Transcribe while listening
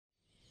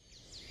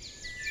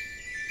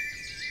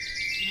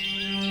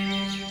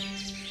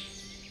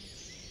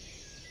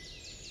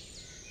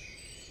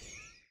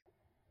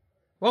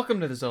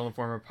Welcome to the Zelda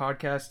Informer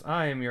podcast.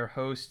 I am your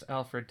host,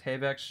 Alfred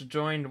Tabex,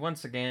 joined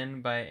once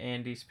again by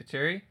Andy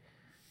Spiteri.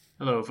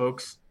 Hello,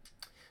 folks.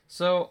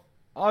 So,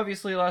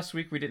 obviously, last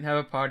week we didn't have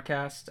a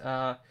podcast.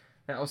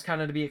 That was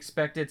kind of to be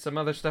expected. Some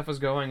other stuff was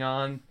going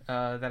on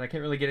that I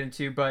can't really get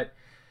into, but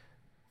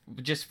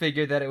just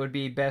figured that it would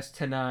be best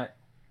to not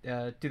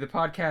do the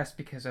podcast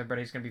because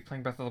everybody's going to be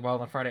playing Breath of the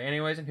Wild on Friday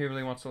anyways, and who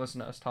really wants to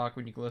listen to us talk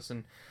when you can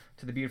listen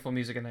to the beautiful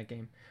music in that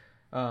game?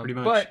 Pretty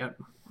much, But yep.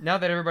 now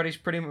that everybody's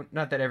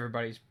not that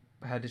everybody's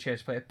had the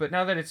chance to play it, but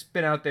now that it's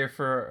been out there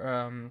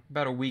for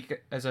about a week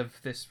as of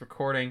this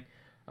recording,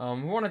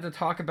 we wanted to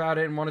talk about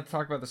it and wanted to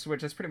talk about the Switch.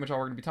 That's pretty much all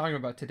we're going to be talking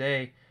about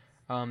today.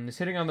 Is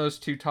hitting on those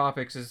two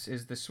topics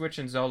is the Switch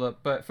and Zelda.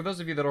 But for those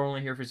of you that are only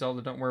here for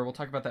Zelda, don't worry, we'll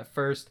talk about that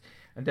first,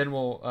 and then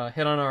we'll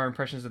hit on our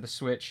impressions of the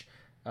Switch,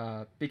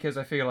 because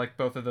I feel like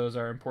both of those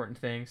are important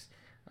things.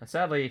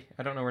 Sadly,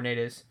 I don't know where Nate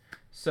is,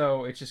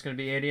 so it's just going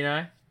to be Andy and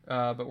I.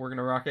 But we're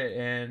gonna rock it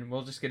and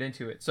we'll just get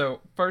into it.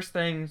 So first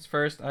things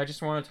first, I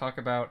just want to talk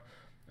about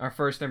our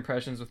first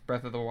impressions with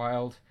Breath of the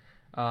Wild.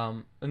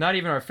 Not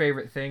even our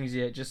favorite things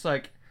yet, just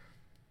like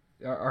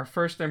our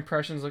first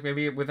impressions, like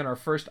maybe within our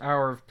first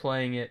hour of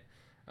playing it.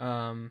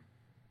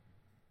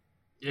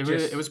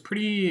 It was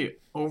pretty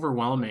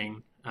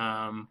overwhelming.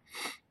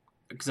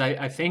 Because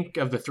I think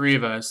of the three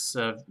of us,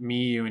 me,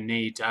 you, and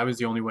Nate, I was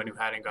the only one who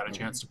hadn't got a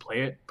chance to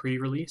play it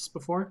pre-release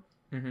before.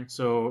 Mm-hmm.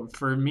 So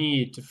for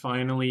me to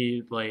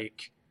finally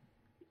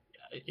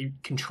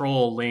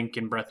control Link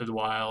in Breath of the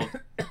Wild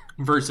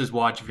versus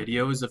watch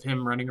videos of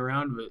him running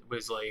around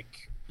was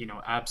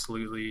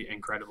absolutely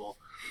incredible.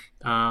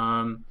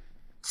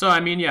 So I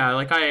mean, yeah,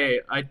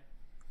 I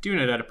doing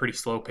it at a pretty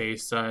slow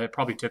pace. It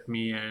probably took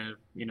me an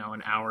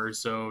hour or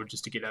so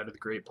just to get out of the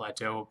Great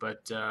Plateau,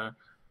 but I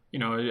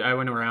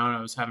went around,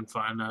 I was having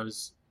fun, I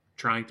was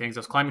trying things,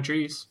 I was climbing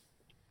trees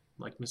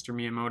like Mr.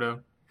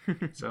 Miyamoto.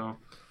 So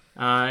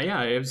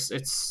yeah,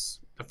 it's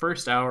the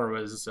first hour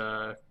was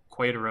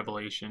quite a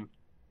revelation.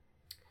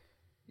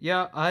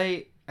 Yeah,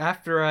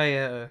 after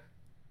I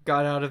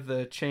got out of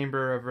the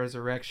Chamber of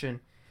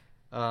Resurrection,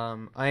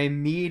 I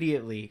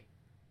immediately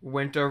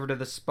went over to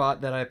the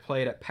spot that I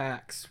played at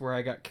PAX where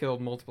I got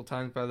killed multiple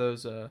times by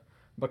those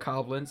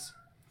bokoblins.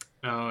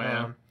 Oh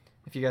yeah.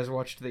 If you guys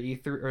watched the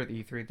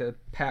the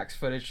PAX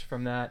footage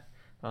from that,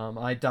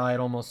 I died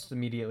almost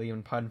immediately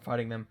when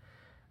fighting them.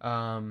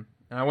 And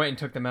I went and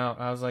took them out.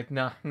 I was like,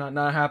 nah,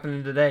 not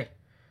happening today.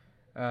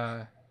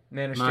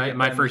 Managed to get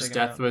My them first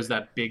taken death out. was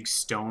that big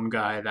stone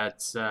guy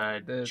that's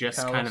The just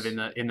kind of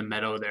Talos. in the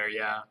meadow there.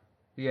 Yeah.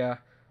 Yeah,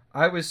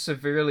 I was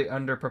severely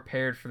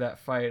underprepared for that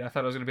fight. I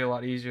thought it was gonna be a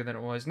lot easier than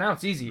it was. Now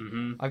it's easy.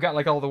 Hmm. I've got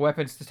like all the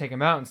weapons to take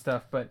him out and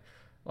stuff, but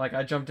like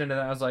I jumped into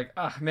that. I was like,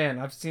 ah man,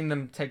 I've seen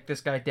them take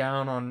this guy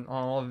down on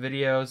all the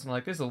videos, and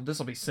like this'll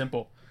be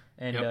simple,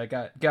 and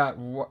Yep.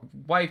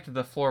 wiped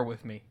the floor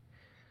with me.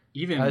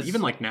 Even As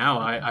like now,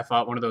 I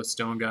fought one of those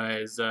stone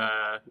guys,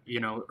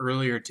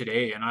 earlier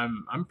today, and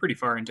I'm pretty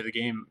far into the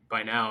game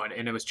by now,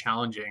 and it was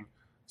challenging.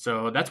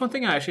 So that's one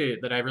thing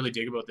that I really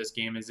dig about this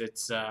game is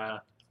it's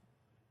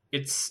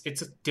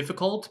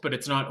difficult, but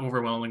it's not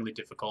overwhelmingly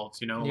difficult.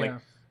 Like yeah,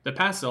 the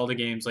past Zelda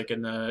games, like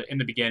in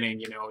the beginning,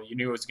 you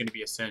knew it was going to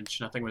be a cinch.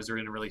 Nothing was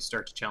going to really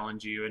start to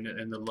challenge you, and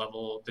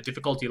the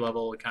difficulty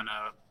level kind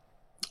of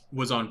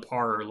was on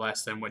par or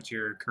less than what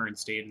your current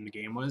state in the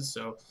game was.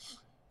 So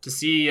to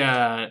see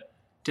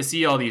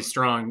all these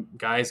strong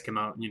guys come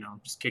out,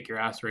 just kick your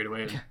ass right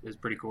away is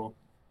pretty cool.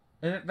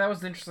 and that was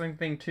the interesting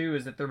thing too,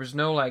 is that there was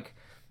no like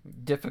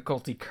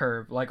difficulty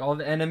curve. Like all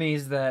the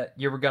enemies that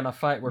you were gonna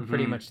fight were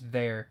pretty Hmm. much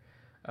there.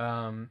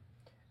 Um,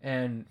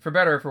 and for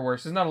better or for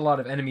worse, there's not a lot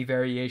of enemy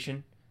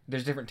variation.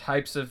 There's different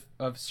types of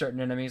certain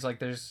enemies. Like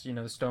there's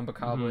the stone Hmm.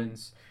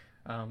 bokoblins,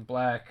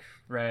 black,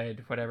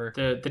 red, whatever.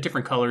 The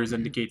different colors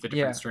indicate the Yeah,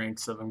 different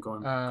strengths of them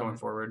going um,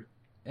 forward.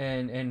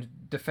 and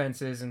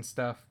defenses and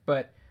stuff.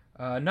 But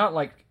not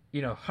like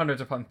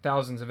hundreds upon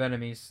thousands of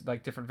enemies,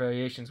 like different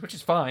variations, which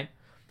is fine.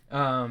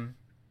 Um,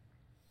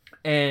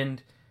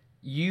 and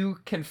you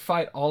can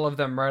fight all of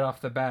them right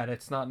off the bat.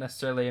 It's not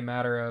necessarily a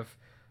matter of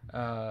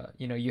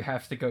you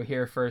have to go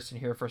here first and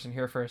here first and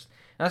here first.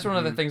 And that's one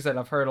of the Hmm. things that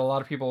I've heard a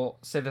lot of people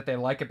say that they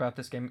like about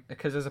this game,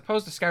 because as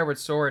opposed to Skyward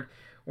Sword,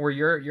 where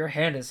your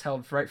hand is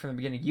held right from the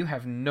beginning, you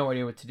have no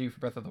idea what to do for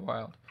Breath of the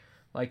Wild.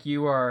 Like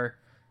you're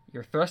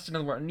thrust into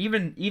the world, and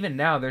even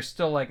now there's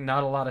still like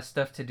not a lot of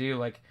stuff to do.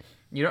 Like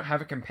you don't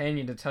have a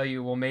companion to tell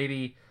you, well,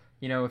 maybe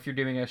if you're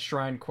doing a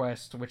shrine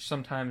quest, which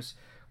sometimes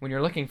when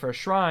you're looking for a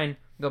shrine,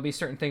 there'll be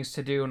certain things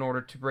to do in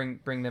order to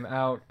bring them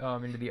out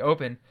into the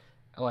open.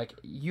 Like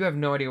you have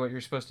no idea what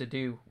you're supposed to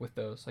do with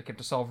those. Like you have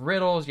to solve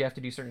riddles, you have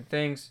to do certain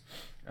things,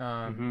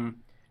 um, Hmm.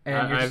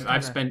 and you're just I've kind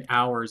of, spent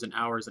hours and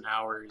hours and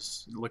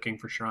hours looking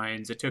for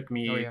shrines. oh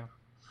yeah,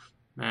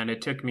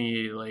 It took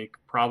me like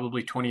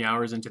probably 20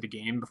 hours into the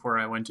game before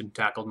I went and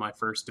tackled my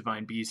first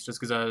divine beast, just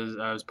because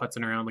I was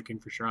putzing around looking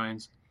for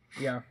shrines.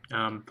 yeah,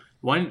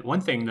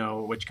 One thing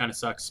though, which kind of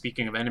sucks.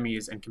 Speaking of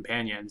enemies and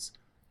companions,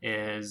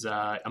 is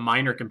a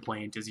minor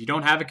complaint is you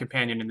don't have a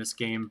companion in this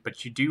game,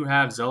 but you do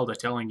have Zelda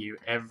telling you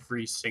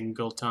every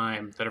single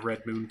time that a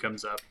red moon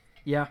comes up.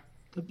 Yeah.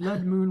 The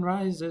blood moon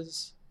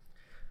rises.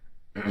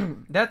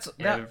 That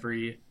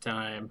every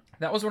time.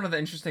 That was one of the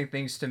interesting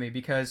things to me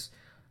because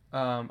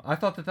I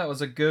thought that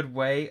was a good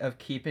way of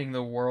keeping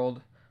the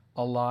world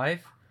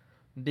alive,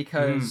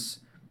 because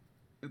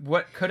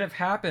what could have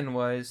happened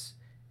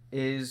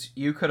is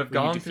you could have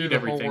gone through the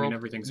whole world, and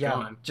everything's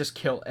gone. Just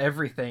kill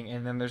everything,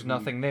 and then there's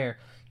nothing there.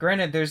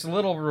 Granted, there's a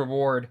little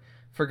reward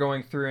for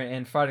going through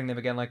and fighting them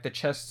again, like the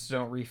chests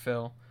don't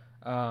refill,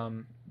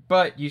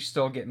 but you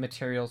still get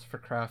materials for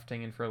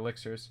crafting and for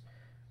elixirs.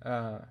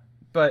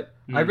 But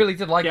I really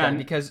did like that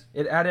because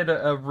it added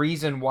a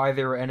reason why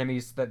there were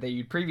enemies that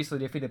you previously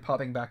defeated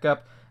popping back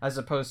up, as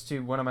opposed to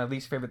one of my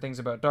least favorite things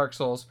about Dark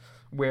Souls,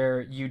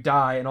 where you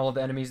die and all of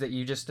the enemies that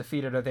you just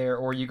defeated are there,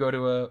 or you go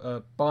to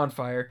a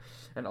bonfire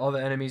and all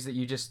the enemies that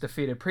you just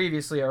defeated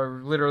previously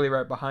are literally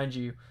right behind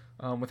you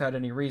without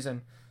any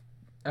reason.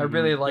 I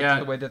really liked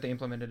the way that they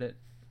implemented it.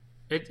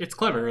 It's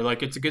clever.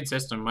 Like, it's a good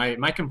system.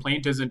 My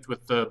complaint isn't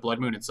with the Blood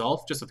Moon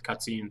itself, just with the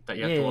cutscene that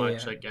you have to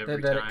watch like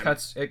every time.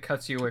 It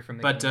cuts you away from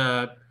the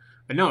game.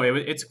 But no,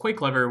 it's a quite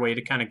clever way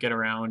to kind of get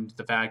around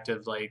the fact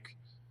of, like,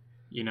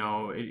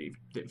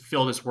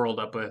 fill this world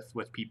up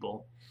with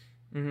people.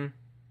 Mm-hmm.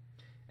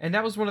 And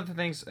that was one of the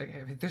things.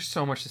 There's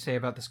so much to say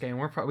about this game.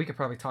 We could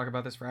probably talk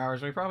about this for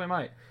hours, and we probably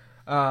might.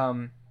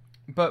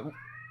 But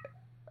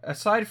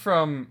aside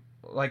from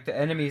like the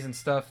enemies and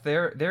stuff,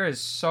 there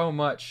is so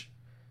much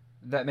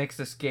that makes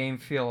this game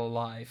feel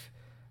alive.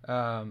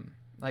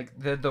 Like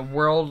the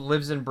world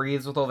lives and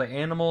breathes with all the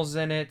animals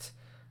in it,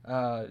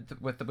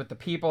 with the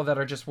people that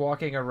are just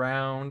walking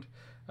around,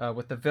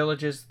 with the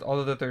villages.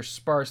 Although they're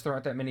sparse, there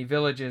aren't that many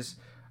villages.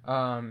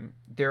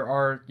 There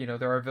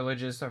are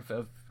villages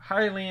of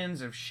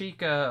Hylians, of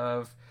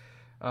Sheikah,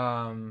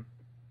 of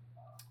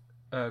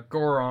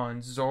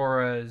Gorons,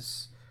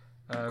 Zoras,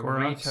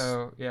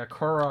 Rito,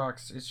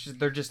 Koroks.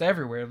 They're just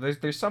everywhere.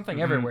 There's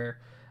something everywhere.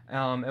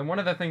 And one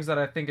of the things that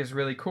I think is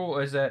really cool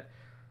is that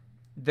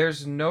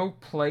there's no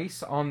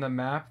place on the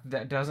map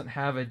that doesn't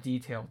have a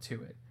detail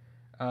to it.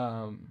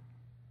 One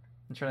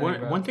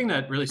thing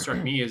that really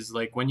struck me is,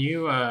 like, when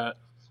you're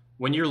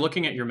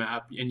looking at your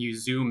map and you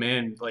zoom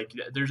in, like,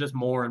 there's just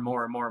more and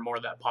more and more and more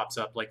that pops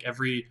up. Like,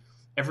 every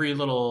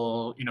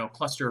little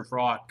cluster of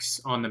rocks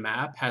on the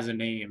map has a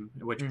name,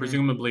 which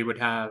presumably would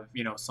have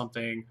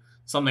something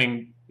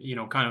kind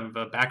of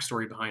a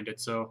backstory behind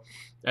it. So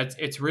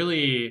it's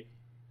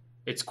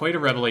quite a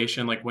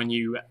revelation, like, when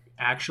you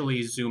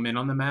actually zoom in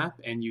on the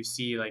map and you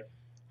see, like,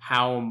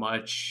 how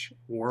much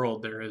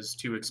world there is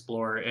to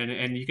explore.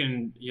 And you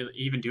can,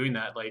 even doing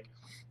that, like,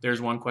 there's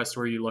one quest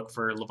where you look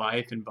for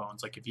Leviathan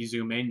bones. Like, if you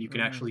zoom in, you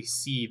can actually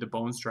see the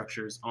bone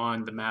structures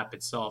on the map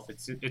itself.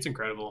 It's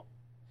incredible.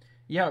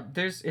 Yeah,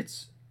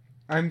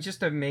 I'm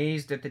just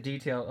amazed at the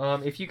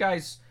detail. If you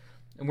guys,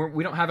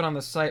 we don't have it on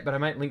the site, but I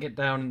might link it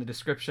down in the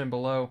description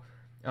below.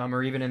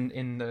 Or even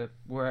in the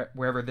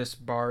wherever this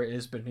bar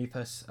is beneath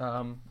us,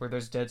 where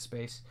there's dead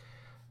space.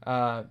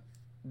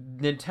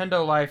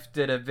 Nintendo Life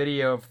did a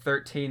video of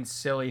 13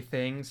 silly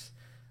things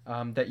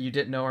that you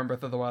didn't know are in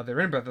Breath of the Wild. They're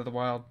in Breath of the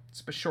Wild.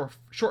 It's a short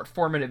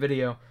 4-minute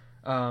video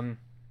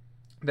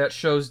that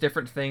shows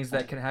different things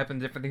that can happen,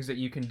 different things that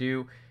you can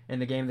do in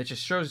the game, that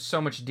just shows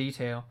so much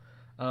detail.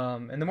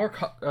 And the more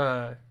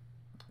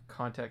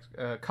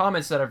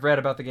comments that I've read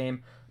about the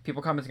game,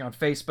 people commenting on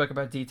Facebook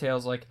about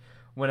details, like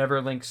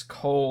whenever Link's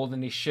cold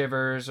and he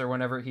shivers, or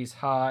whenever he's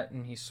hot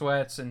and he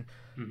sweats and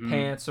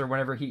pants, or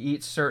whenever he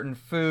eats certain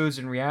foods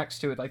and reacts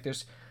to it. Like,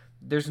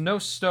 there's no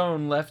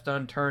stone left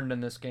unturned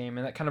in this game.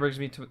 And that kind of brings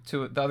me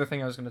to the other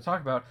thing I was going to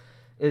talk about,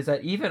 is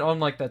that even on,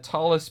 like, the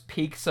tallest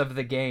peaks of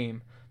the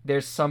game,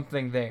 there's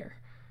something there.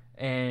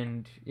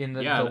 And in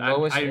the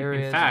lowest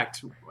areas, in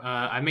fact,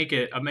 I make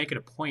it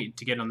a point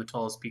to get on the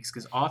tallest peaks,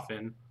 because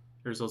often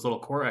there's those little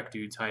Korok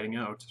dudes hiding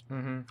out.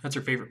 That's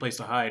your favorite place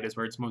to hide, is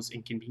where it's most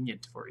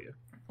inconvenient for you.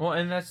 Well,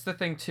 and that's the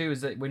thing too,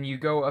 is that when you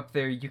go up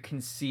there, you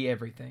can see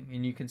everything,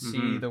 and you can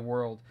see the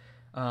world.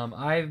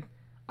 I've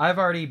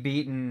already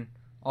beaten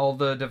all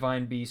the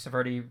Divine Beasts. I've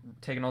already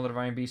taken all the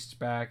Divine Beasts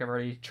back. I've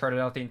already charted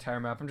out the entire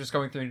map. I'm just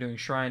going through and doing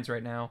shrines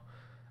right now.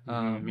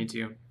 Me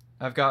too.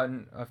 I've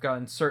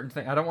gotten certain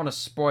things. I don't want to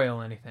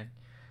spoil anything.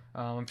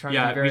 I'm trying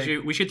to be very...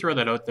 we should throw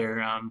that out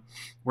there.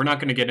 We're not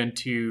going to get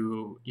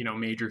into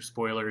major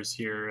spoilers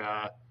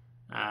here.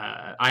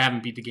 I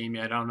haven't beat the game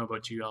yet. I don't know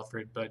about you,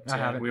 Alfred, but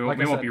we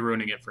won't be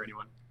ruining it for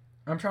anyone.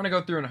 I'm trying to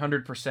go through and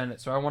 100%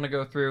 it, so I want to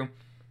go through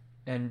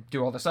and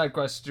do all the side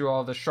quests, do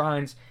all the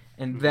shrines,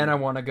 and then I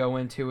want to go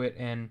into it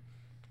and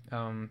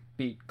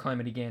beat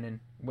Calamity Ganon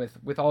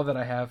with all that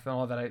I have and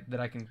all that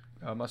I can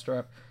muster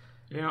up.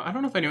 I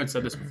don't know if anyone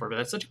said this before, but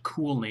that's such a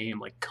cool name,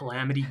 like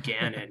Calamity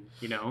Ganon.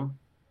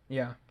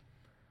 Yeah,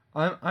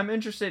 I'm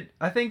interested.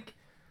 I think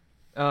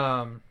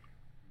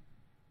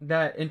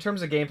that in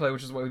terms of gameplay,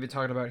 which is what we've been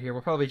talking about here,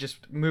 we'll probably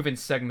just move in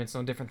segments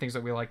on different things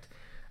that we liked.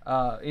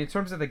 In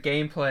terms of the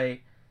gameplay,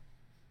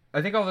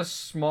 I think all the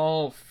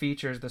small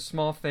features, the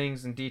small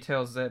things and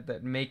details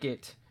that make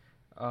it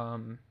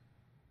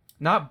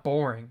not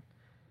boring,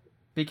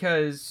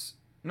 because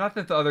not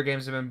that the other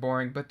games have been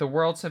boring, but the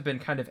worlds have been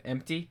kind of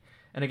empty.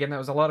 And again, that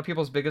was a lot of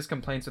people's biggest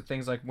complaints with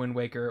things like Wind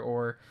Waker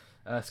or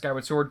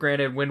Skyward Sword.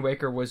 Granted, Wind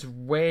Waker was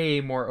way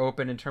more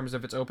open in terms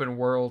of its open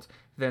world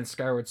than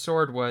Skyward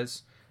Sword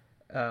was.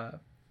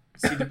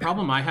 See, the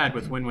problem I had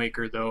with Wind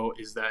Waker, though,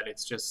 is that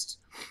it's just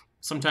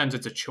sometimes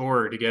it's a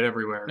chore to get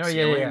everywhere. Oh,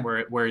 yeah.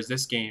 Whereas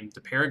this game,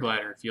 the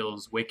paraglider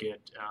feels wicked.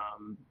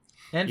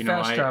 And You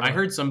know, fast travel. I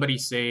heard somebody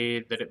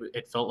say that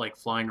it felt like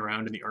flying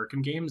around in the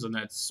Arkham games, and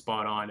that's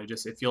spot on. It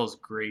feels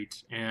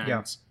great, and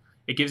Yeah.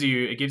 it gives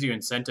you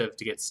incentive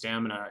to get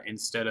stamina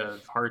instead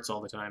of hearts all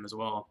the time as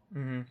well.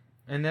 Hmm.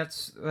 And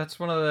that's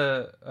one of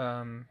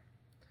the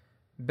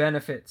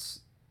benefits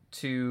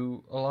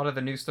to a lot of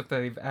the new stuff that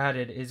they've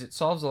added is it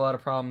solves a lot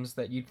of problems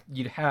that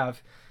you'd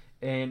have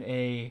in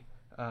a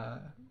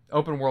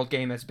open world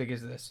game as big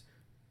as this.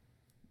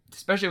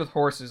 Especially with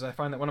horses, I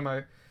find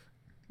that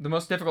the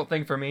most difficult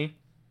thing for me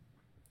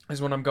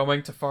is when I'm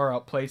going to far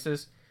out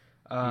places.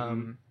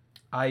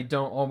 I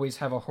don't always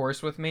have a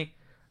horse with me,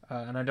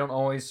 and I don't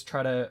always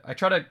try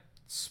to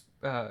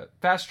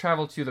fast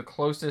travel to the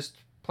closest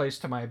place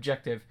to my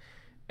objective,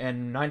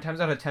 and 9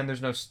 times out of 10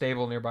 there's no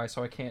stable nearby,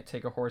 so I can't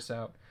take a horse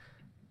out.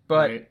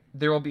 But Right.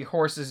 there will be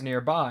horses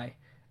nearby,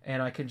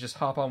 and I can just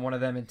hop on one of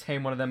them and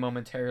tame one of them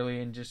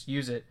momentarily and just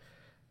use it.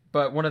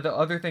 But one of the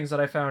other things that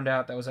I found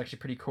out that was actually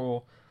pretty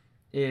cool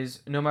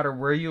is no matter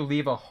where you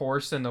leave a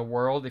horse in the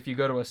world, if you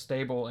go to a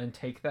stable and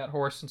take that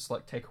horse and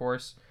select take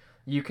horse,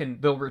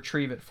 they'll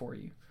retrieve it for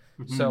you.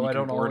 So You I can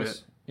don't board always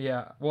it.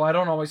 yeah. Well, I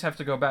don't always have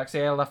to go back.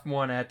 Say I left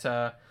one at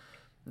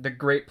the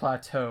Great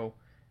Plateau,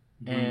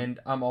 and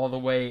I'm all the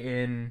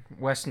way in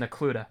West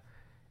Nakluda,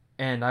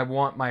 and I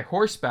want my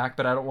horse back,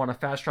 but I don't want to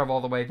fast travel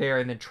all the way there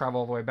and then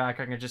travel all the way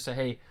back. I can just say,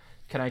 hey,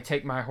 can I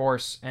take my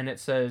horse? And it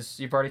says,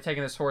 you've already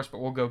taken this horse, but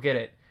we'll go get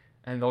it.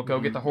 And they'll go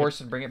get the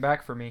horse and bring it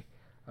back for me.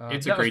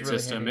 It's a That was great really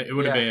system. handy. It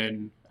would have Yeah.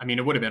 been, I mean,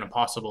 it would have been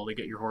impossible to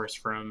get your horse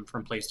from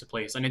place to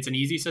place, and it's an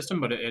easy system,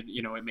 but it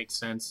makes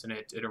sense and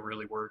it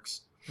really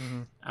works.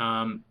 Mhm.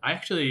 I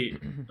actually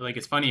like.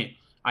 It's funny.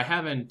 I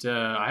haven't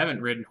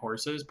ridden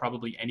horses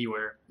probably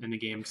anywhere in the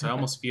game because I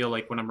almost feel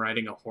like when I'm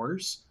riding a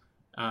horse,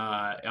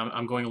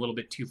 I'm going a little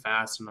bit too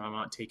fast and I'm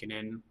not taking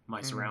in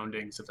my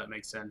surroundings, if that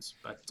makes sense.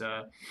 But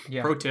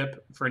Yeah. pro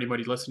tip for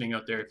anybody listening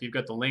out there: if you've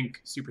got the Link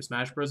Super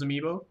Smash Bros.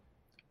 Amiibo,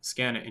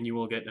 scan it and you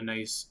will get a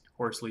nice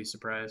horsely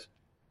surprise.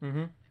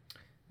 Mm-hmm.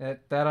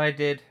 That I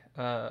did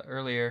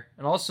earlier.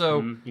 And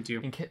also, Me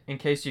too. in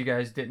case you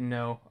guys didn't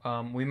know,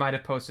 we might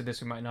have posted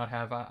this, we might not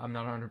have. I'm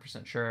not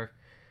 100% sure.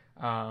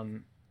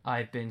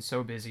 I've been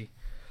so busy.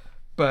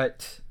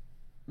 But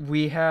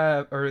we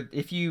have, or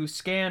if you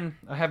scan,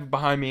 I have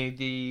behind me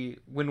the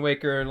Wind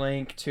Waker,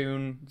 Link,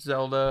 Toon,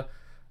 Zelda,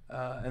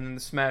 and then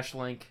the Smash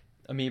Link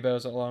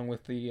amiibos along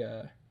with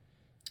the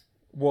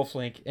Wolf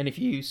Link. And if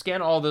you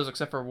scan all those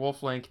except for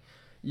Wolf Link,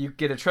 you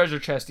get a treasure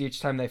chest each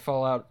time they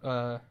fall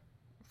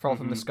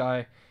from the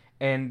sky.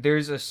 And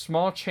there's a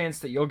small chance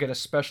that you'll get a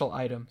special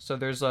item. So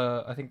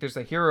I think there's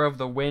a Hero of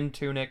the Wind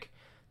tunic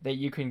that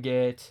you can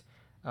get.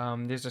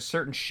 There's a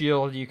certain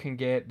shield you can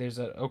get. There's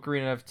an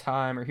Ocarina of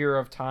Time or Hero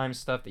of Time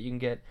stuff that you can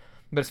get.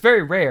 But it's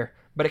very rare,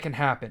 but it can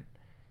happen.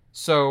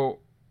 So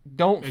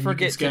don't And forget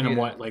you can scan to do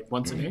them that. like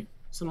once a day,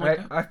 something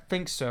like that. I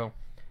think so.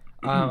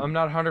 I'm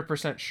not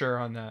 100% sure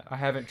on that. I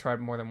haven't tried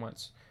more than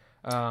once.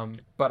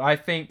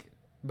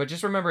 But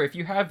just remember, if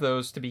you have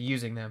those, to be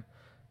using them,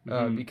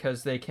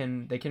 because they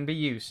can be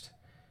used.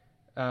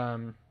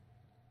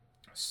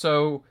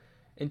 So,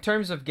 in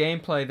terms of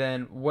gameplay,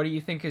 then, what do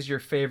you think is your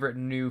favorite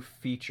new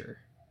feature?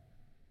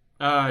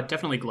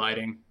 Definitely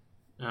gliding.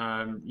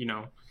 Although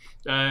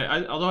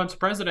I'm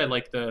surprised that I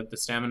like the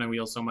stamina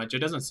wheel so much. It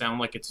doesn't sound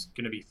like it's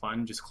going to be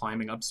fun just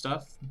climbing up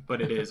stuff, but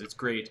it is. It's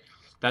great.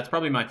 That's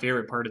probably my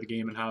favorite part of the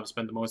game and how I've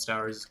spent the most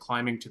hours is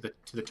climbing to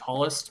the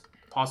tallest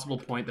possible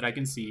point that I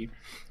can see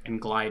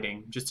and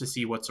gliding just to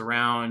see what's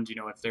around.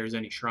 If there's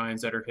any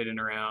shrines that are hidden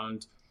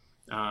around.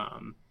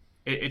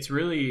 It's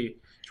really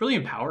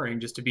empowering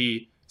just to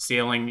be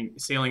sailing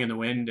in the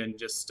wind and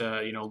just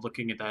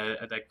looking at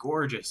that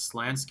gorgeous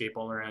landscape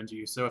all around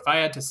you. So if I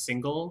had to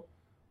single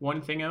one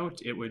thing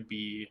out, it would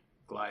be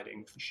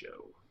gliding for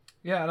show.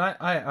 Yeah, and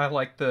I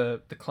like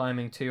the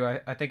climbing too.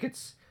 I think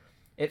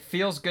it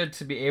feels good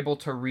to be able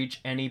to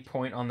reach any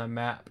point on the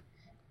map,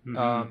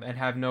 and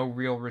have no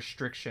real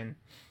restriction.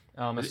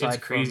 Aside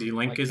It's crazy. from,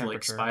 Link is like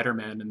temperature.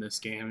 Spider-Man in this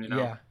game.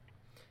 Yeah,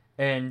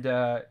 and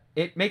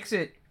it makes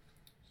it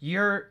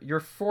you're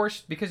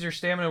forced, because your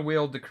stamina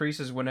wheel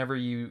decreases whenever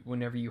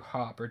you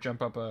hop or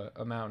jump up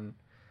a mountain,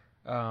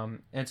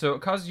 and so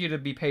it causes you to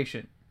be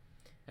patient,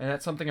 and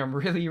that's something I'm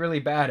really really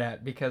bad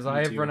at because I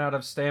have too. run out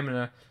of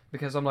stamina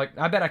because I'm like,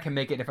 I bet I can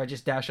make it if I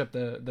just dash up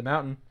the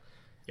mountain.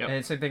 Yep.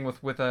 And same thing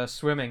with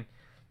swimming,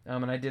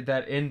 and I did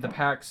that in the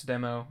PAX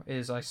demo.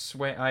 Is I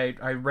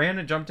ran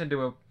and jumped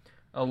into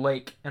a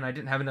lake and I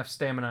didn't have enough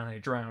stamina and I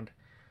drowned.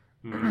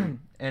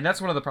 And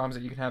that's one of the problems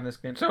that you can have in this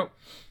game. So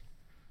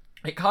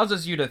it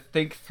causes you to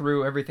think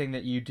through everything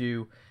that you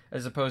do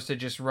as opposed to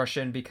just rush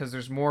in because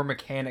there's more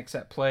mechanics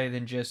at play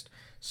than just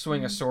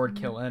swing a sword,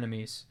 kill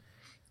enemies.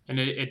 And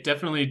it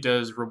definitely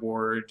does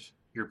reward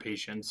your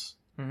patience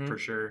Mm-hmm. for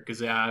sure. Because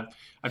yeah,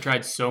 I've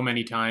tried so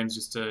many times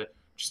just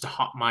to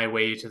hop my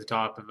way to the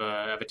top of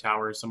a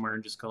tower somewhere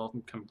and just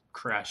come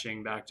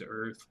crashing back to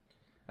earth.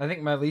 I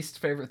think my least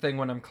favorite thing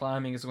when I'm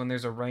climbing is when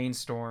there's a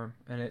rainstorm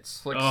and it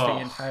slicks the Oh,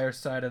 entire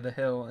side of the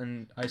hill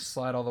and I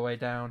slide all the way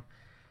down.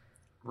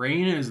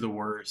 rain is the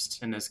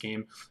worst in this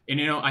game. And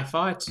I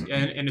thought,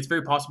 and it's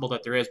very possible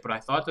that there is, but I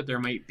thought that there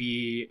might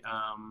be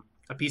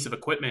a piece of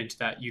equipment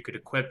that you could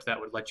equip that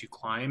would let you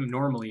climb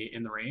normally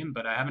in the rain,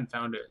 but I haven't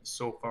found it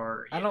so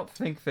far I yet. don't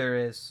think there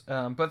is,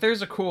 but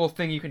there's a cool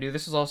thing you can do.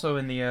 This is also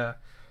in the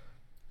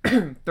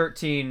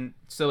 13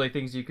 silly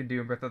things you can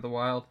do in Breath of the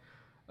Wild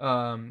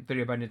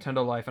video by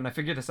Nintendo Life, and I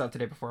figured this out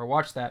today before I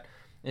watched that.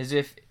 Is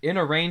if in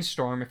a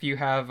rainstorm, if you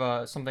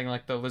have something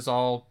like the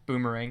Lizal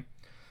boomerang,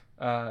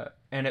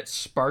 and it's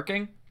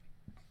sparking,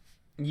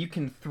 you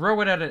can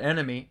throw it at an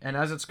enemy, and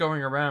as it's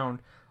going around,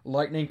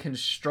 lightning can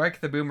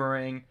strike the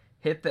boomerang,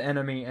 hit the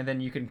enemy, and then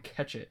you can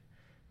catch it.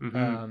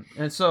 Hmm.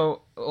 And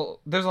so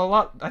there's a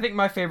lot. I think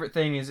my favorite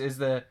thing is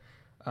the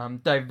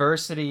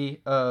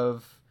diversity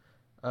of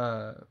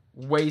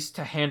ways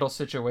to handle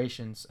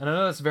situations. And I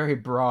know that's very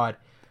broad,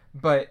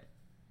 but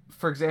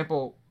for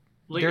example,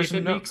 Like there's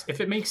no. if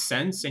it makes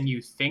sense and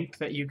you think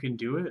that you can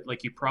do it,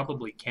 like you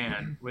probably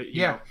can.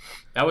 Yeah,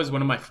 That was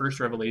one of my first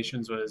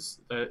revelations.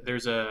 Was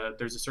there's a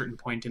certain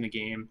point in the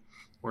game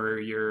where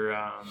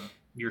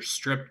you're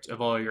stripped of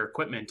all your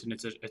equipment and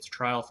it's a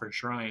trial for a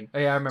shrine.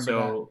 yeah, I remember that.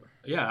 So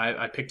yeah,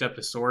 I picked up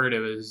the sword.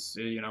 It was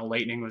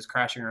lightning was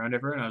crashing around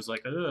everywhere, and I was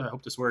like, I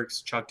hope this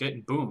works. Chucked it,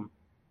 and boom.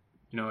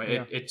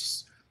 Yeah.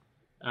 It's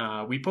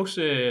we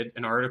posted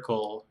an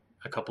article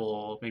a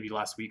couple maybe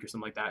last week or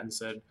something like that and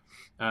said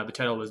the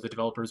title was the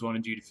developers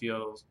wanted you to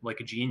feel like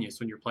a genius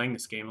when you're playing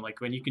this game, like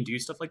when you can do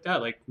stuff like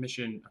that, like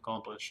mission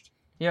accomplished.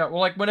 Yeah, well,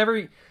 like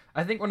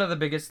I think one of the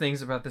biggest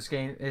things about this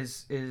game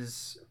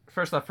is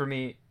first off for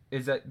me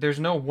is that there's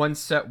no one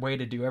set way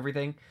to do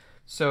everything.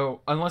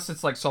 So unless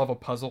it's like solve a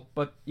puzzle,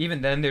 but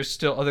even then, there's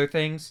still other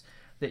things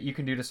that you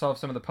can do to solve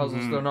some of the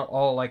puzzles. They're Hmm. not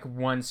all like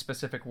one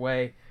specific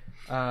way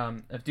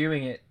of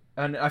doing it,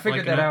 and I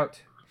figured Like, and that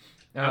out.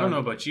 I don't know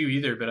Um, about you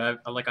either, but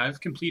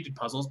I've completed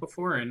puzzles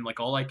before, and like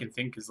all I can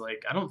think is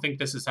like I don't think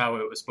this is how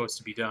it was supposed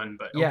to be done,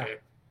 but yeah, okay, you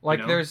like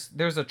know.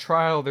 there's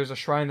a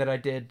shrine that I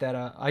did that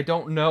I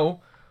don't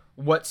know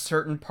what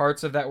certain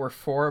parts of that were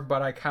for,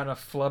 but I kind of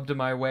flubbed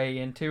my way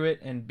into it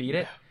and beat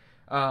Yeah. it.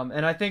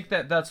 And I think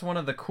that that's one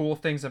of the cool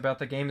things about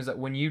the game is that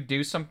when you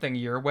do something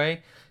your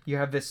way, you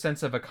have this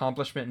sense of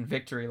accomplishment and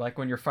victory. Like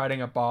when you're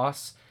fighting a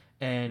boss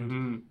and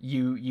Hmm.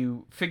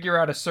 you figure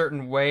out a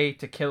certain way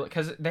to kill it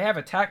because they have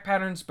attack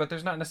patterns, but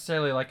there's not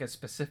necessarily like a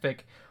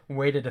specific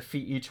way to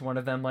defeat each one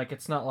of them. Like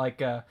it's not like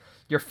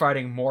you're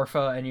fighting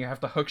Morpha and you have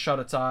to hookshot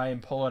its eye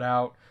and pull it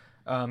out,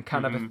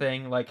 kind of a Hmm.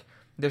 thing. Like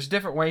there's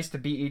different ways to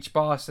beat each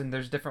boss and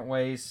there's different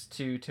ways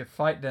to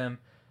fight them,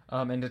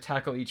 and to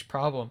tackle each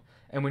problem.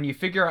 And when you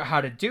figure out how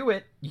to do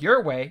it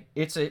your way,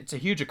 it's a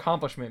huge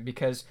accomplishment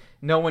because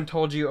no one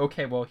told you,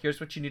 okay, well, here's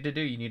what you need to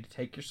do. You need to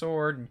take your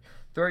sword and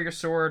throw your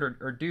sword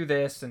or do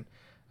this. And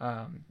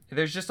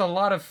there's just a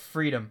lot of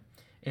freedom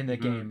in the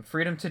Hmm. game.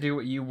 Freedom to do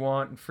what you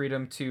want and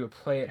freedom to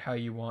play it how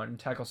you want and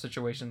tackle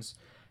situations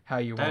how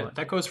you That want.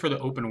 that goes for the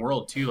open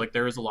world too. Like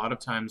there was a lot of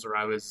times where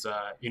I was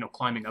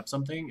climbing up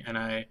something, and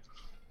I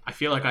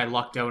feel like I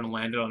lucked out and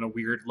landed on a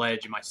weird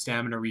ledge and my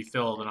stamina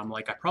refilled, and I'm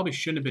like, I probably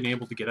shouldn't have been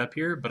able to get up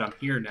here, but I'm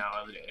here now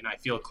and I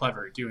feel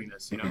clever doing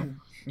this. So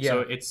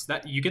Yeah. it's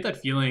that you get that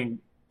feeling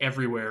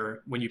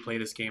everywhere when you play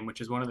this game, which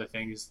is one of the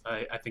things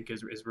I think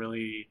is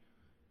really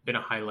been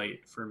a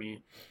highlight for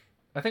me.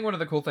 I think one of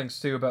the cool things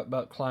too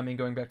about climbing,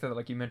 going back to that,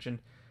 like you mentioned,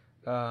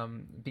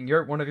 being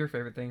one of your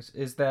favorite things,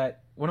 is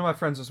that one of my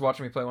friends was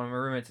watching me play. One of my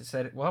roommates and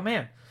said, "Well,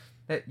 man,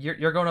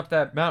 you're going up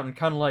that mountain,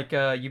 kind of like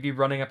you'd be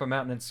running up a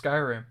mountain in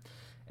Skyrim."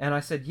 And I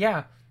said,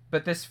 "Yeah,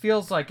 but this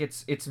feels like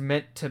it's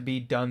meant to be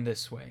done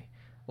this way.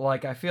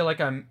 Like I feel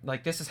like I'm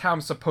like this is how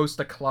I'm supposed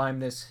to climb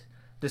this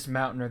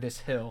mountain or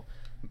this hill."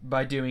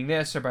 By doing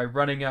this or by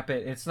running up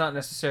it, it's not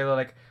necessarily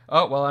like,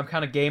 oh well, I'm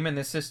kind of gaming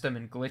the system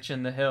and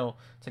glitching the hill.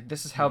 It's like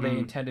this is how they Hmm.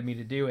 intended me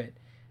to do it,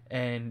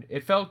 and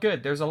it felt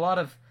good. There's a lot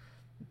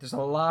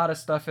of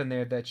stuff in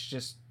there that's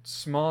just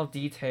small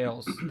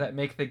details that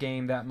make the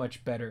game that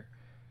much better.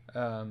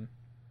 Um,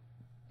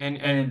 And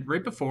and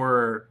right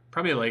before,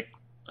 probably like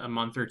a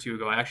month or two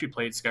ago, I actually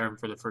played Skyrim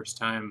for the first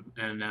time,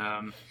 and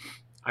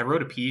I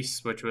wrote a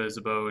piece which was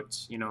about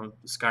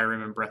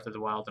Skyrim and Breath of the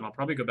Wild, and I'll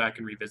probably go back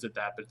and revisit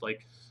that. But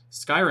like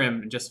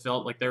Skyrim just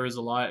felt like there was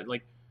a lot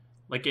like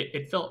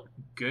it felt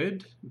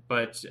good,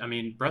 but I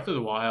mean Breath of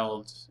the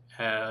Wild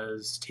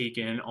has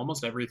taken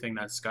almost everything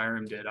that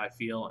Skyrim did, I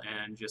feel,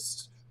 and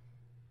just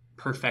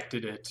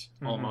perfected it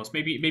mhm. almost.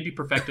 Maybe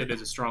perfected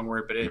is a strong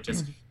word, but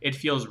it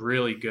feels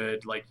really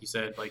good. Like you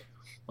said,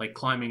 like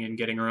climbing and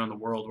getting around the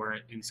world. Where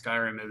in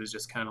Skyrim it was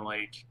just kind of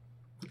like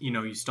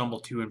you stumble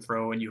to and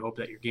fro, and you hope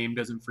that your game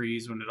doesn't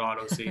freeze when it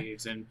auto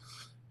saves, and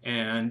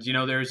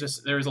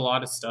there's a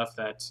lot of stuff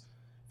that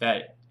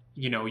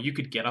you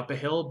could get up a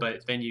hill,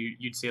 but then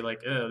you'd say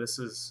like, oh, this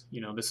is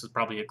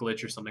probably a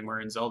glitch or something. Where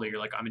in Zelda, you're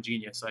like, I'm a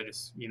genius, I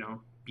just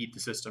beat the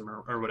system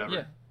or whatever.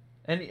 Yeah,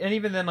 and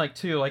even then, like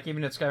too, like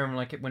even at Skyrim,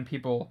 like when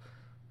people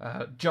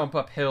jump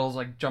up hills,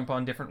 like jump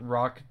on different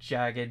rock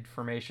jagged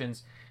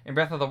formations. In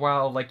Breath of the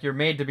Wild, like you're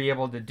made to be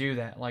able to do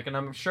that. Like, and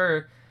I'm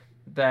sure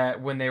that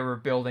when they were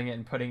building it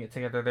and putting it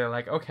together, they're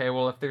like, okay,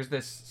 well, if there's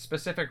this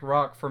specific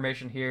rock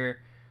formation here,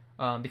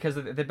 because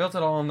they built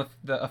it all on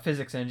a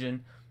physics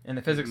engine, and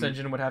the physics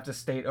engine would have to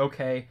state,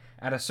 okay,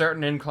 at a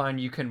certain incline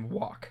you can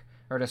walk,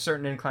 or at a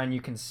certain incline you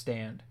can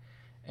stand.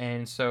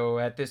 And so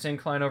at this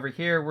incline over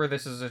here, where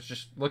this is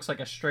just looks like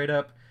a straight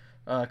up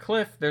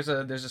cliff, there's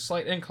a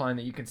slight incline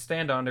that you can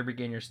stand on to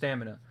regain your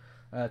stamina,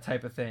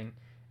 type of thing.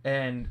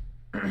 And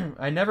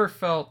I never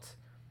felt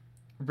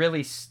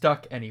really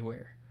stuck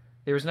anywhere.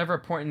 There was never a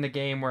point in the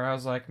game where I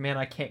was like, man,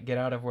 I can't get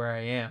out of where I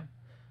am.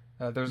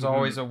 There's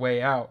always a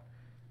way out.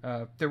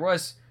 There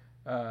was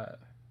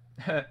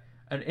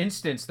an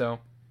instance,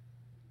 though,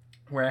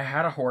 where I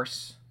had a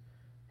horse.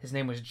 His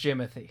name was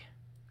Jimothy.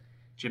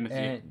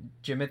 And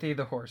Jimothy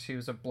the horse. He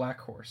was a black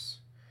horse.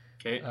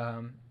 Okay.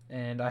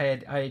 And I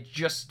had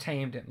just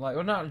tamed him. Like,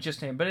 well, not just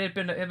tamed, but it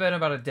had been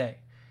about a day.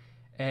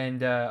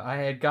 And I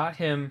had got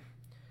him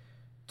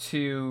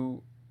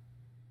to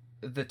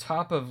the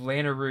top of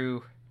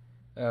Lanayru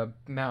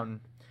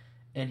mountain,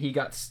 and he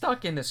got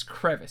stuck in this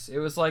crevice. It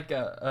was like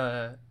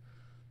a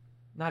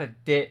not a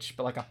ditch,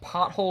 but like a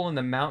pothole in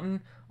the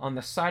mountain on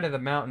the side of the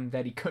mountain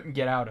that he couldn't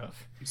get out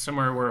of.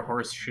 Somewhere where a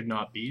horse should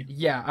not be.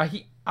 Yeah,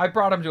 I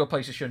brought him to a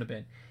place he shouldn't have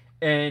been,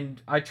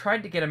 and I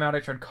tried to get him out. I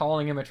tried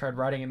calling him. I tried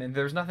riding him, and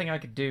there was nothing I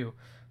could do.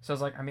 So I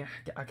was like, I mean,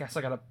 I guess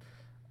I gotta.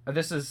 I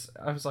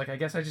was like, I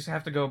guess I just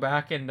have to go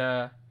back and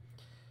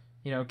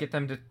get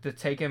them to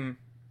take him,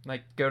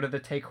 like go to the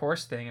take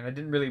horse thing, and I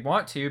didn't really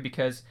want to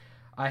because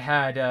I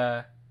had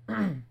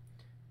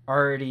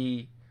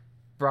already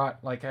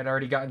I'd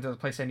already gotten to the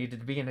place I needed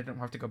to be, and I didn't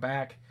have to go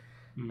back.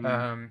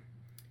 Mm-hmm.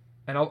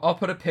 And I'll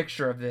put a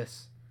picture of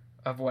this,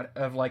 of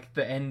like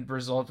the end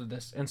result of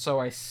this. And so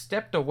I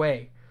stepped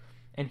away,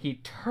 and he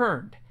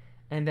turned,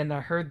 and then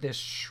I heard this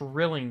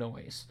shrilling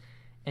noise,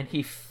 and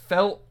he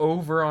fell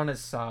over on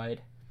his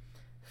side,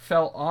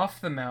 fell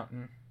off the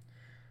mountain,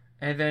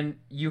 and then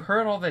you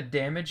heard all the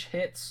damage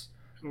hits,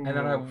 and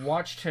then I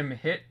watched him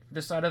hit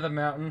the side of the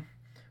mountain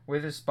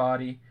with his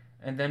body,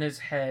 and then his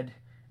head,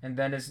 and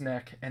then his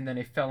neck, and then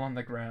he fell on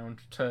the ground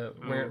to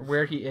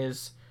where he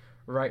is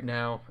right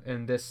now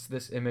in this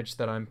image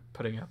that I'm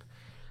putting up.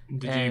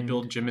 Did you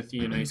build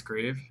Jimothy a nice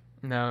grave?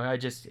 No, I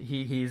just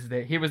he's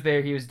there. He was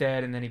there. He was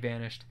dead, and then he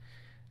vanished.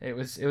 It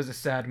was a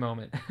sad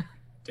moment.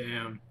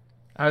 Damn.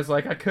 I was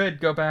like, I could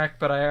go back,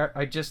 but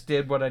I just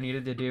did what I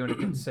needed to do, and it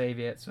didn't save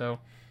yet. So,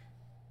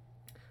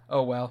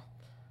 oh well.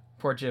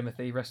 Poor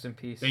Jimothy. Rest in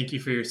peace. Thank you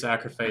for your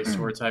sacrifice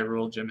towards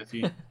Hyrule,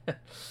 Jimothy.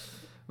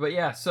 But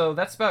yeah, so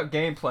that's about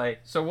gameplay.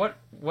 So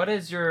what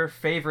is your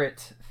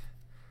favorite?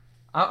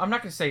 I'm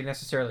not gonna say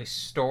necessarily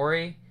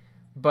story,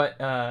 but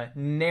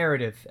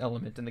narrative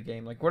element in the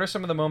game. Like, what are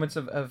some of the moments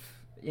of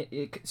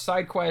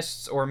side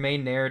quests or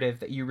main narrative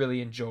that you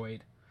really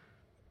enjoyed?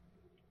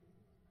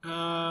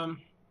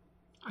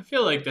 I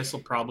feel like this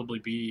will probably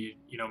be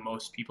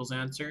most people's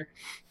answer,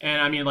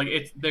 and I mean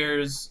like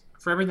there's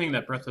for everything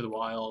that Breath of the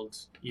Wild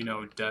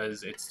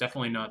does, it's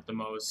definitely not the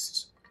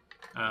most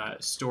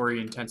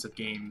story intensive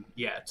game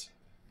yet.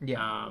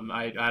 Yeah.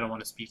 I don't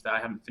want to speak to that. I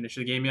haven't finished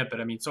the game yet,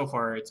 but I mean so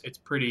far it's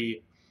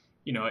pretty,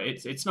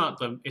 it's not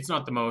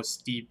the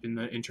most deep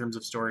in terms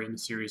of story in the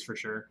series for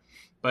sure.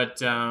 But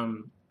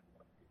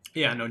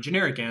yeah, no,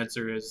 generic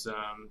answer is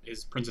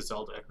Princess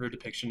Zelda. Her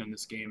depiction in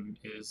this game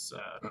is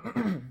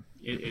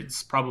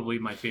it's probably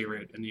my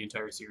favorite in the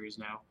entire series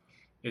now.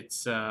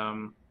 It's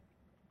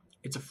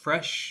a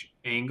fresh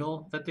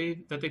angle that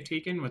they've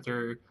taken with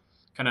her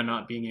kind of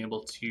not being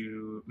able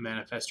to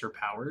manifest her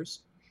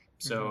powers.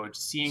 So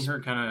seeing her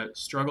kind of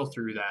struggle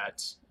through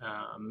that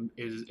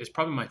is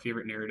probably my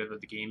favorite narrative of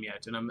the game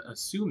yet. And I'm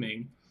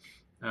assuming,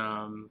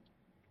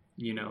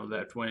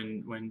 that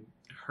when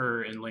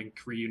her and Link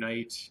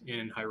reunite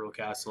in Hyrule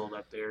Castle,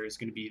 that there is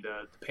going to be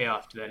the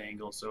payoff to that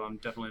angle. So I'm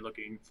definitely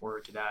looking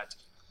forward to that.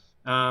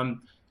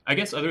 I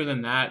guess other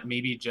than that,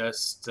 maybe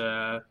just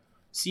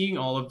seeing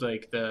all of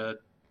like the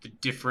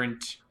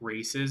different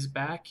races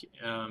back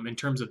in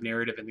terms of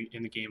narrative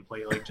in the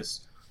gameplay, like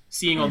just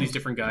seeing all these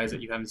different guys that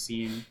you haven't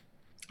seen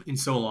in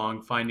so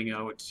long, finding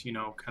out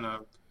kind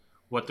of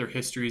what their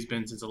history has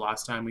been since the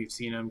last time we've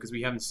seen them, because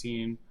we haven't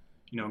seen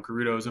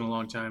Gerudo's in a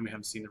long time, we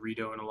haven't seen the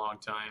Rito in a long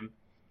time.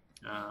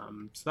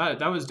 So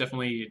that was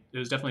definitely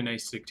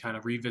nice to kind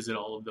of revisit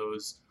all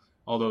those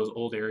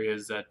old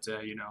areas that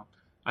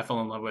I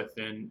fell in love with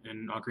in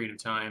Ocarina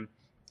of Time,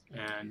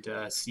 and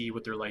see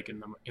what they're like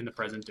in the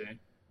present day.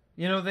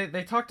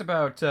 They talked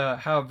about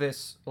how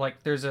this, like,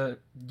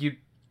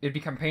 it'd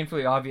become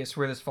painfully obvious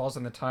where this falls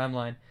in the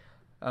timeline.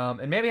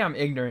 And maybe I'm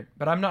ignorant,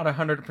 but I'm not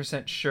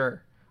 100%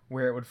 sure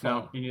where it would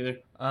No, fall. me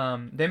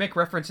neither. They make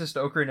references to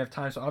Ocarina of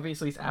Time, so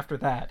obviously it's after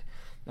that.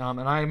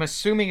 And I'm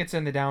assuming it's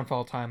in the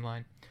Downfall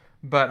timeline,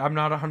 but I'm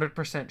not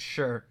 100%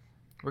 sure.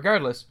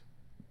 Regardless,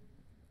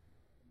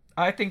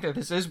 I think that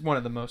this is one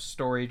of the most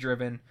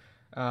story-driven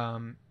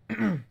um,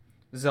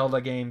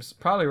 Zelda games,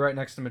 probably right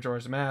next to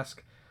Majora's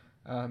Mask.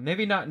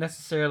 Maybe not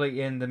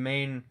necessarily in the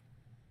main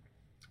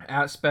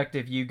aspect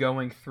of you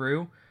going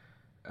through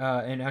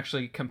and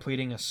actually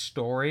completing a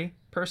story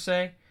per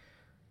se.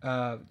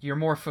 You're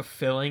more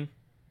fulfilling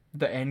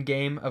the end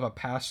game of a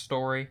past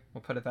story.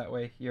 We'll put it that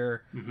way.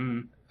 You're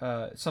Hmm.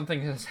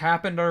 something has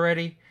happened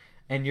already,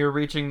 and you're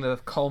reaching the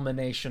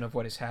culmination of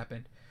what has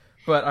happened.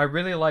 But I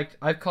really liked.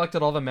 I've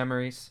collected all the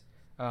memories.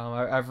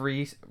 I've I'm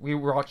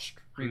rewatched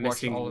all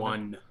missing of them.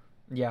 one.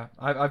 Yeah,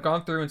 I've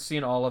gone through and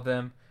seen all of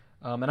them.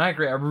 And I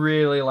agree. I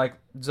really like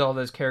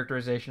Zelda's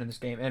characterization in this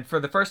game. And for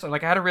the first time,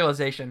 like I had a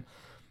realization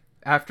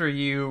after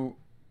you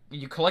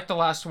collect the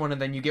last one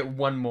and then you get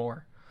one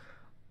more.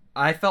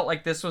 I felt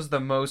like this was the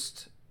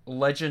most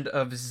Legend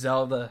of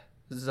Zelda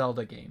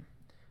game,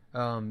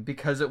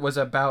 because it was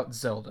about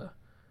Zelda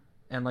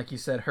and, like you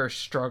said, her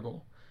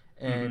struggle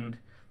Hmm. and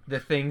the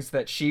things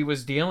that she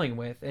was dealing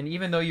with. And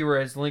even though you were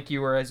as Link,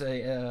 you were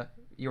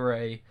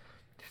a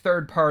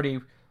third party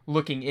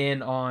looking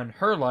in on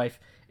her life.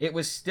 It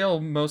was still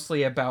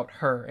mostly about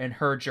her and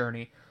her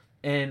journey.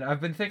 And I've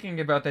been thinking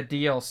about the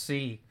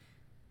DLC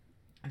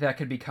that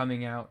could be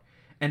coming out,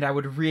 and I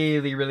would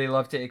really, really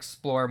love to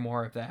explore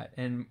more of that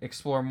and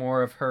explore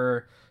more of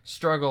her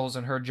struggles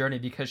and her journey,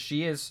 because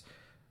she is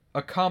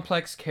a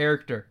complex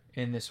character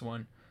in this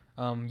one.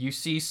 You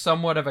see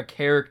somewhat of a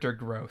character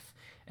growth,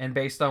 and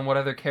based on what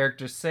other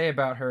characters say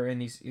about her in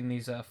these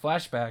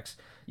flashbacks,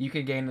 you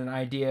can gain an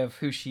idea of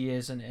who she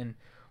is and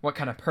what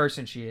kind of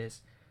person she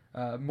is.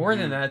 More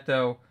than Hmm. that,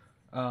 though,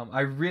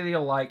 I really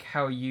like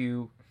how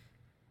you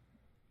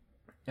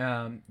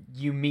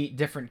meet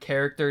different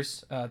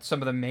characters,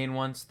 some of the main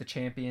ones, the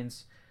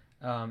champions,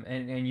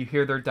 and you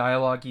hear their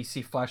dialogue. You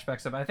see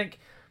flashbacks of. I think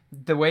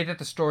the way that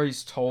the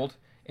story's told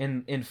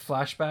in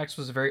flashbacks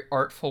was a very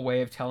artful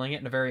way of telling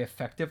it in a very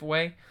effective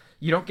way.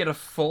 You don't get a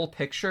full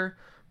picture,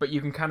 but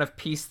you can kind of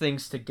piece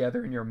things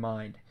together in your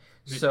mind.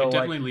 It So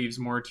definitely like, leaves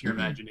more to your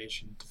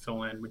imagination to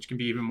fill in, which can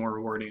be even more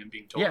rewarding than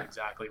being told yeah,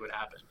 exactly what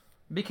happened.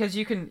 because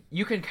you can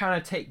kind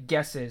of take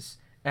guesses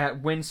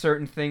at when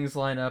certain things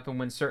line up and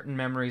when certain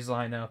memories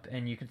line up,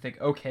 and you can think,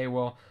 okay,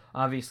 well,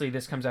 obviously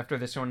this comes after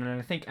this one. And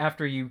I think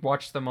after you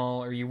watch them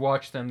all, or you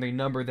watch them, they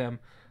number them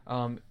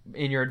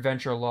in your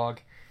adventure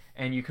log,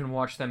 and you can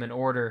watch them in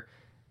order.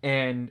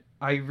 And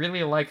I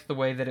really liked the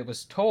way that it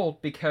was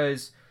told,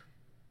 because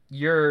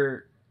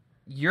you're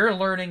you're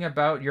learning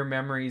about your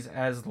memories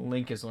as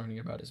Link is learning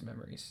about his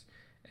memories,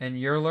 and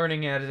you're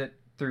learning at it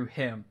through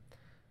him.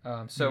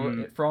 Hmm.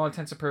 For all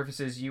intents and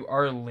purposes, you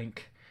are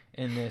Link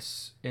in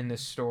this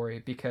story,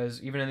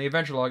 because even in the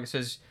adventure log it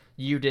says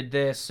you did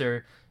this,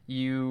 or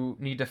you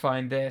need to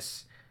find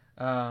this,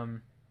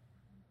 um,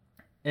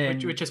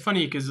 and Which is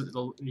funny because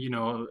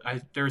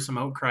there was some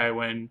outcry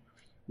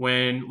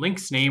when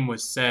Link's name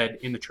was said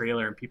in the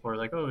trailer and people are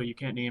like, oh, you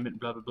can't name it,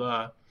 blah blah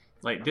blah.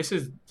 Like this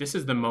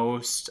is the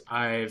most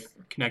I've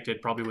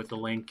connected probably with the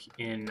Link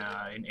in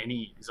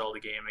any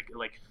Zelda game.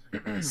 Like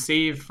it's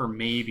save for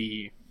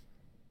maybe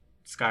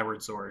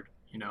Skyward Sword.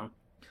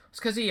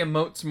 because he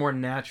emotes more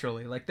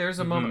naturally. Like there's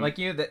a moment, Hmm. like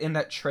in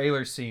that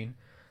trailer scene,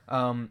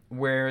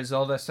 where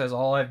Zelda says,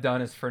 "All I've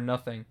done is for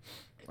nothing."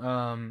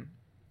 Um,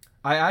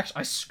 I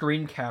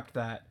screen capped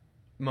that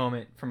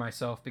moment for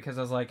myself, because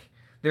I was like,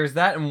 there's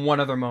that and one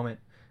other moment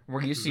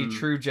where you see Hmm.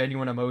 true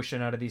genuine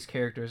emotion out of these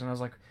characters, and I was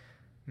like,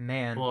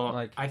 man, Well,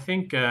 like I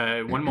think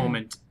one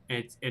moment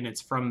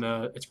it's from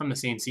the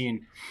same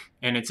scene,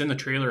 and it's in the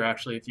trailer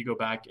actually. If you go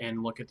back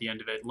and look at the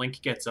end of it,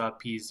 Link gets up.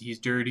 He's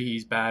dirty.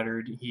 He's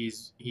battered.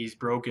 He's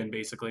broken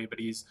basically, but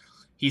he's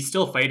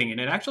still fighting. And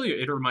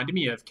it reminded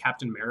me of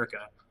Captain America.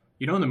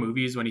 In the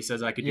movies when he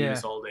says I could do yeah,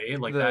 this all day,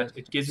 like the that.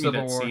 It gives me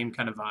Civil that War. same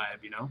kind of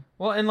vibe.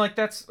 Well, and like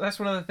that's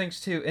one of the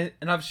things too,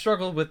 and I've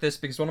struggled with this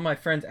because one of my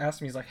friends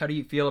asked me, he's like, how do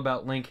you feel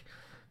about Link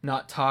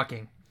not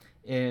talking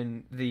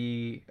in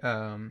the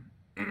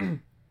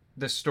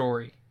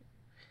story?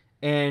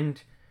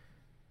 And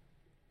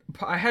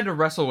I had to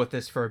wrestle with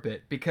this for a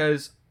bit,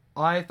 because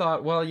I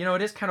thought, well,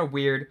 it is kind of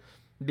weird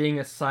being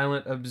a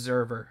silent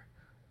observer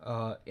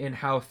in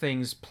how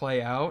things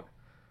play out.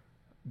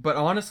 But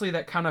honestly,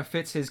 that kind of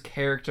fits his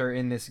character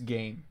in this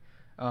game.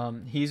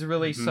 He's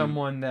really Hmm.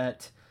 someone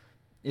that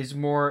is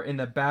more in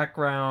the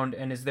background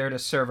and is there to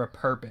serve a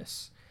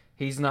purpose.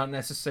 He's not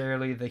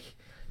necessarily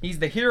he's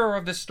the hero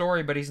of the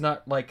story, but he's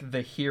not like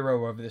the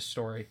hero of this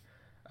story,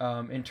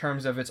 in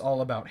terms of it's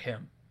all about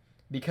him,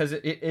 because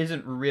it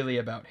isn't really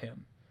about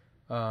him.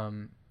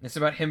 It's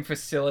about him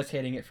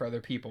facilitating it for other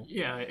people.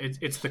 Yeah,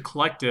 it's the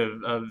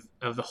collective of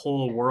the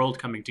whole world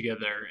coming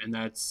together, and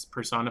that's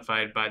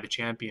personified by the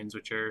champions,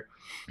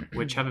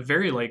 which have a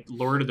very like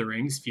Lord of the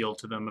Rings feel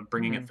to them of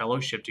bringing a Hmm.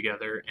 fellowship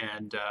together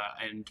and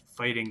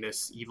fighting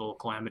this evil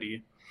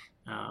calamity.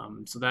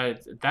 So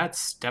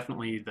that's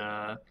definitely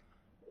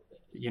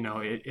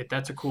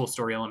that's a cool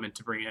story element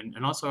to bring in.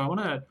 And also, I want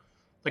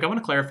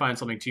to clarify on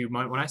something too.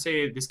 When I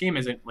say this game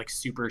isn't like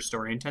super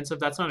story intensive,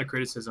 that's not a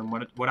criticism.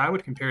 What I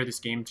would compare this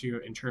game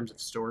to in terms of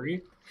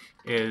story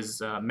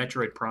is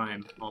Metroid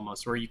Prime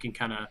almost, where you can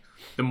kind of,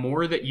 the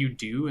more that you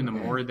do and the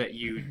more that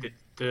you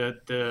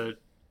the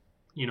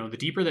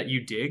deeper that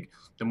you dig,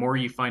 the more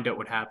you find out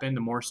what happened,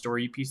 the more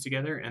story you piece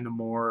together, and the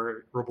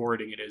more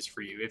rewarding it is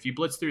for you. If you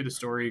blitz through the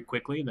story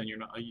quickly, then you're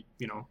not going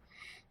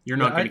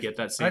to get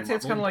that same I'd say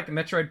it's kind of level.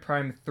 like Metroid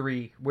Prime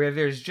 3, where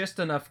there's just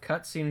enough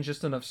cutscene,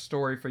 just enough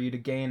story for you to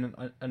gain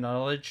a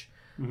knowledge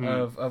Hmm.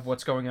 of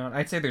what's going on.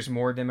 I'd say there's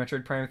more than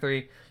Metroid Prime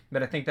 3,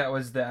 but I think that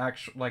was the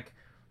actual, like,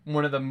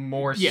 one of the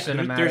more Yeah,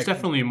 there's cinematic.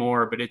 definitely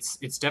more, but it's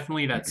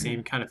definitely that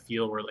same kind of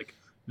feel where like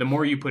the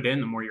more you put in,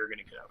 the more you're going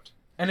to get out.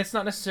 And it's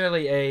not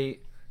necessarily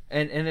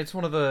and it's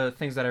one of the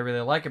things that I really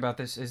like about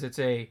this is it's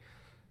a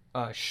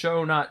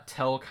show not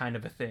tell kind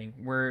of a thing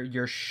where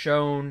you're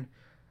shown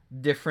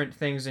different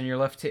things and you're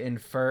left to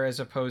infer as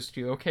opposed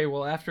to okay,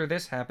 well after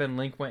this happened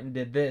Link went and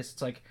did this.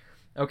 It's like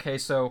okay,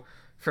 so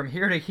from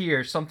here to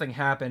here something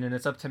happened and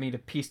it's up to me to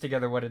piece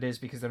together what it is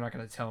because they're not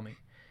going to tell me.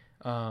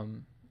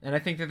 And I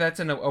think that that's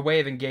a way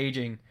of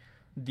engaging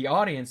the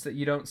audience that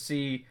you don't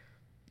see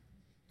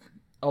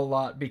a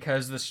lot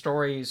because the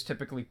story is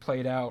typically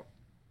played out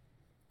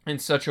in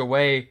such a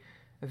way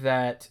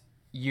that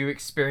you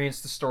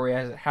experience the story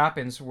as it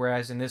happens,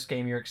 whereas in this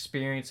game you're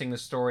experiencing the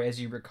story as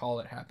you recall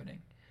it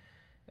happening,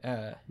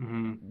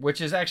 Hmm. which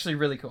is actually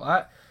really cool.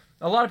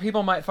 A lot of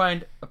people might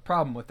find a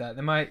problem with that.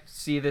 They might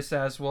see this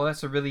as, well,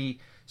 that's a really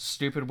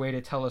stupid way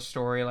to tell a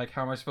story. Like,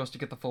 how am I supposed to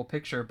get the full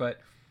picture?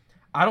 But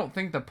I don't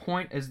think the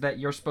point is that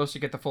you're supposed to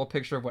get the full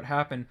picture of what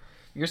happened.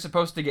 You're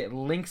supposed to get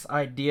Link's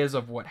ideas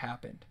of what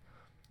happened.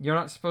 You're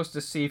not supposed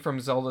to see from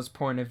Zelda's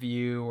point of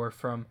view or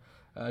from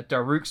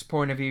Daruk's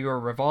point of view or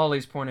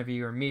Rivali's point of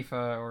view or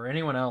Mifa or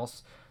anyone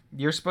else.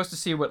 You're supposed to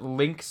see what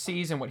Link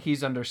sees and what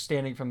he's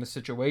understanding from the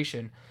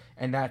situation,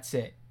 and that's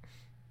it.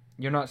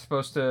 You're not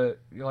supposed to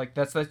like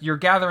that's you're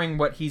gathering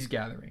what he's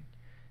gathering.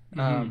 Hmm.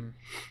 Um,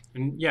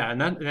 And yeah,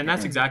 and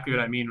that's exactly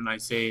what I mean when I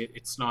say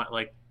it's not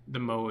like the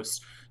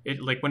most,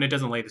 it like when it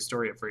doesn't lay the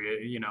story up for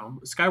you.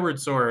 Skyward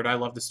Sword, I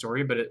love the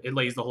story, but it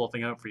lays the whole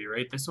thing out for you,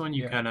 right? This one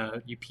you yeah. kind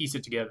of you piece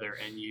it together,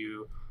 and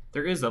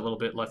there is a little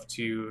bit left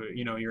to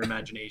your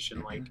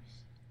imagination, like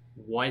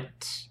what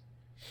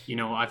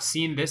I've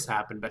seen this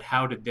happen, but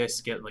how did this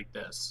get like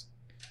this?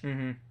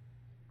 Hmm.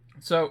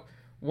 So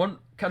one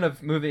kind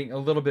of moving a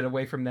little bit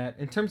away from that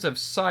in terms of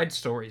side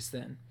stories,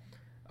 then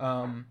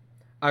um,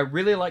 I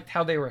really liked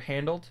how they were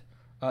handled.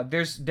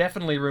 There's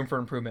definitely room for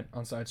improvement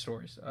on side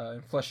stories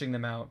and fleshing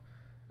them out.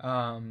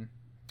 Um,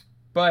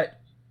 but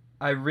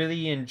I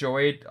really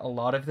enjoyed a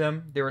lot of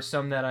them. There were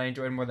some that I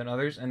enjoyed more than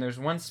others, and there's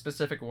one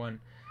specific one.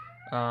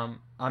 I'm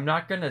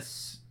not gonna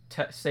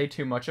say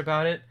too much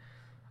about it,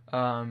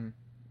 um,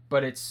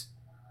 but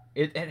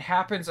it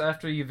happens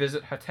after you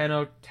visit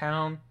Hateno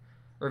town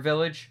or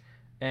village,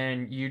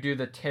 and you do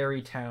the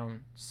Terry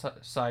Town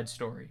side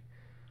story,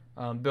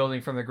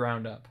 building from the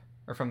ground up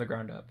or from the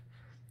ground up,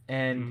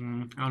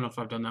 and I don't know if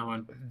I've done that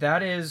one.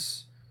 that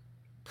is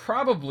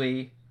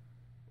probably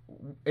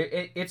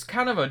it's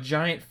kind of a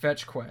giant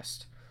fetch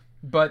quest,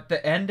 but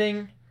the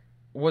ending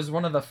was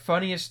one of the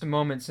funniest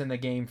moments in the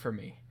game for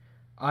me.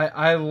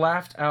 I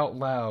laughed out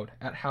loud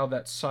at how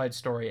that side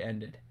story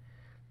ended,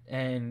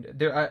 and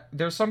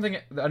there's something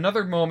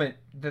another moment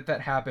that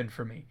happened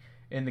for me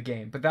in the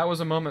game, but that was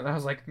a moment that I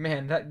was like,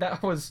 man,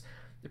 that was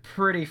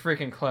pretty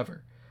freaking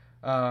clever,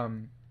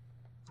 um,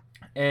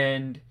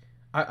 and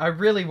I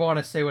really want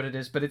to say what it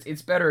is, but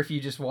it's better if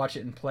you just watch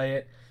it and play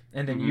it,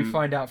 and then you Hmm.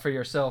 find out for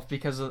yourself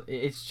because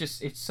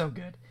it's so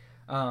good.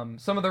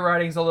 Some of the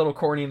writing's a little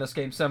corny in this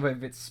game, some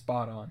of it's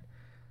spot on.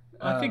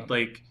 I think Um,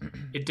 like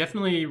it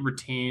definitely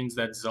retains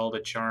that Zelda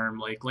charm.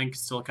 Like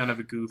Link's still kind of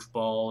a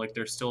goofball. Like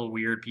there's still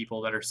weird people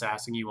that are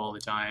sassing you all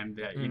the time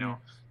that mhm,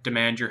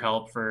 demand your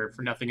help for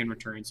nothing in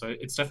return. So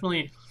it's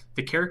definitely,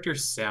 the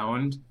characters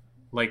sound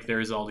like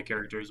their Zelda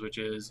characters, which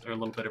is a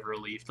little bit of a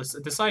relief.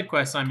 The side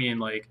quests, I mean,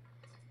 like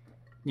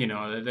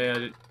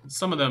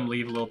some of them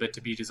leave a little bit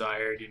to be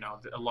desired.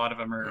 A lot of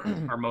them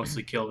are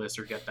mostly kill this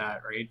or get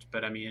that, right?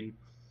 But I mean,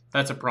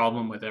 that's a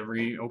problem with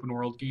every open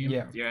world game.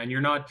 yeah. Yeah, and you're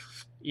not,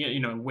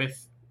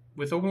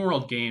 with open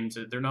world games,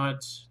 they're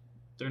not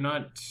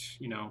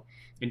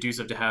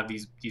inducive to have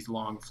these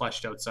long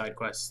fleshed out side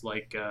quests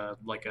like a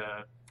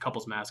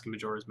couple's mask and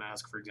Majora's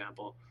Mask, for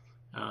example.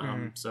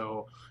 Mhm.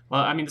 So,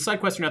 well, I mean, the side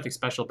quests are nothing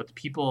special, but the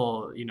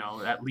people,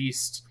 at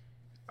least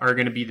are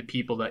going to be the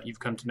people that you've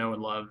come to know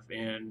and love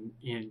in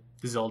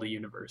the Zelda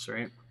universe,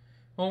 right?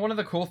 Well, one of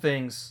the cool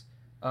things,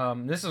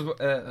 this is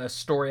a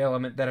story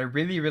element that I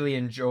really, really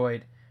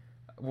enjoyed,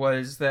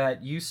 was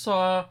that you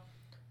saw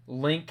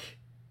Link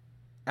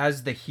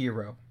as the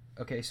hero.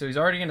 Okay, so he's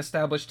already an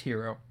established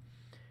hero,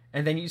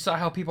 and then you saw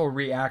how people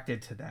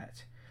reacted to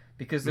that,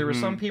 because there were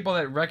some Mm-hmm. people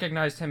that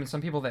recognized him and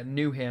some people that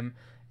knew him,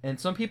 and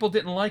some people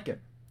didn't like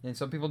him, and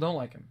some people don't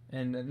like him,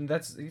 and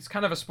that's it's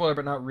kind of a spoiler,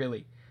 but not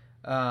really.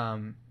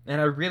 And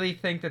I really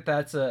think that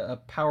that's a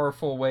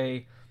powerful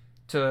way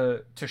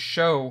to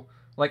show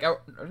like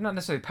not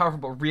necessarily powerful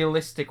but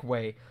realistic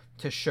way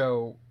to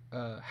show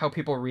how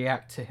people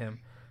react to him,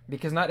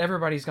 because not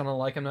everybody's gonna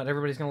like him, not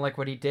everybody's gonna like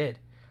what he did.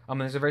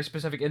 There's a very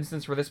specific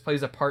instance where this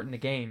plays a part in the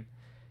game,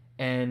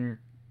 and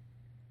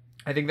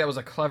I think that was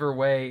a clever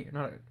way,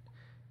 not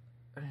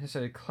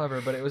necessarily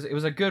clever, but it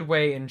was a good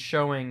way in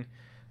showing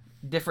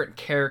different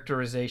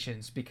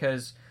characterizations,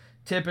 because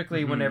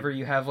typically whenever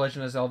you have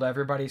Legend of Zelda,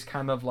 everybody's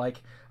kind of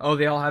like, oh,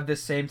 they all have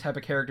this same type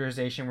of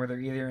characterization where they're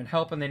either in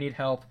help and they need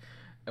help,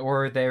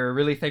 or they're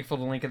really thankful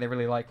to Link and they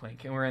really like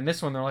Link. And where in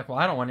this one they're like, well,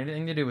 I don't want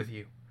anything to do with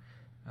you.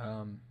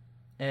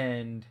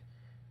 And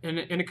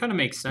it kind of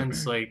makes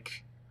sense.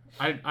 Like,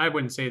 I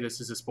wouldn't say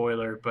this is a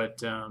spoiler,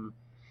 but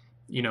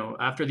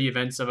after the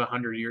events of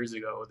 100 years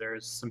ago,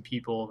 there's some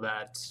people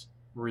that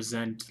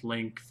resent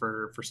Link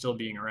for still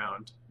being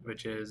around,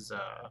 which is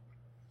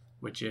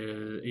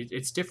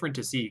it's different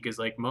to see, because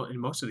like in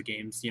most of the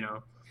games,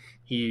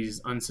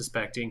 he's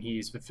unsuspecting,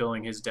 he's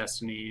fulfilling his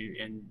destiny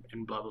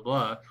and blah blah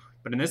blah.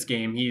 But in this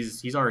game,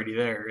 he's already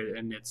there,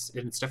 and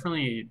it's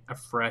definitely a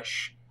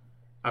fresh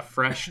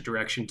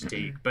direction to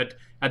take. But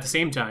at the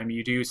same time,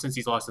 you do, since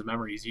he's lost his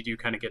memories, you do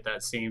kind of get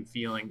that same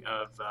feeling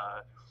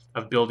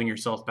of building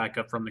yourself back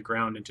up from the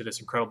ground into this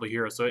incredible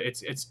hero. So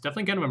it's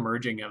definitely kind of a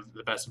merging of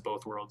the best of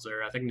both worlds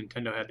there. I think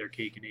Nintendo had their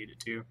cake and ate it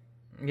too.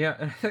 Yeah,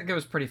 and I think it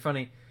was pretty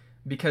funny,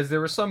 because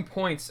there were some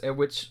points at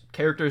which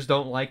characters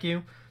don't like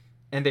you,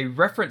 and they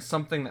reference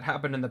something that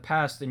happened in the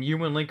past, and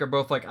you and Link are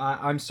both like,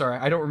 I'm sorry,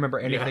 I don't remember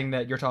anything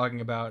that you're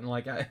talking about, and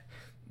like,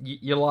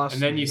 you lost.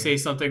 And then you say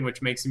something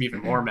which makes him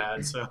even more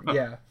mad. So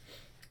yeah,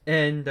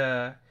 and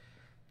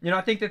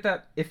I think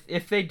that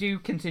if they do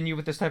continue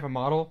with this type of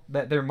model,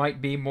 that there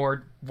might be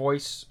more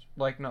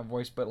not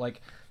voice, but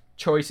like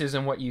choices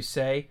in what you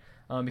say,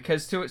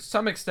 because to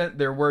some extent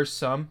there were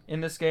some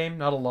in this game,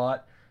 not a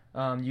lot.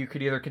 You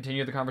could either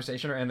continue the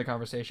conversation or end the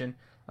conversation,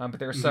 but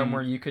there were some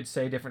where you could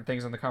say different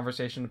things in the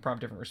conversation to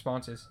prompt different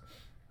responses.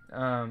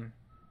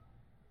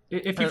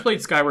 If you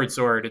played Skyward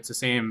Sword, it's the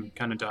same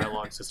kind of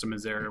dialogue system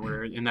as there,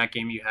 where in that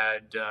game you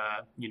had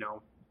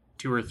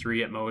 2 or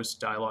 3 at most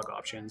dialogue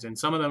options, and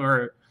some of them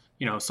are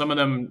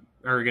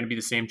going to be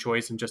the same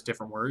choice in just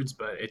different words,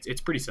 but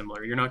it's pretty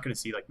similar. You're not going to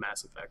see like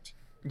Mass Effect.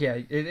 Yeah,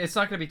 it's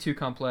not going to be too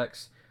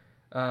complex,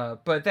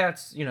 but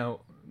that's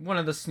one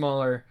of the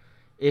smaller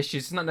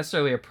issues. It's not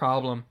necessarily a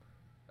problem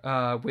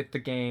with the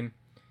game,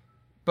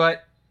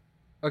 but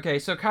okay.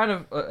 So kind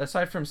of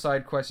aside from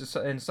side quests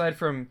and aside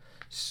from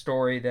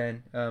story,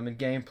 then and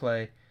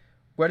gameplay,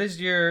 what is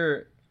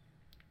your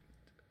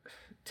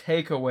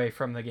takeaway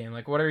from the game?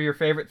 Like, what are your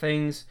favorite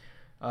things?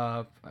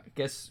 I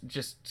guess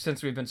just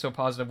since we've been so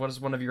positive, what is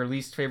one of your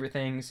least favorite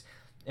things?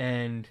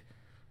 And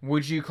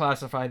would you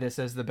classify this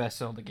as the best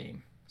Zelda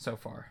game so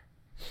far?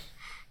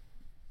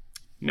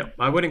 No,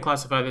 I wouldn't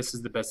classify this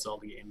as the best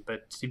Zelda game.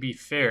 But to be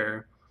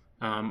fair,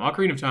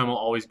 Ocarina of Time will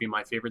always be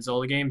my favorite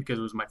Zelda game because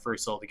it was my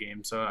first Zelda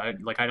game. So I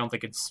don't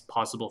think it's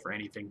possible for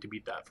anything to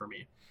beat that for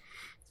me.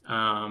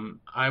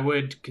 I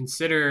would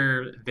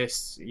consider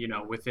this,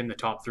 within the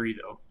top 3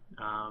 though.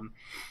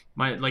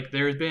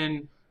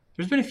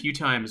 There's been a few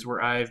times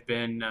where I've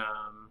been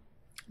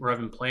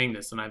playing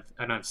this and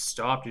I've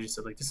stopped and just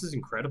said, like, this is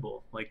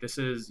incredible. Like, this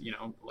is,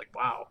 like,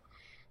 wow.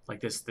 Like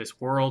this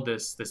world,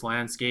 this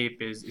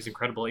landscape is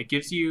incredible. It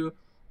gives you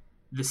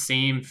the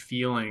same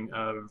feeling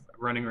of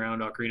running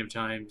around Ocarina of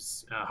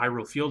Time's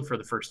Hyrule Field for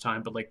the first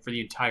time, but like for the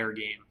entire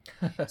game.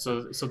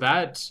 so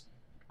that,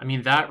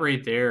 that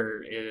right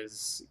there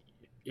is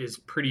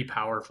pretty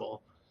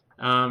powerful.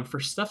 For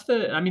stuff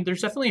that,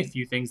 there's definitely a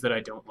few things that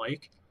I don't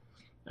like.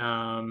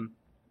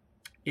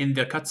 In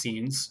the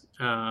cutscenes,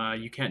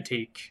 you can't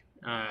take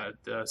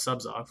the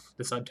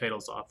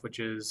subtitles off, which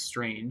is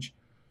strange.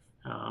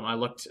 I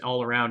looked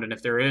all around, and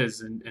if there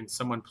is, and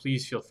someone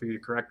please feel free to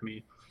correct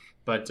me,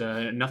 but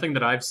nothing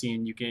that I've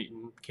seen you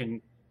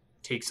can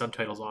take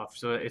subtitles off.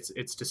 So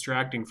it's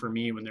distracting for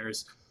me when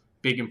there's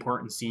big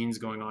important scenes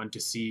going on to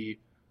see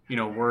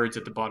words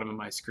at the bottom of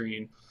my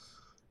screen.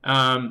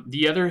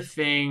 The other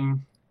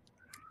thing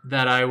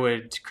that I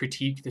would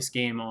critique this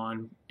game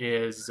on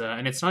is,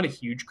 and it's not a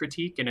huge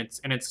critique, and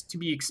it's to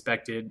be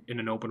expected in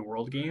an open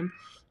world game,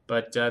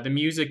 but the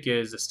music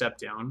is a step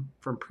down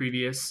from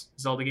previous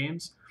Zelda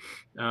games.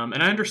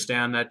 And I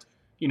understand that,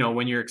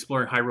 when you're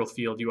exploring Hyrule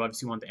Field, you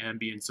obviously want the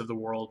ambience of the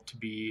world to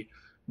be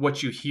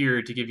what you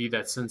hear to give you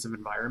that sense of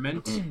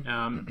environment.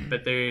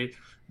 But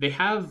they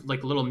have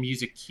like little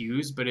music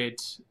cues, but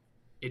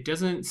it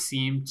doesn't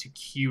seem to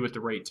cue at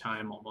the right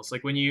time almost.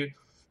 Like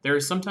there are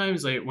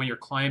sometimes like when you're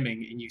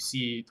climbing and you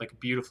see like a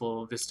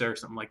beautiful vista or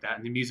something like that,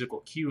 and the music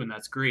will cue, and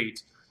that's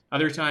great.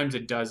 Other times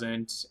it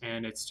doesn't,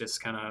 and it's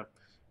just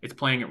it's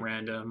playing at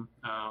random.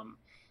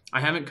 I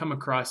haven't come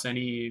across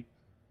any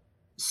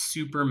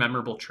super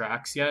memorable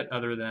tracks yet,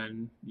 other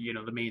than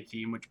the main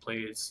theme, which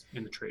plays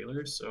in the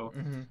trailers. So,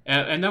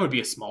 and that would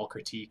be a small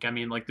critique.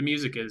 Like the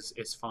music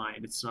is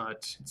fine. It's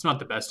not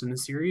the best in the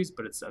series,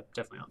 but it's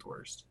definitely not the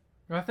worst.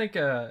 Well, I think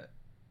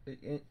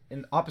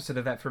in opposite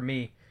of that for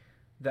me,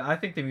 I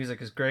think the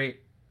music is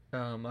great.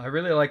 I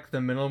really like the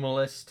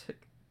minimalist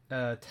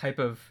type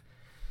of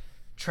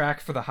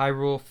track for the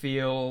Hyrule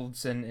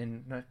Fields,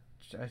 and not,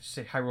 I should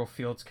say Hyrule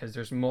Fields because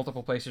there's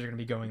multiple places you're going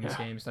to be going in this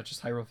game. It's not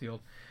just Hyrule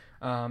Field.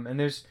 And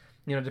there's,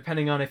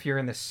 depending on if you're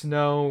in the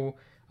snow,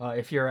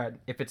 if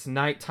it's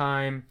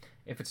nighttime,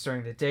 if it's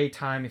during the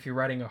daytime, if you're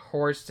riding a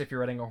horse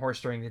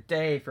during the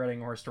day, if you're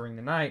riding a horse during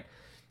the night,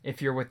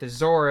 if you're with the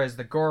Zoras,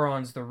 the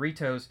Gorons, the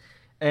Ritos.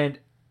 And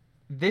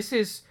this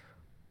is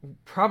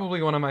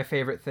probably one of my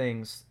favorite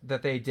things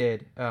that they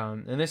did.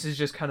 And this is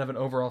just kind of an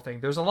overall thing.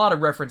 There's a lot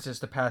of references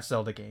to past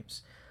Zelda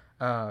games.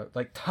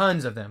 Like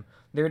tons of them.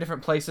 There are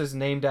different places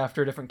named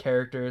after different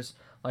characters.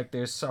 Like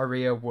there's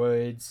Saria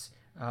Woods,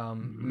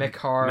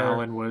 Mekar.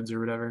 Malin Woods or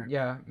whatever.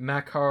 Yeah,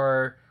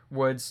 Makar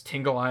Woods,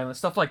 Tingle Island,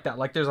 stuff like that.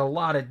 Like there's a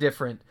lot of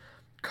different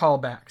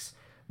callbacks.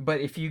 But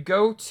if you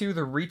go to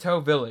the Rito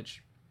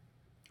village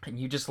and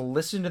you just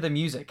listen to the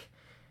music,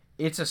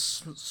 it's a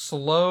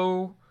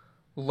slow,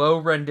 low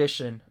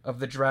rendition of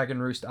the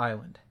Dragon Roost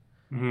Island.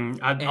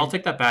 I'll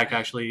take that back.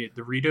 Actually,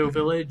 the Rito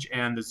Village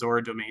and the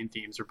Zora Domain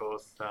themes are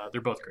both they're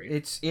both great.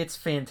 It's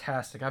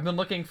fantastic. I've been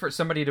looking for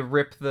somebody to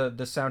rip the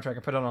soundtrack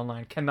and put it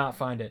online. Cannot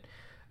find it.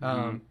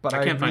 But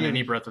I can't find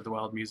any Breath of the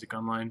Wild music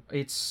online.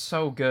 It's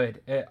so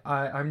good.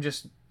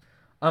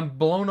 I'm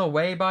blown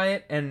away by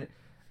it, and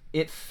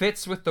it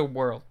fits with the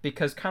world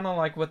because kind of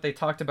like what they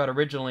talked about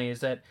originally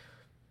is that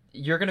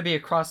you're going to be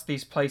across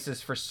these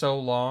places for so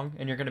long,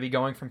 and you're going to be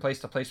going from place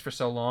to place for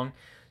so long.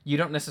 You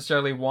don't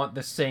necessarily want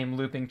the same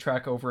looping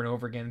track over and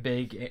over again.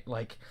 Big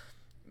like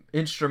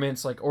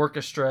instruments, like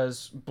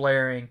orchestras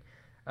blaring,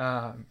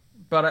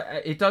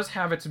 but it does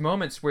have its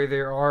moments where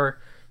there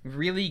are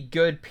really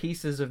good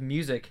pieces of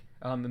music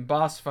in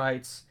boss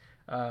fights,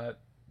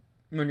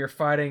 when you're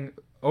fighting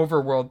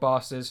overworld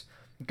bosses,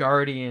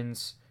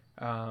 guardians,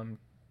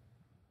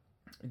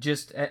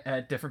 just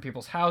at different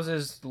people's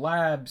houses,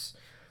 labs.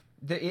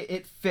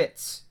 It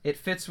fits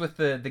with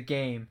the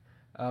game.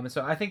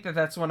 So I think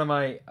that's one of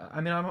my.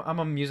 I'm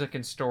a music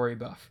and story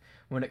buff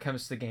when it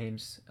comes to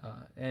games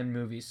and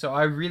movies. So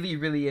I really,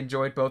 really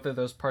enjoyed both of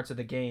those parts of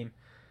the game.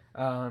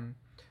 I'm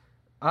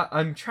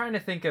trying to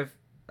think of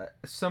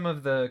some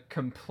of the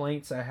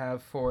complaints I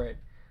have for it.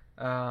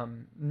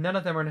 None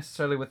of them are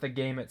necessarily with the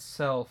game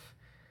itself.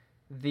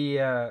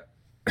 The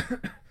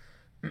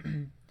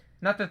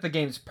not that the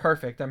game's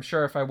perfect. I'm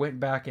sure if I went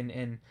back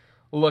and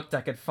looked, I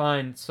could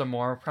find some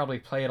more. I'll probably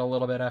play it a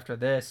little bit after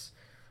this,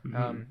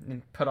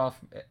 and put off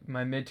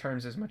my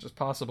midterms as much as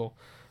possible.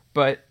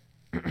 But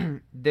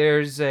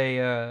there's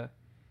something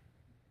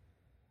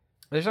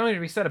to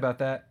be said about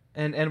that.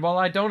 And while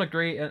I don't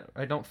agree,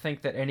 I don't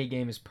think that any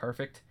game is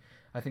perfect.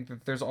 I think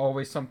that there's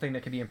always something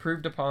that can be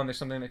improved upon. There's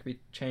something that can be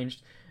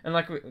changed. And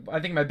I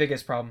think my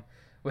biggest problem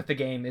with the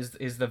game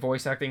is the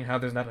voice acting and how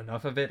there's not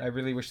enough of it. I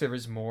really wish there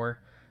was more.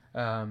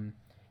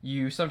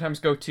 You sometimes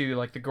go to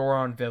like the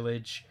Goron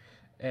village,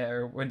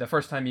 or when the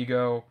first time you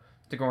go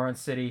to Goron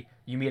City,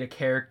 you meet a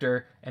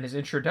character and his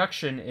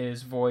introduction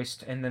is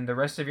voiced, and then the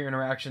rest of your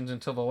interactions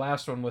until the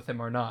last one with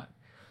him are not.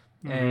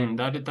 And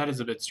that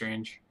is a bit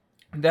strange.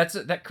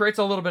 That creates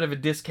a little bit of a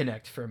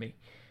disconnect for me,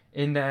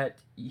 in that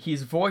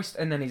he's voiced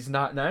and then he's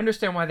not. And I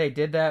understand why they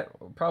did that,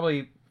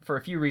 probably for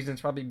a few reasons,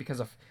 probably because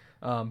of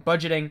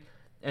budgeting,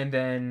 and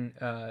then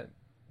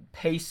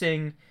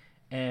pacing,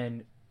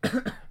 and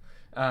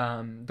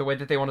the way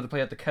that they wanted to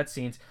play out the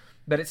cutscenes.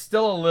 But it's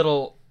still a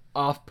little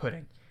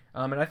off-putting.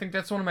 And I think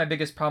that's one of my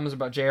biggest problems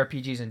about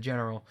JRPGs in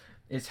general,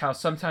 is how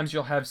sometimes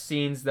you'll have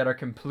scenes that are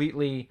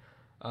completely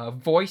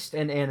voiced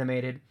and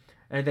animated,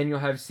 and then you'll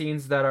have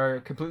scenes that are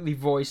completely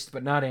voiced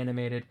but not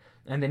animated,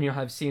 and then you'll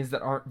have scenes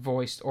that aren't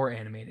voiced or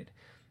animated.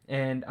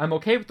 And I'm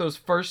okay with those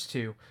first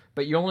two,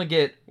 but you only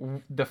get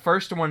the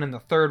first one and the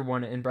third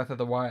one in Breath of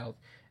the Wild.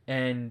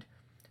 And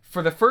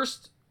for the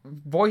first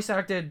voiced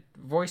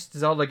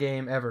Zelda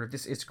game ever,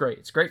 it's great.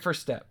 It's a great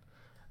first step.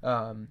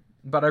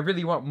 But I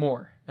really want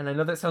more. And I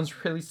know that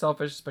sounds really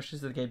selfish, especially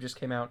as the game just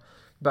came out,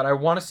 but I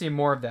want to see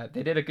more of that.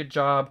 They did a good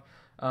job.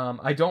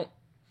 I don't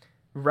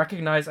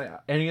recognize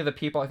any of the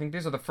people. I think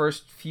these are the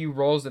first few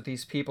roles that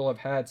these people have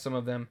had, some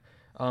of them,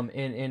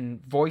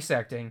 in voice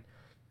acting.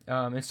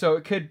 And so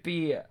it could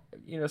be,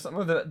 some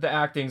of the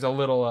acting's a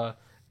little,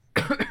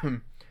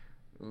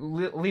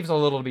 leaves a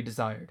little to be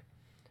desired.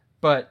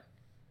 But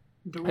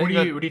what do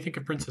you think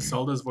of Princess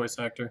Zelda's voice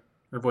actor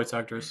or voice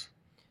actress?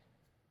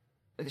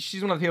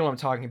 She's one of the people I'm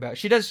talking about.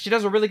 She does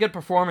a really good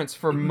performance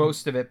for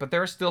most of it, but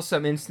there are still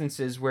some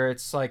instances where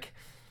it's like,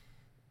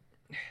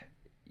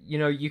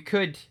 you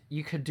could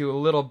do a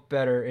little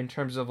better in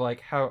terms of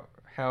like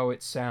how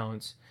it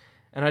sounds.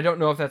 And I don't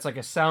know if that's like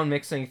a sound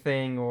mixing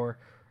thing or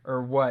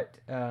what.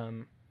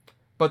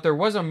 But there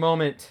was a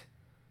moment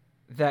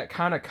that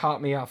kind of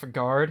caught me off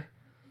guard,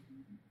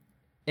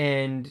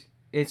 and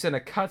it's in a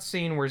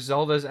cutscene where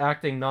Zelda's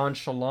acting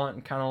nonchalant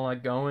and kind of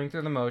like going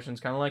through the motions,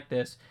 kind of like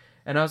this.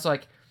 And I was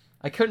like,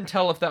 I couldn't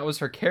tell if that was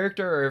her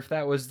character or if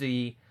that was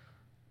the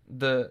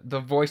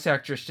voice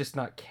actress just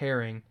not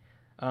caring.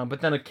 But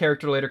then a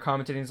character later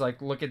commented, and he's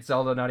like, look at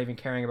Zelda not even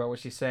caring about what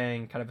she's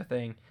saying, kind of a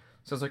thing.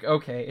 So I was like,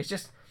 okay, it's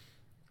just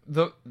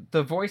the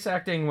voice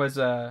acting was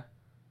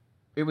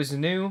it was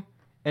new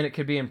and it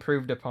could be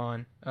improved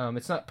upon.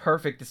 It's not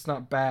perfect, it's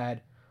not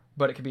bad,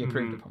 but it could be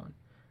improved Hmm. upon.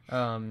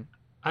 Um,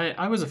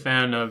 I was a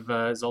fan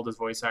of Zelda's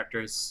voice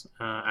actress.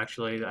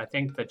 Actually, I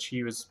think that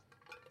she was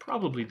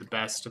probably the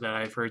best that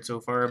I've heard so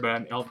far.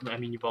 But I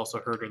mean, you've also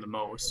heard her the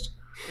most.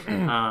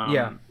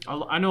 yeah,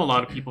 I know a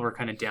lot of people were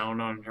kind of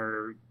down on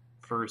her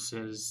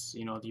versus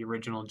the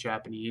original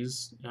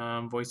Japanese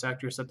voice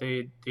actress that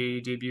they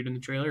debuted in the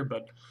trailer,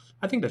 but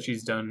I think that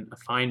she's done a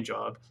fine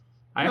job.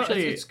 I no,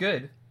 actually it's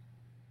good.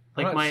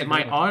 I'm like not my disagreeing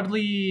with you.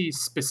 oddly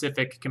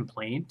specific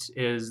complaint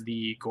is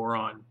the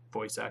Goron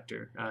voice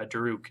actor,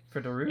 Daruk.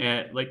 For Daruk,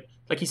 And like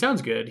he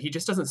sounds good. He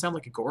just doesn't sound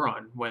like a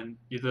Goron when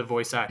the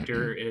voice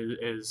actor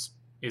is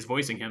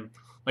voicing him.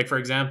 Like for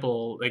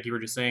example, like you were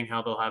just saying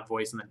how they'll have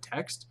voice and then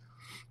text.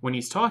 When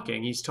he's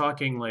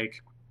talking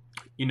like,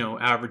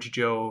 average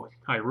Joe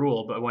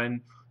Hyrule, but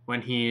when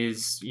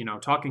he's,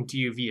 talking to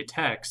you via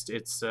text,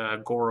 it's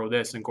Goro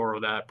this and Goro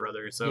that,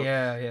 brother. So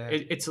yeah, yeah,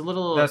 it's a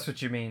little. that's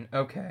what you mean.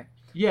 Okay,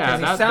 Yeah,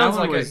 because that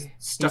one was he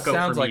stuck out for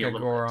sounds like me a a little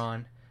bit.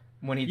 Goron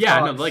when he Yeah,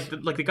 no, talks.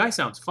 like the guy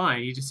sounds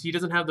fine. He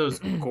doesn't have those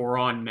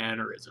Goron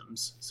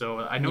mannerisms. So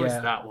I noticed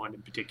Yeah, that one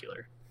in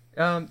particular.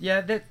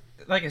 yeah. That,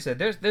 like I said,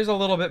 there's a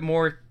little bit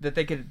more that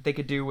they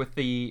could do with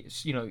the,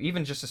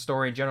 even just a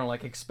story in general,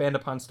 like expand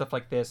upon stuff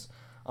like this.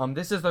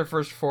 This is their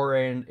first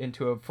foray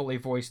into a fully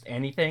voiced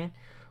anything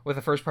with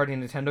a first party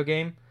Nintendo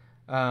game.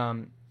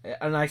 And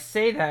I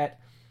say that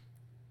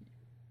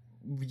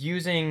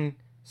using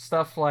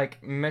stuff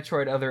like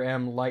Metroid Other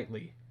M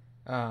lightly,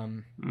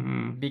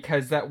 Hmm.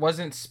 because that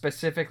wasn't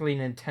specifically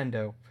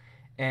Nintendo,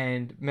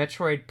 and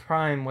Metroid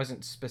Prime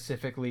wasn't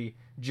specifically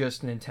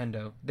just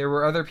Nintendo. There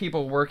were other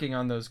people working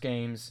on those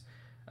games,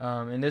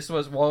 and this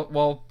was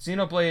while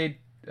Xenoblade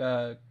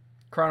uh,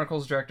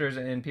 Chronicles directors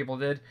and people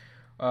did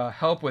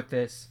help with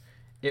this.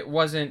 It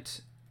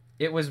wasn't.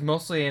 It was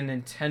mostly a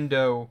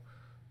Nintendo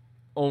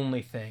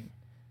only thing.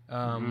 Hmm.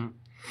 Um,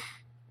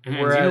 And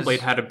Xenoblade whereas,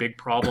 had a big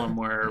problem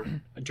where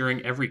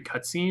during every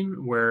cutscene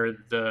where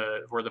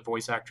the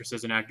voice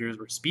actresses and actors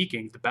were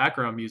speaking, the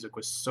background music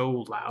was so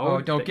oh,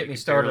 loud don't that get you me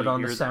could started barely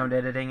on the hear sound them.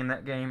 editing in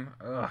that game.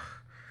 Ugh.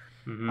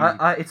 Hmm.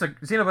 It's a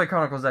Xenoblade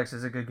Chronicles X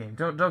is a good game.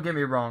 Don't get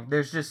me wrong.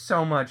 There's just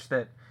so much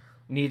that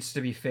needs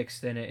to be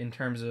fixed in it in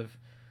terms of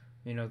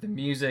the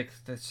music,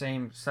 the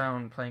same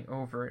sound playing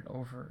over and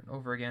over and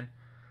over again.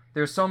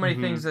 There's so many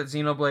things Hmm. that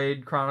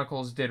Xenoblade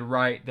Chronicles did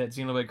right that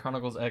Xenoblade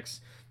Chronicles X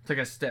took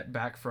a step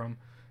back from,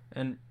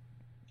 and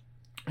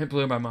it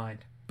blew my mind.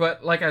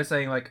 But like I was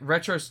saying, like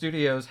Retro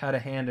Studios had a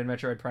hand in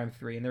Metroid Prime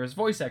 3, and there was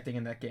voice acting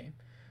in that game.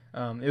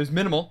 It was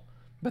minimal,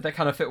 but that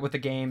kind of fit with the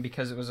game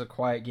because it was a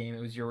quiet game.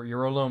 It was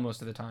you're alone most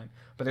of the time,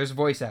 but there's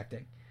voice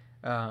acting,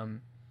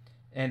 um,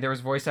 and there was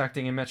voice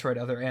acting in Metroid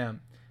Other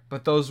M.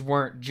 But those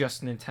weren't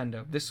just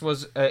Nintendo. This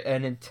was a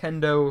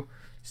Nintendo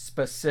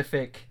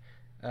specific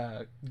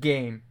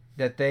game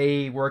that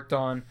they worked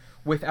on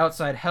with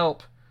outside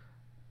help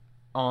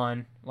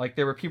on. Like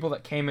there were people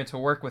that came in to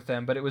work with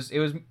them, but it was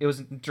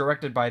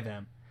directed by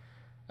them,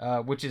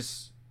 which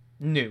is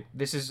new.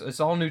 It's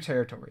all new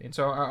territory, and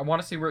so I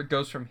want to see where it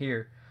goes from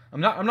here. I'm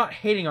not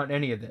hating on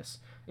any of this.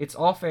 It's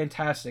all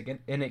fantastic,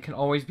 and it can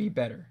always be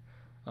better,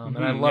 and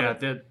I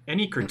love Yeah, it.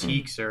 any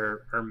critiques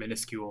are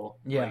minuscule.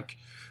 Yeah.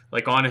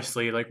 Like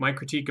honestly, like my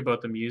critique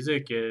about the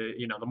music,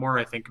 the more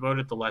I think about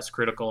it, the less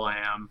critical I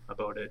am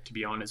about it. To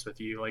be honest with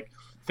you, like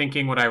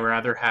thinking would I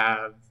rather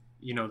have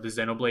the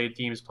Xenoblade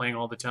themes playing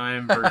all the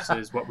time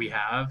versus what we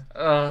have.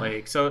 uh,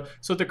 Like so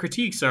the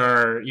critiques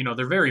are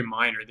they're very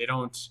minor.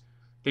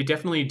 They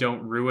definitely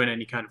don't ruin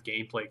any kind of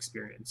gameplay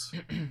experience.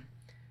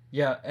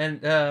 yeah,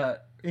 and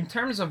in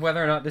terms of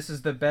whether or not this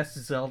is the best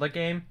Zelda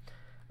game,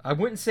 I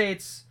wouldn't say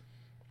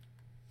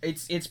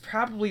it's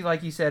probably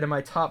like you said in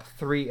my top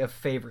three of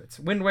favorites.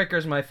 Wind Waker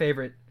is my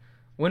favorite.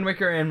 Wind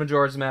Waker and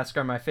Majora's Mask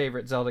are my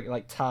favorite Zelda,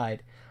 like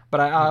tied. But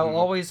Hmm.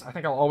 I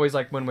think I'll always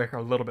like Wind Waker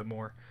a little bit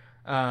more.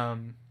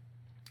 Um,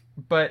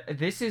 but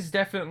this is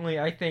definitely,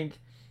 I think,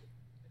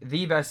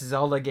 the best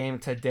Zelda game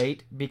to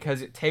date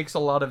because it takes a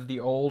lot of the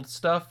old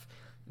stuff,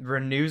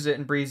 renews it,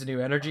 and breathes new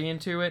energy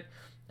into it,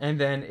 and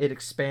then it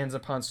expands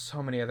upon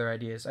so many other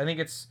ideas. I think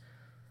it's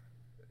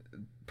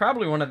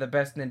probably one of the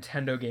best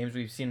Nintendo games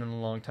we've seen in a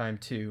long time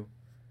too,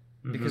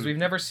 because Hmm. we've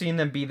never seen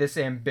them be this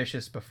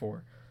ambitious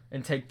before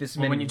and take this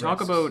Well, many risks.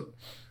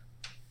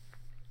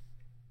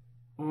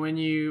 when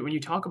you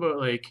talk about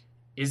like,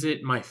 is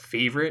it my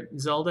favorite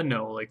Zelda?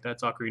 No, like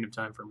that's Ocarina of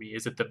Time for me.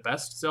 Is it the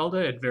best Zelda?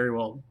 It very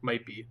well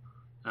might be.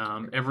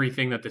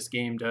 Everything that this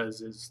game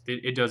does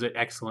it does it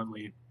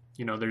excellently.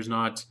 There's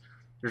not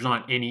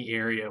any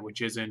area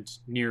which isn't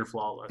near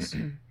flawless.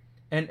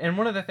 And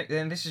one of the things,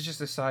 and this is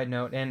just a side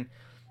note, and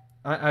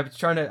I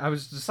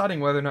was deciding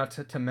whether or not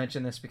to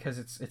mention this because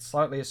it's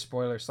slightly a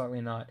spoiler,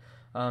 slightly not,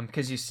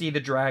 because you see the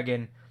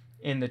dragon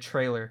in the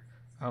trailer,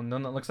 the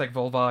one that looks like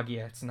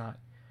Volvagia, it's not,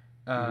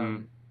 Hmm.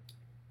 um,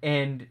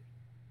 and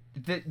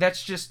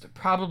that's just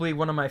probably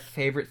one of my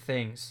favorite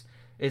things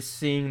is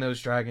seeing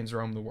those dragons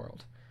roam the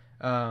world.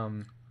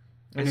 Um,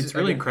 And it's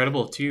really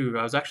incredible too.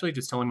 I was actually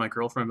just telling my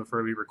girlfriend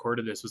before we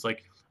recorded this, was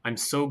like, I'm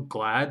so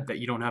glad that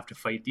you don't have to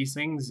fight these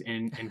things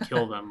and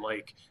kill them,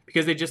 like,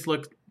 because they just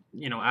look,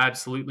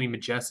 absolutely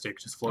majestic,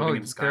 just floating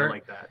in the sky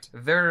like that.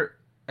 They're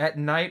at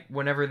night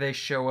whenever they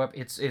show up.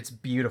 It's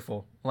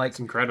beautiful. Like, it's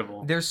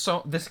incredible.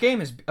 This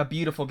game is a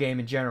beautiful game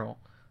in general.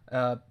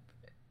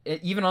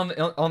 Even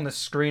on the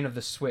screen of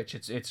the Switch,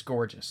 it's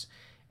gorgeous,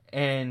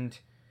 and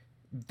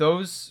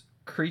those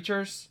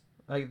creatures,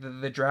 like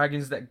the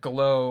dragons that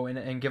glow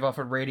and give off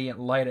a radiant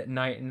light at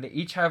night, and they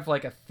each have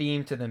like a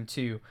theme to them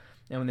too.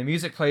 And when the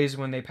music plays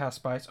when they pass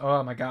by,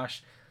 oh my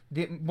gosh,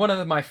 one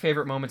of my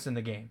favorite moments in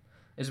the game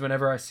is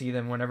whenever I see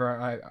them,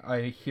 whenever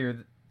I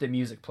hear the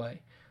music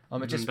play.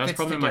 It just that's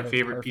probably my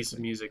favorite perfectly. piece of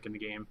music in the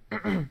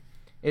game.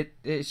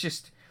 It's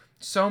just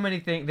so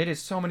many things. They did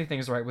so many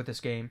things right with this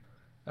game.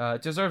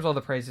 It deserves all the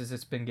praises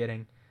it's been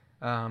getting.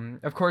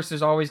 Of course,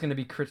 there's always going to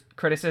be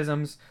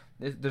criticisms.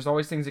 There's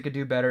always things it could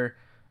do better.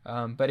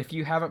 But if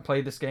you haven't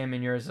played this game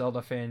and you're a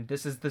Zelda fan,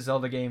 this is the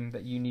Zelda game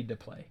that you need to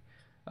play.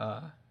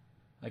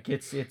 Like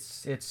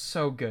it's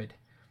so good.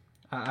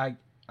 I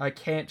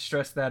can't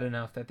stress that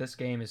enough, that this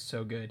game is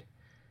so good.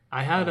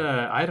 I had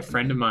a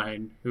friend of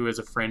mine who was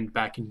a friend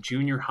back in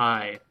junior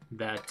high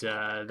that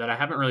I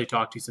haven't really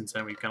talked to since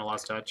then. We've kind of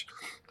lost touch,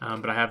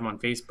 but I have him on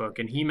Facebook,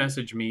 and he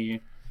messaged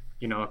me,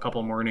 a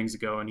couple mornings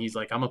ago, and he's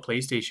like, I'm a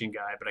PlayStation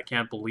guy, but I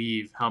can't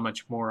believe how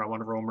much more I want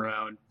to roam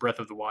around Breath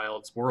of the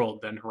Wild's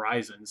world than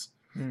Horizon's.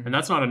 Mm-hmm. And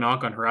that's not a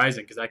knock on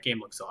Horizon, because that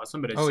game looks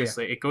awesome, but it's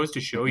like, it goes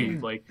to show you,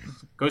 like,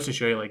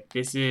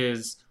 this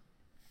is,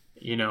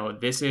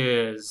 this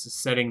is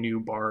setting new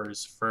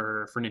bars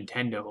for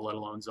Nintendo, let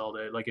alone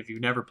Zelda. Like, if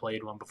you've never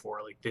played one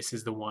before, like, this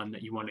is the one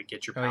that you want to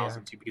get your pals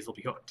into, because they'll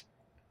be hooked.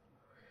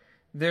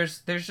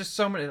 There's just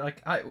so many,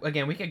 like,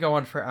 again, we could go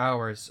on for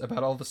hours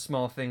about all the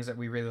small things that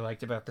we really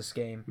liked about this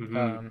game.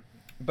 Mm-hmm.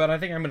 But I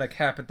think I'm going to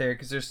cap it there,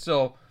 because I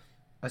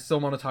still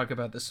want to talk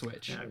about the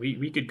Switch. Yeah,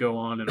 we could go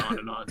on and on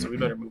and on, so we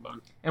better move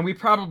on. And we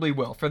probably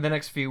will. For the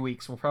next few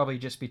weeks, we'll probably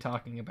just be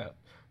talking about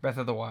Breath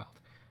of the Wild.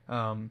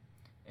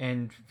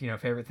 And,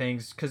 favorite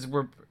things, because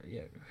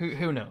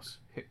who knows?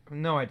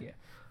 No idea.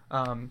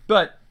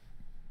 But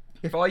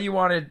if all you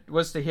wanted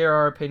was to hear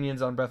our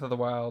opinions on Breath of the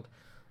Wild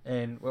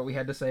and what we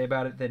had to say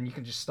about it, then you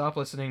can just stop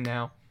listening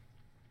now,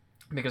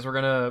 because we're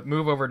going to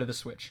move over to the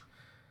Switch.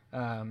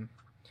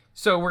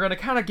 So we're going to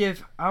kind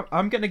of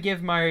I'm going to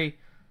give my,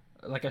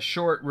 like, a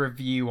short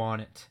review on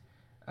it.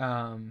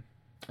 And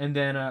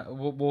then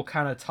we'll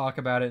kind of talk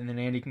about it, and then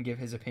Andy can give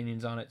his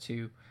opinions on it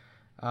too.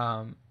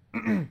 I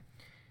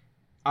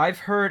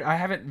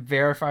haven't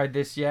verified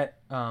this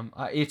yet.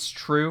 It's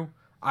true.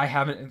 I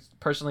haven't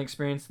personally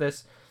experienced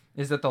this.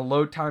 Is that the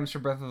load times for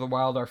Breath of the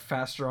Wild are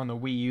faster on the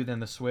Wii U than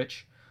the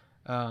Switch,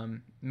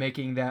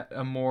 making that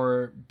a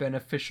more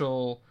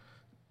beneficial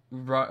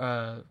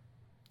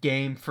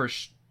game for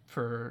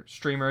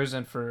streamers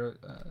and for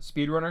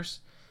speedrunners.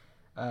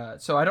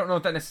 So I don't know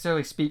if that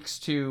necessarily speaks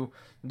to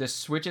the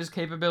Switch's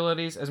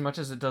capabilities as much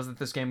as it does that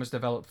this game was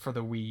developed for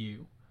the Wii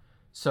U.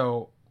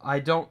 So I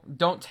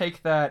don't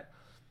take that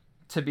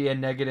to be a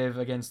negative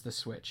against the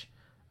Switch.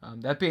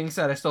 That being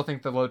said, I still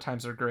think the load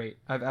times are great.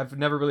 I've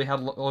never really had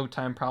load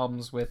time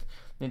problems with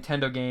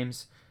Nintendo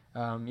games.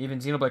 Even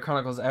Xenoblade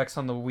Chronicles X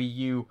on the Wii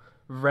U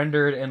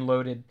rendered and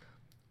loaded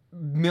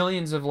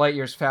millions of light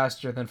years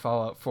faster than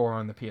Fallout 4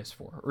 on the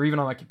PS4, or even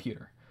on my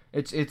computer.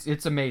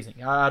 It's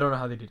amazing. I don't know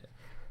how they did it.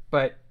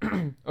 But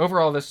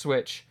overall, the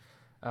Switch,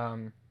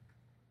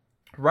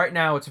 right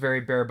now it's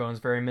very bare bones,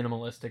 very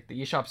minimalistic.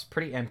 The eShop's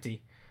pretty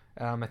empty.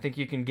 I think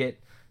you can get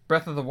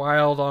Breath of the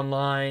Wild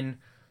online,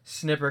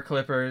 Snipper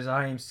Clippers,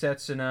 I Am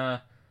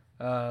Setsuna,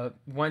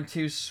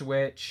 1-2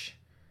 Switch.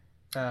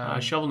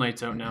 Shovel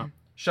Knight's out now.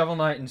 Shovel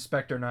Knight and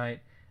Spectre Knight.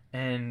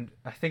 And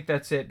I think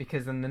that's it,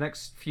 because then the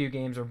next few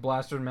games are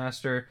Blaster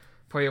Master,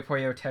 Puyo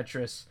Puyo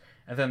Tetris,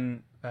 and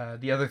then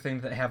the other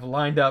thing that they have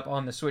lined up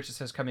on the Switch that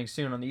says coming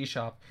soon on the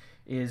eShop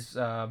is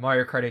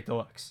Mario Kart 8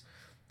 Deluxe.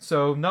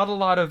 So not a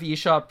lot of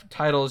eShop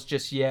titles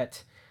just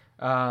yet.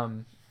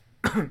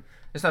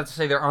 It's not to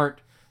say there aren't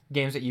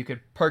games that you could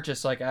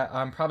purchase. Like,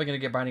 I'm probably going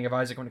to get Binding of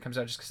Isaac when it comes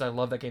out, just because I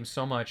love that game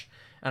so much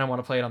and I want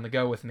to play it on the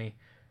go with me.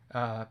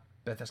 But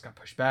that's got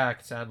pushed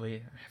back,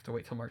 sadly. I have to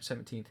wait till March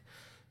 17th.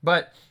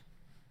 But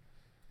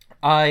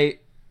I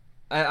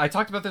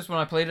talked about this when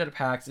I played it at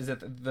PAX, is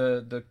that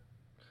the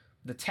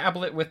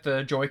tablet with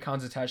the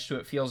Joy-Cons attached to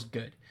it feels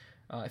good.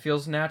 It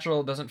feels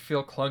natural. It doesn't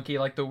feel clunky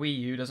like the Wii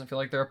U. It doesn't feel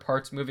like there are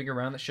parts moving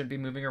around that shouldn't be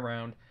moving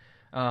around.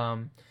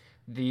 All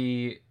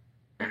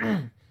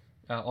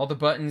the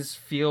buttons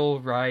feel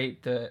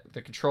right. The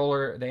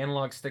controller, the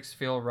analog sticks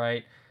feel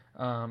right.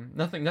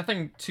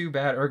 Nothing too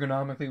bad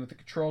ergonomically with the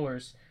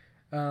controllers.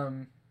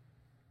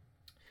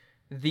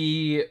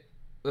 The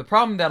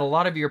problem that a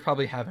lot of you are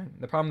probably having,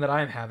 the problem that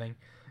I'm having,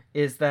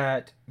 is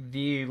that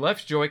the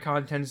left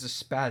Joy-Con tends to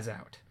spaz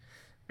out.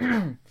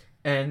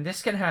 And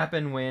this can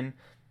happen when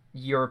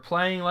you're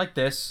playing like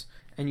this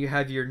and you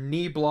have your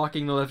knee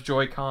blocking the left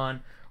Joy-Con,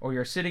 or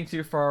you're sitting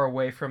too far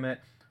away from it,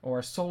 or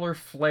a solar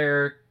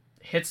flare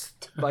hits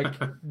like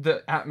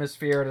the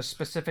atmosphere at a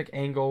specific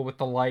angle with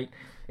the light.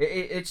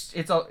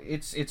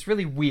 It's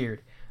really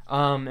weird.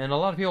 And a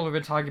lot of people have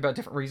been talking about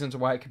different reasons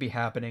why it could be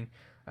happening.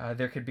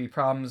 There could be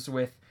problems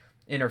with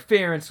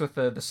interference with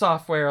the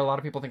software. A lot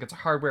of people think it's a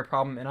hardware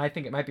problem, and I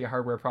think it might be a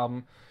hardware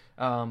problem,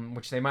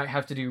 which they might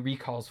have to do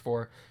recalls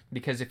for,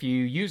 because if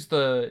you use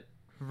the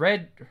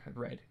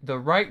the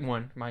right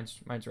one,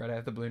 mine's red, I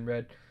have the blue and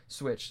red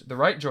Switch, the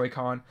right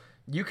Joy-Con,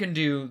 you can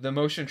do the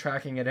motion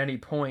tracking at any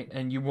point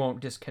and you won't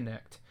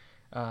disconnect.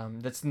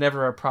 That's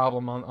never a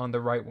problem on the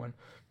right one.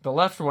 The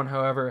left one,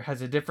 however,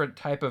 has a different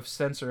type of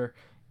sensor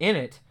in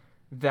it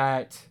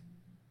that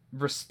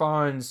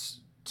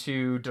responds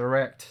to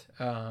direct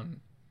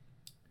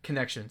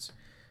connections.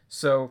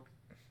 So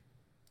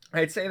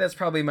I'd say that's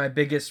probably my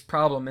biggest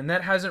problem, and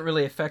that hasn't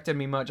really affected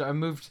me much. I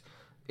moved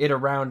it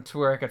around to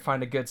where I could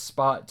find a good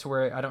spot to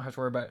where I don't have to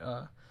worry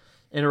about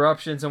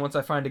interruptions, and once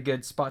I find a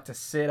good spot to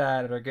sit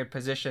at or a good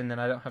position, then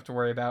I don't have to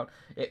worry about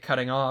it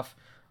cutting off.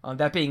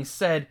 That being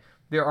said,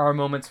 there are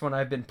moments when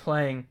I've been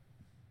playing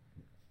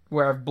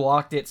where I've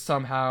blocked it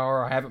somehow,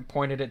 or I haven't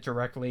pointed it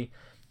directly,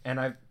 and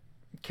I've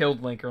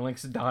killed Link, or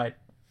Link's died,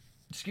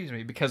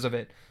 because of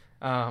it.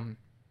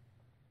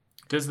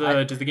 Does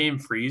the game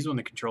freeze when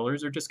the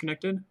controllers are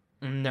disconnected?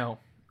 No.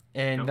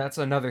 And Nope. that's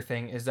another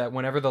thing, is that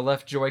whenever the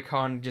left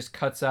Joy-Con just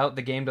cuts out,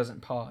 the game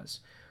doesn't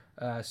pause.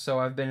 So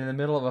I've been in the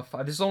middle of a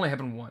fight. This has only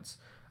happened once.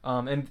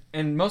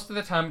 And most of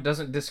the time it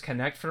doesn't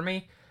disconnect for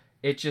me.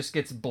 It just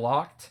gets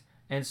blocked.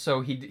 And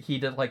so he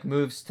like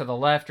moves to the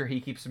left, or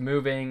he keeps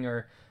moving,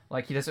 or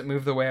like he doesn't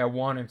move the way I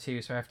want him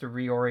to, so I have to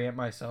reorient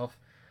myself.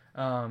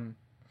 At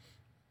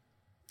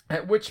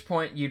which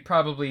point you'd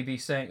probably be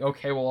saying,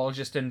 okay, well, I'll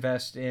just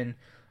invest in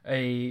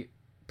a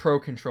Pro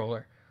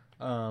controller.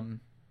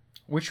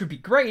 Which would be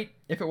great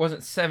if it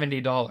wasn't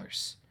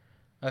 $70.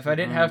 If I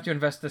didn't have to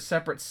invest a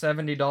separate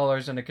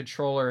 $70 in a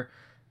controller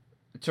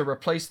to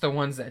replace the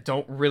ones that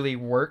don't really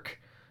work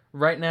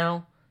right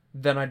now,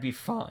 then I'd be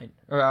fine.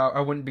 Or I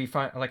wouldn't be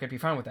fine. Like, I'd be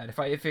fine with that.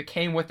 If it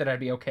came with it, I'd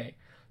be okay.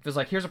 If it's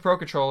like, here's a Pro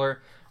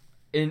controller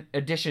in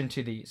addition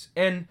to these.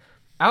 And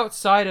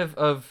outside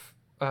of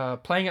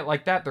playing it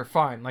like that, they're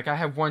fine. Like, I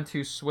have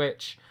 1-2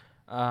 Switch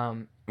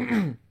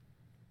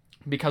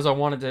because I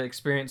wanted to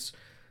experience,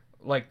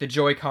 like, the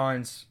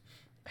Joy-Cons,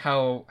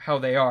 how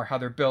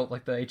they're built,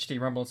 like the HD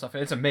Rumble and stuff,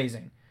 and it's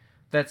amazing.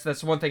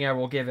 That's one thing I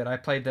will give it. I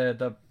played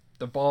the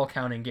ball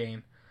counting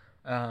game,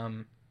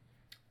 and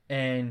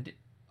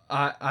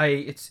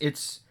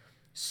it's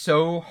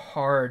so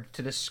hard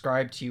to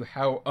describe to you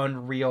how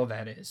unreal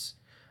that is,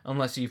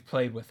 unless you've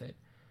played with it.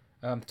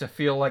 To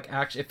feel like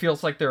it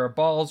feels like there are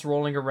balls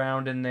rolling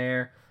around in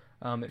there.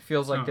 It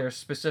feels like there's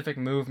specific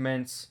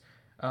movements,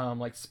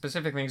 like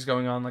specific things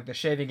going on. Like the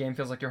shaving game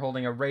feels like you're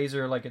holding a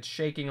razor, like it's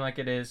shaking like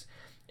it is.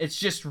 It's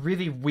just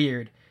really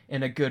weird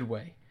in a good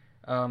way.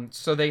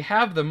 So they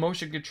have the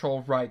motion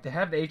control right. They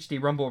have the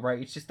HD Rumble right.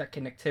 It's just that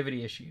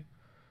connectivity issue.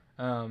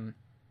 And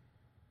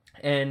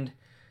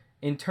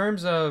in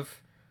terms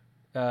of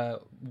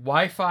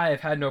Wi-Fi,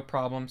 I've had no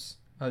problems.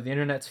 The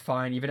internet's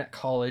fine, even at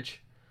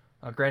college.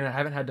 Granted, I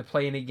haven't had to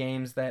play any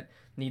games that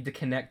need to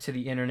connect to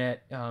the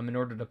internet in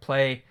order to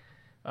play.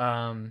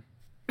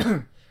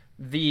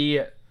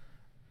 The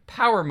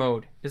power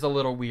mode is a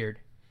little weird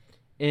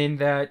in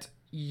that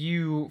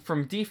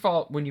from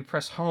default, when you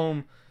press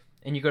home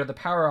and you go to the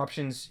power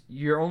options,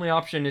 your only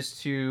option is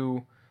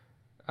to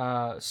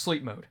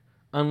sleep mode,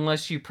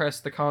 unless you press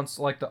the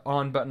console, like the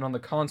on button on the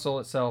console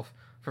itself,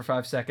 for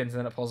 5 seconds, and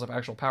then it pulls up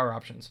actual power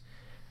options.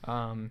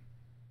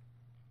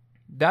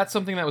 That's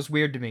something that was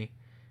weird to me,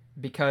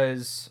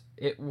 because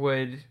it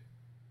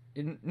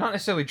not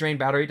necessarily drain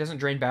battery. It doesn't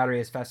drain battery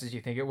as fast as you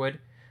think it would.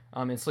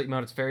 In sleep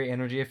mode, it's very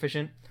energy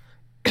efficient.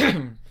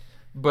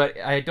 But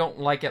I don't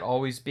like it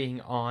always being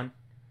on.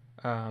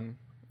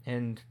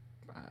 And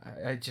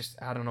I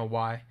don't know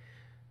why.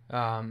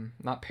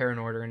 Not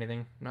paranoid or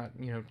anything. Not,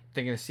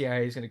 thinking the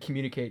CIA is going to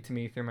communicate to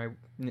me through my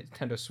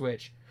Nintendo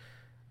Switch.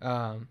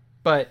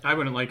 But I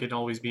wouldn't like it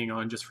always being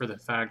on, just for the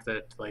fact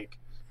that, like,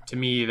 to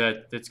me,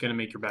 that it's going to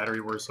make your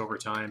battery worse over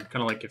time.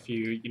 Kind of like if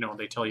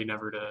they tell you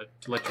never to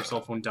let your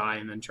cell phone die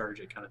and then charge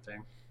it, kind of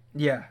thing.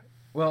 Yeah.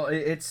 Well,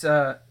 it's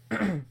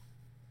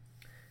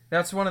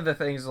that's one of the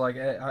things, like,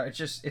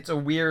 it's a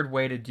weird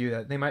way to do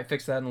that. They might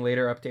fix that in a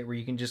later update where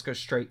you can just go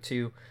straight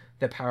to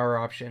the power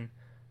option.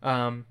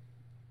 In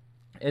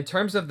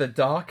terms of the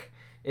dock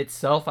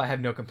itself, I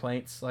have no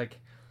complaints. Like,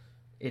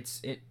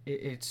 it's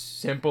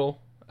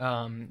simple.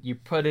 You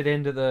put it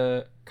into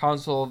the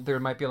console, there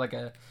might be like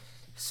a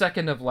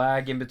second of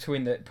lag in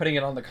between putting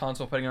it on the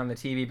console, putting it on the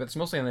TV, but it's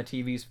mostly on the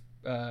TV's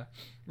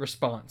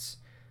response.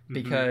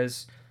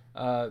 Because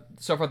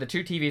so far the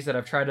 2 TVs that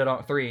I've tried it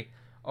on, 3,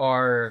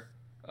 are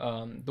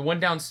the one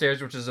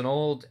downstairs, which is an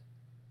old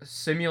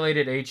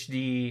simulated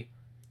HD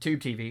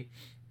tube TV,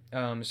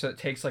 so it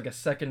takes like a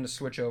second to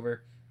switch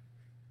over,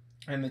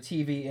 and the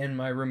TV in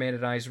my roommate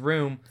and I's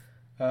room,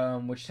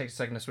 which takes a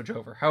second to switch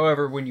over.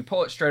 However, when you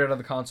pull it straight out of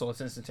the console,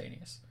 it's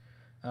instantaneous.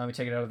 You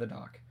take it out of the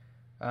dock.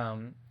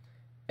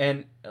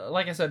 And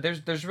like I said,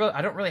 there's really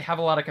I don't really have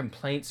a lot of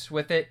complaints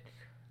with it.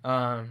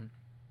 Um,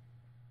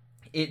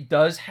 it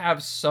does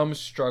have some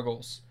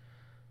struggles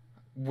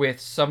with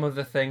some of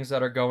the things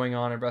that are going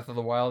on in Breath of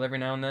the Wild every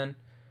now and then.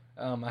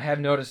 I have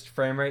noticed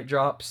frame rate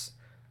drops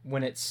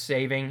when it's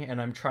saving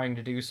and I'm trying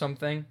to do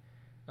something,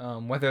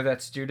 whether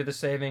that's due to the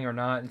saving or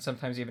not, and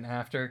sometimes even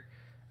after.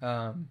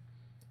 Um,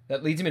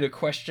 that leads me to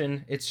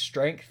question its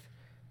strength.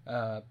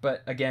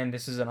 But again,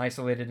 this is an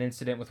isolated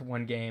incident with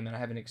one game, and I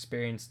haven't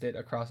experienced it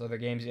across other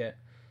games yet.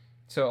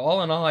 So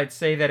all in all, I'd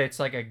say that it's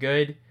like a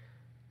good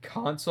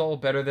console,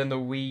 better than the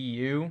Wii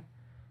U.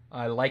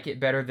 I like it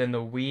better than the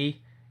Wii.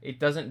 It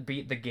doesn't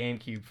beat the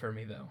GameCube for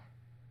me though.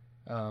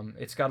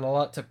 It's got a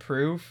lot to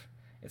prove.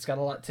 It's got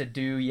a lot to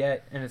do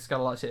yet, and it's got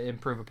a lot to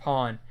improve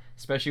upon,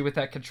 especially with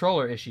that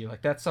controller issue.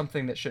 Like that's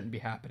something that shouldn't be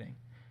happening.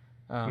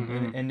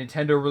 Mm-hmm. And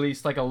Nintendo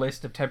released like a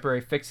list of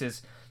temporary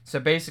fixes. So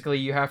basically,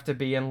 you have to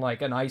be in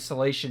like an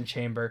isolation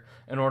chamber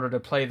in order to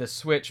play the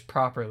Switch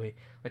properly,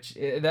 which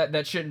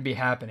that shouldn't be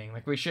happening.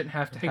 Like we shouldn't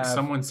have I to think have.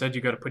 someone said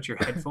you got to put your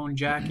headphone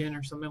jack in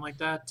or something like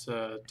that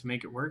to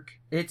make it work.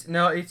 It's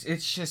no, it's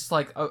just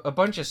like a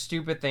bunch of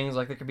stupid things.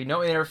 Like there could be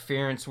no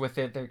interference with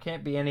it. There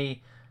can't be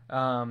any,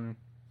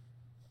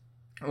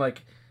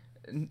 like,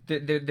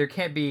 there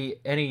can't be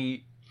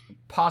any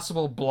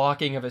possible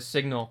blocking of a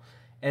signal,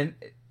 and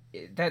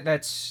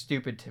that's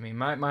stupid to me.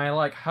 My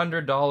like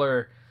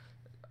 $100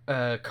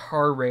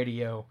 car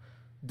radio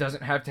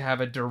doesn't have to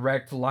have a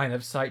direct line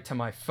of sight to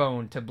my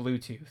phone to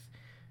Bluetooth.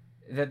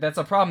 That's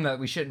a problem that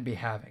we shouldn't be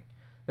having.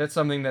 That's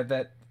something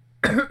that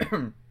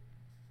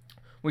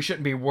we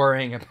shouldn't be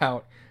worrying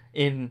about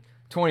in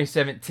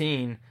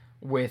 2017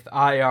 with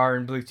IR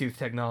and Bluetooth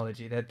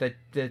technology.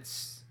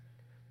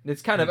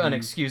 That's kind of Mm-hmm.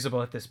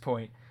 unexcusable at this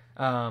point.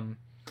 And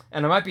I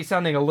might be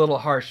sounding a little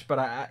harsh,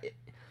 but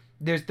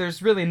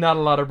there's really not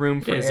a lot of room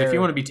It for is. error. If you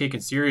want to be taken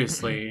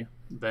seriously,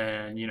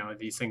 then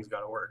these things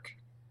got to work.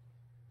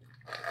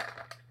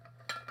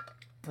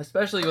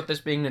 Especially with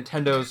this being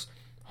Nintendo's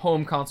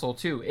home console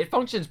too. It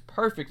functions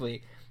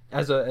perfectly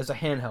as a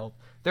handheld.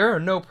 There are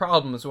no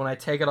problems when I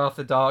take it off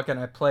the dock and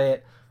I play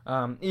it.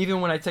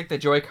 Even when I take the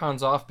Joy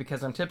Cons off,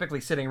 because I'm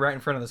typically sitting right in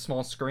front of the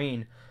small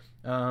screen,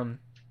 um,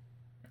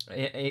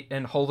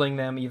 and holding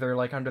them either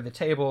like under the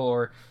table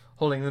or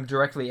holding them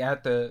directly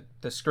at the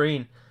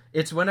screen.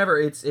 It's whenever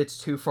it's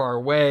too far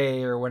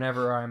away, or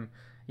whenever I'm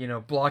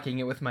blocking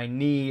it with my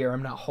knee, or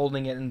I'm not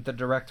holding it in the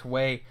direct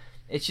way.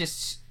 It's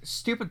just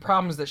stupid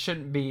problems that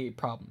shouldn't be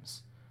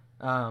problems.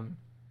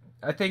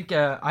 I think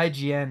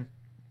IGN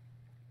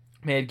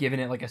may have given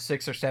it like a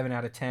 6 or 7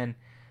 out of 10.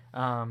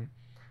 I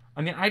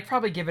mean, I'd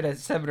probably give it a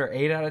 7 or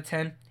 8 out of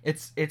 10.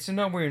 It's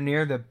nowhere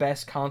near the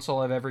best console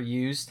I've ever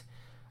used.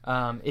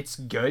 It's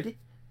good.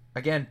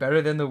 Again,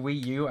 better than the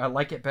Wii U. I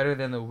like it better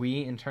than the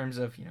Wii in terms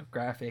of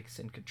graphics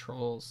and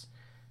controls.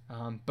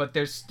 But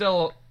there's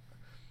still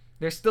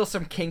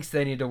some kinks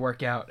they need to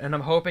work out, and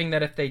I'm hoping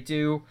that if they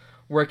do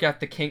work out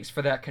the kinks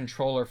for that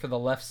controller for the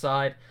left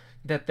side,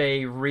 that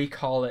they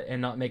recall it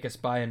and not make us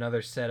buy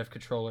another set of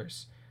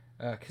controllers.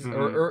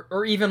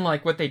 Or even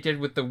like what they did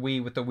with the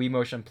Wii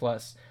Motion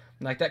Plus.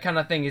 Like that kind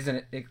of thing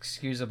isn't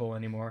excusable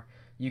anymore.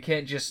 You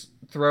can't just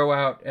throw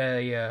out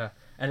an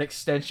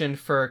extension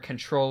for a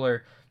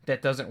controller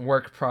that doesn't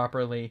work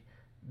properly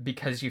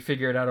because you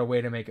figured out a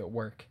way to make it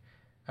work.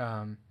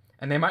 And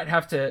they might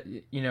have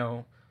to,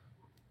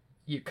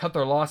 you cut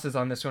their losses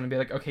on this one and be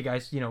like, okay,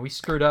 guys, we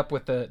screwed up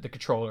with the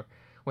controller,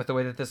 with the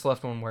way that this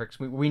left one works.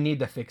 We need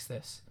to fix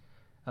this.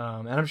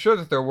 And I'm sure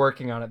that they're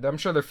working on it. I'm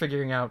sure they're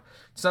figuring out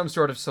some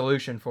sort of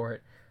solution for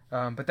it.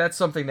 But that's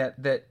something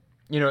that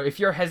if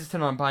you're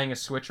hesitant on buying a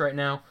Switch right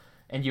now,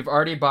 and you've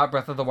already bought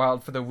Breath of the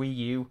Wild for the Wii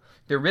U,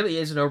 there really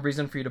is no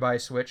reason for you to buy a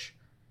Switch.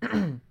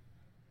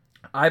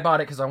 I bought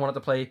it because I wanted to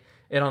play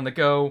it on the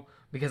go,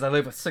 because I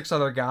live with 6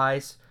 other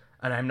guys,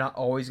 and I'm not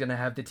always going to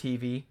have the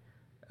TV.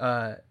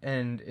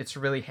 And it's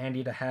really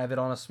handy to have it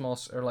on a small,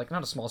 or like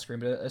not a small screen,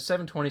 but a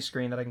 720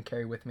 screen that I can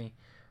carry with me,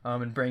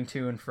 and bring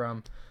to and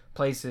from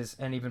places,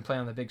 and even play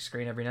on the big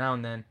screen every now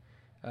and then.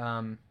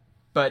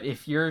 But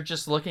if you're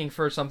just looking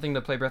for something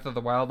to play Breath of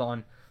the Wild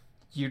on,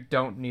 you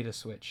don't need a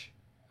Switch.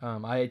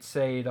 I'd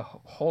say to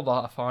hold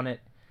off on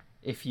it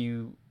if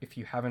you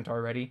haven't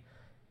already,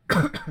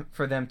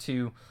 for them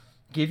to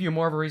give you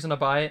more of a reason to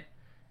buy it,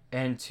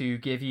 and to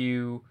give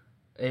you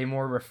a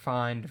more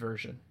refined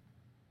version.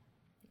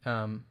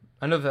 I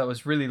know that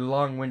was really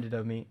long-winded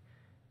of me,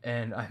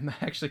 and I'm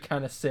actually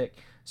kind of sick,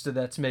 so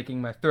that's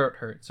making my throat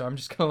hurt. So I'm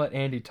just gonna let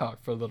Andy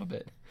talk for a little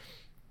bit.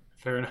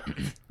 Fair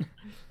enough.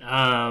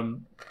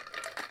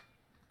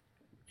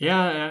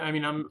 Yeah, I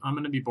mean, I'm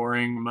gonna be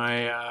boring.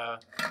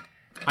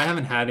 I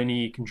haven't had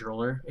any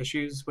controller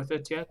issues with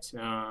it yet.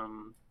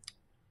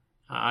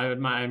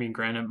 I mean,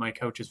 granted, my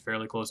couch is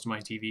fairly close to my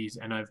TVs,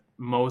 and I've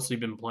mostly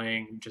been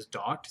playing just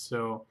docked.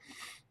 So,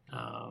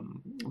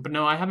 but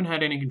no, I haven't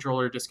had any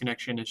controller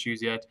disconnection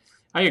issues yet.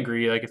 I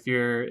agree. Like if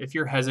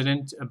you're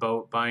hesitant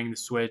about buying the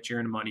Switch, you're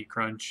in a money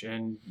crunch,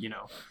 and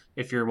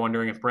if you're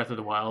wondering if Breath of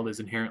the Wild is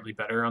inherently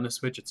better on the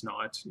Switch, it's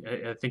not.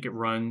 I think it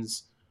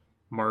runs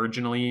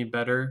marginally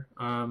better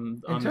In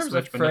on the terms of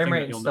Switch, but frame nothing rate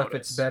that and you'll stuff, it's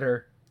notice.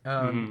 better.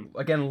 Hmm.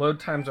 Again, load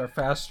times are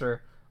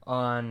faster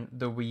on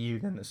the Wii U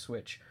than the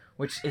Switch,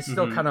 which is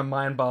still Hmm. kind of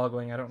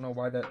mind-boggling. I don't know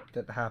why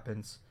that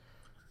happens.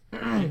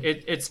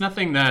 It's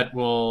nothing that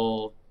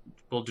will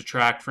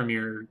detract from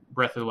your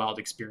Breath of the Wild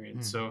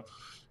experience. Mm.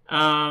 So,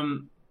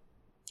 um,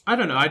 I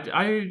don't know.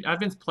 I've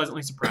been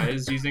pleasantly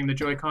surprised using the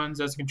Joy Cons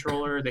as a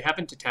controller. They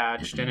haven't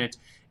detached, and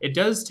it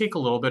does take a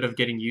little bit of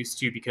getting used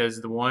to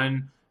because the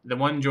one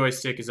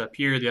joystick is up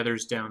here, the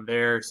other's down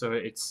there. So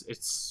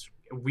it's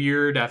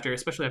weird after,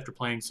 especially after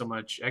playing so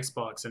much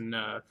Xbox and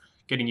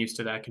getting used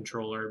to that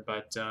controller.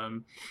 But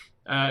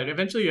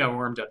eventually I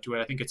warmed up to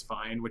it. I think it's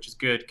fine, which is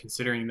good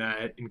considering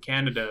that in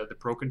Canada the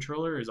Pro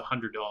controller is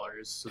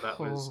 $100. So that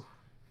was Oh.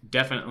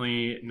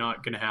 definitely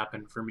not going to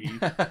happen for me.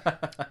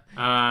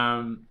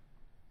 Um,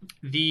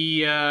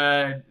 the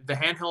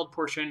handheld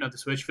portion of the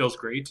Switch feels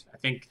great. I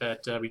think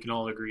that we can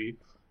all agree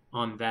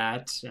on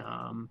that.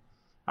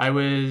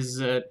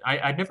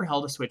 I'd never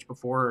held a Switch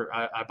before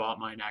I bought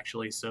mine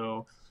actually,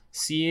 so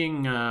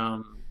seeing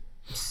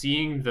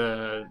seeing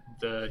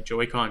the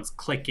Joy Cons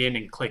click in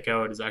and click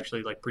out is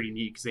actually like pretty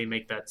neat because they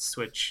make that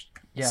Switch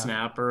Yeah,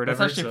 snap or that's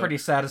whatever. actually So pretty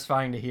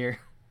satisfying to hear.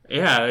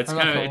 yeah, I'm not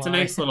gonna it's a lie.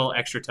 nice little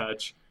extra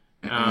touch.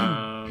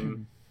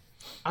 Um,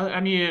 I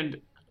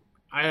mean,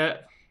 I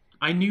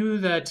I knew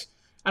that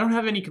I don't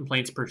have any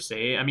complaints per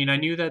se. I mean, I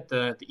knew that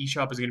the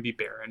eShop is going to be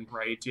barren,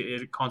 right?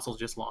 Console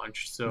just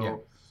launched, Yeah.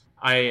 so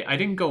I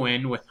didn't go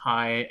in with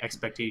high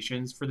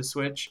expectations for the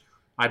Switch.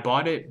 I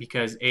bought it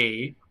because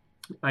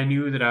I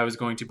knew that I was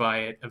going to buy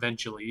it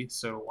eventually,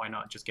 so why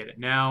not just get it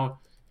now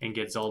and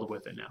get Zelda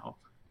with it now?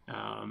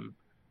 Um,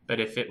 but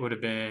if it would have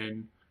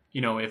been,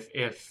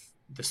 if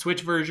the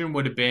Switch version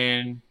would have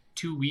been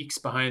 2 weeks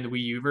behind the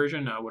Wii U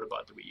version, I would have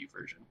bought the Wii U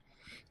version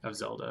of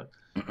Zelda.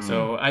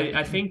 So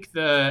I think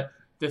the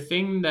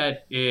thing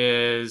that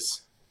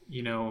is,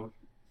 you know,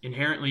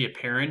 inherently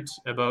apparent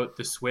about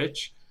the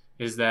Switch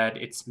is that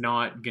it's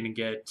not going to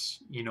get,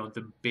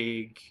 the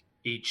big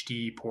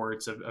HD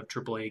ports of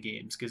AAA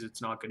games because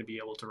it's not going to be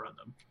able to run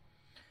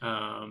them.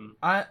 Um,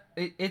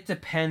 It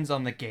depends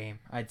on the game,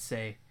 I'd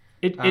say.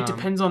 it Um,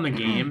 depends on the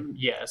game,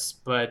 yes,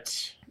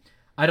 but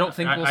I don't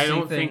think we'll I see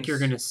don't think you're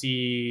things. going to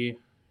see,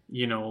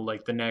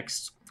 like the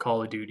next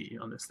Call of Duty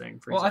on this thing,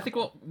 for Well, I think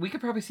example. we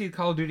could probably see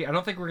Call of Duty. I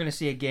don't think we're going to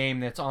see a game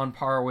that's on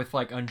par with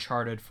like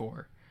Uncharted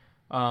 4.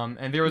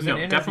 And there was an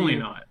No, definitely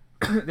interview.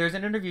 not. There's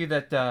an interview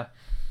that the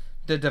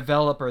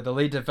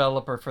lead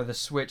developer for the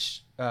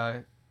Switch,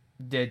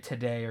 did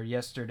today or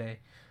yesterday,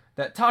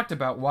 that talked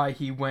about why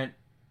he went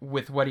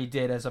with what he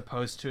did as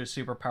opposed to a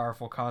super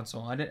powerful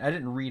console. I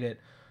didn't read it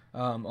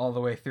all the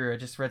way through. I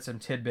just read some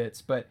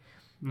tidbits, but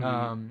Mhm.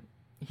 um,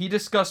 he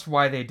discussed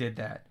why they did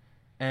that,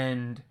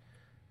 and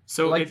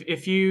So like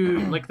if you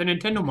like the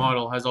Nintendo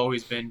model has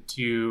always been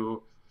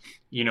to,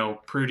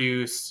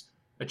 produce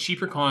a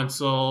cheaper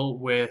console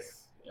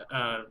with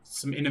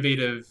some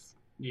innovative,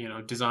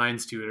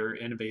 designs to it or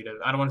innovative.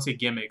 I don't want to say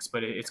gimmicks,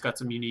 but it's got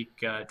some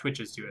unique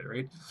twitches to it,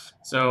 right?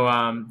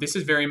 So this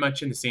is very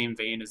much in the same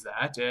vein as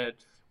that.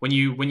 When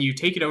you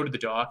take it out of the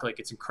dock, like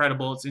it's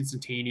incredible, it's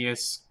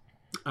instantaneous.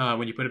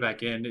 When you put it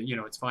back in,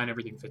 it's fine.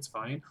 Everything fits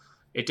fine.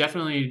 It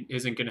definitely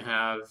isn't going to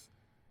have,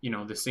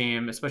 the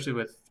same, especially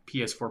with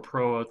PS4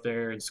 Pro out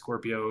there and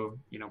Scorpio,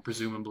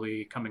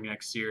 presumably coming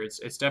next year.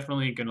 It's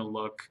definitely going to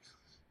look,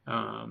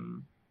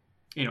 um,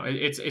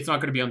 it's not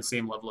going to be on the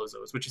same level as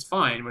those, which is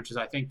fine. Which is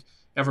I think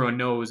everyone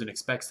knows and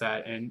expects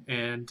that,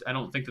 and I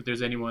don't think that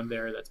there's anyone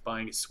there that's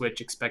buying a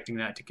Switch expecting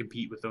that to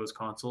compete with those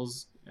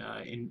consoles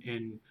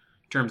in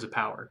terms of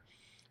power.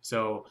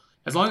 So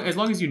as long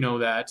as you know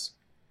that,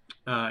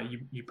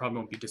 you probably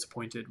won't be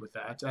disappointed with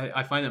that.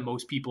 I find that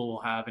most people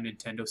will have a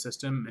Nintendo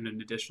system and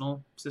an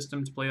additional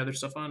system to play other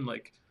stuff on,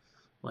 like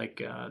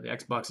the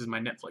Xbox is my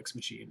Netflix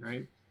machine,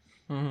 right?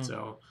 mhm.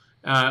 So,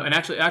 and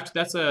actually,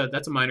 that's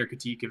a minor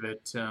critique of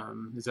it,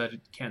 is that it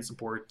can't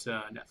support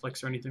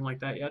Netflix or anything like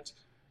that yet.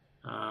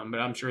 But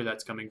I'm sure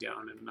that's coming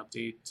down in an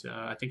update.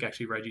 I think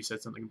actually Reggie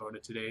said something about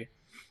it today,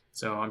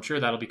 so I'm sure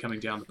that'll be coming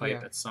down the pipe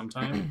Yeah. at some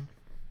time.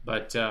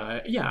 But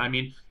yeah, I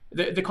mean,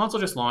 the console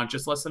just launched,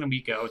 just less than a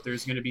week out.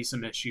 There's going to be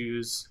some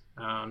issues.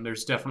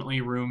 There's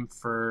definitely room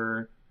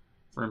for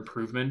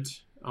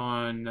improvement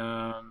on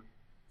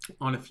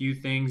a few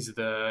things.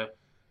 The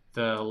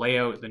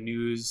layout, the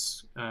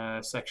news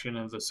section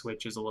of the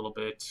Switch is a little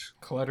bit,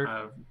 Cluttered.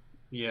 uh,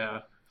 yeah,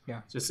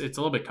 Yeah. just it's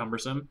a little bit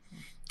cumbersome.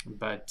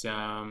 But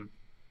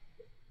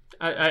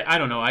I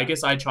don't know. I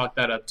guess I chalk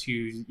that up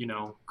to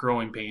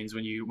growing pains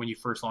when you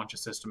first launch a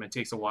system. It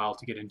takes a while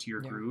to get into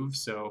your Yeah. groove.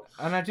 So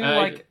And I do uh,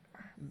 like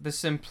the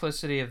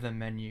simplicity of the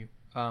menu.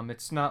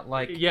 It's not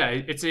like, yeah,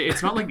 it's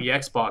not like the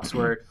Xbox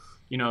where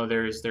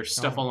there's oh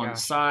stuff my all on the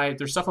gosh. side,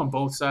 there's stuff on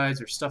both sides,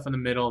 there's stuff in the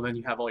middle, and then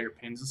you have all your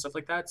pins and stuff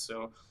like that.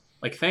 So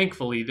like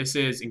thankfully this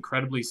is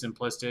incredibly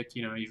simplistic.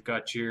 You've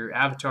got your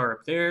avatar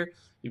up there,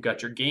 you've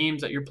got your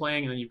games that you're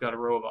playing, and then you've got a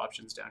row of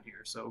options down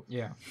here. So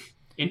Yeah.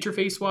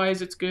 interface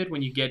wise it's good.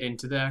 When you get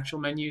into the actual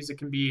menus it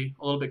can be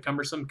a little bit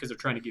cumbersome because they're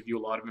trying to give you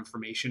a lot of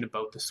information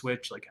about the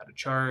Switch, like how to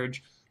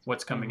charge,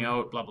 what's coming Mm-hmm.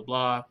 out, blah blah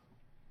blah.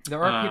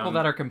 There are people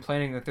that Um, are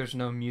complaining that there's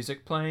no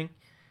music playing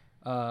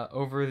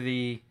over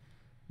the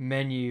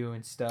menu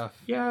and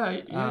stuff. yeah,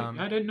 Um,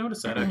 I didn't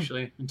notice that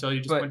actually until you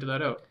just but pointed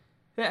that out.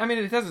 I mean,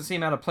 it doesn't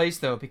seem out of place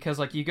though, because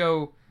like you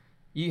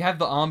have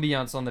the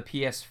ambiance on the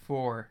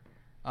PS4.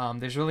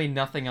 There's really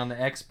nothing on the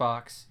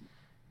Xbox,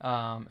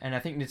 and I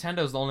think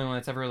Nintendo's the only one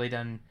that's ever really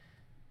done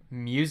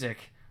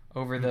music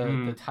over the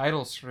Hmm.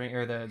 title screen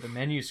or the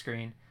menu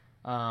screen.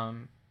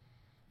 Um,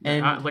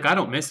 and Like I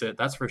don't miss it,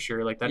 that's for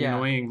sure. Like that yeah,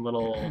 annoying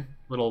little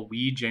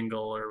Wii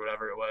jingle or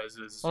whatever it was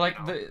is, well,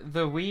 like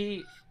the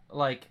Wii,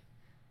 like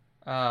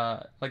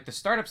the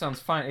startup sounds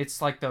fine.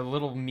 It's like the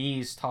little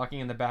Mii's talking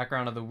in the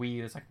background of the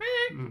Wii. It's like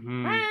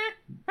hmm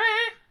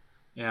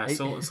yeah. it,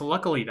 So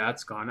luckily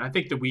that's gone. I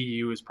think the Wii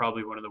U is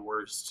probably one of the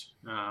worst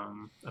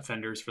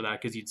offenders for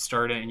that because you'd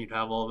start it and you'd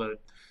have all the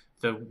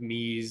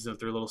Mii's of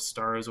their little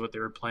stars, what they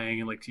were playing,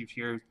 and like you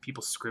hear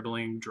people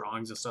scribbling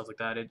drawings and stuff like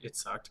that. It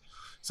sucked.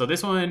 So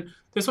this one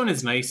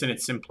is nice in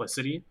its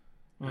simplicity.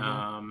 mhm.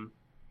 Um,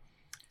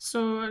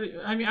 so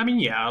I mean,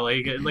 yeah,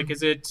 like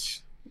is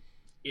it,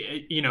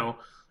 you know,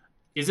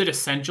 is it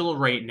essential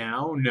right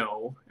now?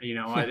 No.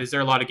 Is there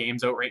a lot of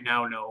games out right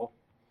now? No.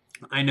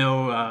 I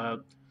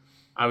know.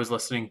 I was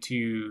listening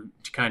to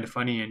Kind of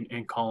Funny,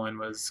 and Colin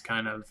was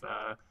kind of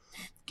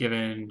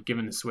given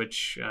the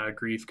Switch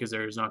grief because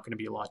there's not going to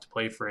be a lot to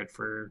play for it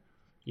for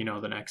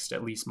the next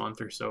at least month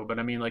or so. But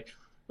I mean, like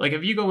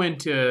if you go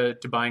into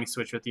buying a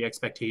Switch with the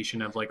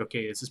expectation of like,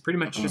 okay, this is pretty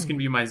much just going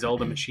to be my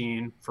Zelda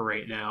machine for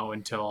right now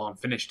until I'm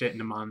finished it in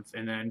a month,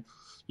 and then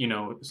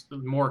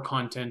more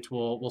content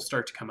will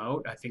start to come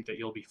out. I think that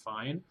you'll be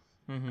fine.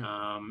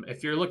 Mhm.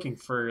 If you're looking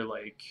for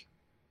like,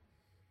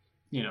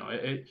 yeah,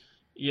 If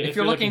if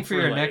you're you're looking looking for for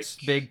your like,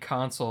 next big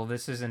console,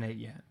 this isn't it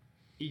yet.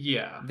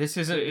 yeah, This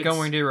isn't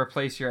going it's to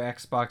replace your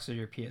Xbox or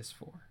your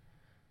PS4.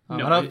 I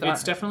no, don't.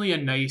 it's definitely a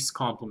nice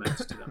compliment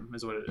to them,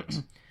 is what it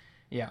is.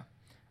 Yeah.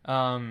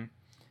 Um,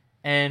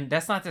 and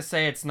that's not to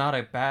say it's not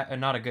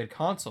a good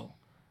console.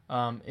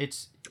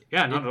 It's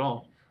Yeah, not it. at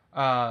all.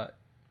 Uh,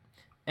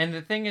 and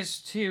the thing is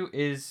too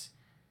is,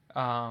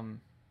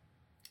 um,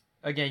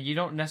 again, you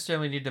don't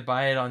necessarily need to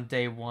buy it on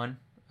day one.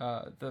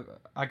 The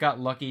I got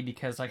lucky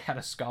because I had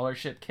a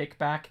scholarship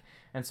kickback,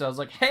 and so I was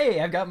like,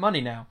 hey, I've got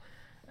money now,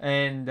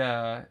 and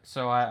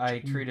so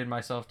I treated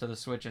myself to the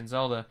Switch and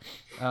Zelda.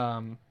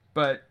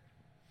 But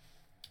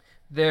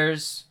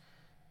there's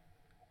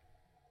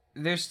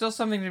there's still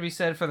something to be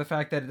said for the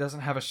fact that it doesn't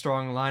have a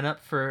strong lineup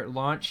for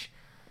launch,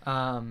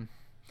 um,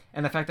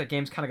 and the fact that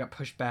games kind of got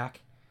pushed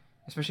back,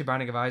 especially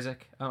Binding of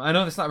Isaac. I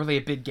know that's not really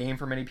a big game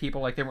for many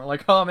people. Like they weren't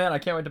like, oh man, I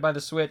can't wait to buy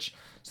the Switch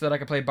so that I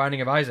can play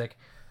Binding of Isaac.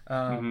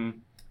 Um, Hmm.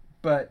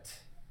 but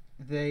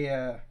they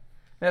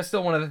that's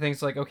still one of the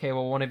things. Like okay,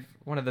 well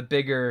one of the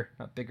bigger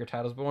not bigger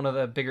titles, but one of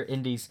the bigger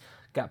indies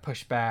got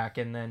pushed back,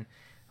 and then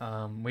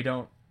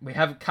we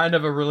have kind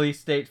of a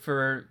release date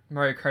for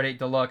Mario Kart 8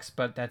 Deluxe,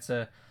 but that's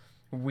a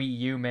Wii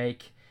U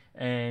make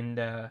and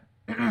or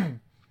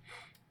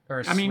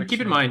a I mean, Switch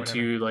keep in make or mind whatever.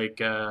 too,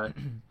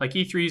 like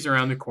E3 is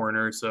around the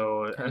corner,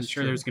 so I'm That's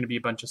sure true. there's going to be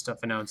a bunch of stuff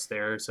announced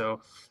there.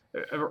 So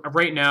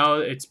right now,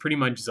 it's pretty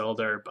much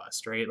Zelda or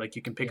bust, right? Like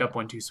you can pick Yeah. up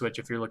 1-2 Switch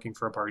if you're looking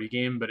for a party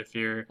game, but if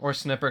you're Or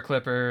Snipper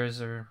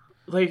Clippers or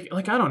like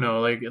I don't know,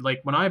 like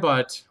when I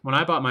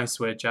bought my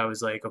Switch, I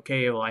was like,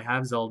 okay, well I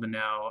have Zelda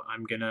now.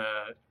 I'm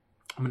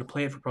gonna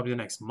play it for probably the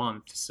next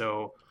month.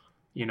 So,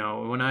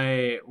 when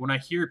I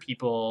hear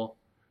people,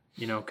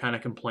 kind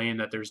of complain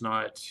that there's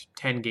not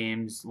 10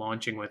 games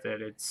launching with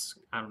it,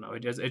 I don't know,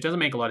 it doesn't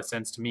make a lot of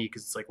sense to me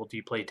because it's like, well, do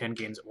you play 10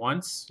 games at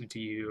once? Do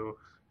you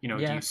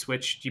yeah.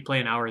 switch? Do you play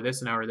an hour of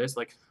this, an hour of this?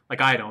 Like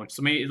I don't.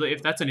 So maybe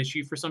if that's an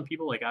issue for some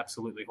people, like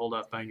absolutely hold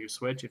off buying your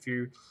Switch if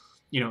you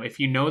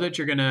know that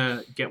you're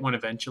gonna get one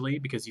eventually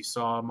because you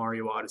saw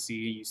Mario Odyssey,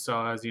 you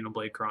saw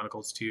Xenoblade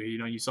Chronicles 2,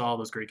 you saw all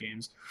those great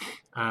games,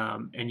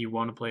 and you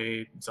want to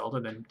play Zelda,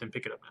 then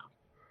pick it up now.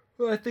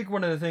 Well, I think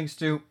one of the things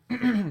too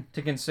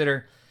to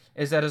consider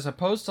is that as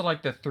opposed to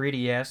like the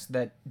 3DS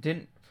that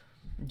didn't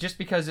just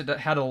because it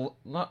had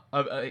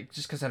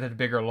just because it had a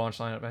bigger launch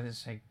lineup. I didn't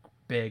say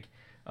big,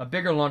 a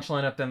bigger launch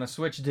lineup than the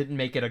Switch didn't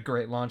make it a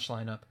great launch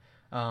lineup.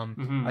 I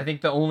Hmm.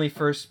 think the only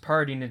first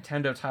party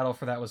Nintendo title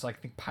for that was like I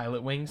think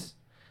Pilot Wings,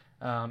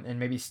 and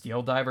maybe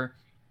Steel Diver.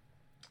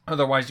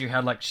 Otherwise, you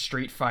had like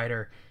Street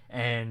Fighter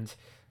and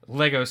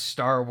Lego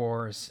Star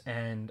Wars,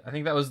 and I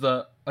think that was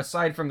the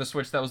aside from the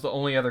Switch, that was the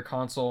only other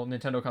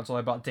Nintendo console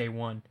I bought day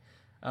one.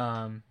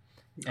 Um,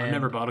 I've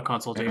never and bought a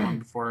console day one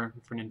before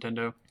for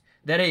Nintendo.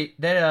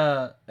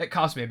 it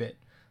cost me a bit.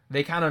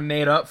 They kind of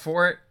made up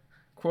for it,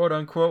 quote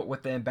unquote,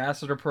 with the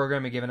ambassador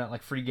program and giving out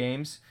like free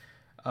games.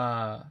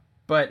 Uh,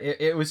 but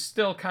it was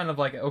still kind of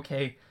like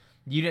okay,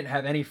 you didn't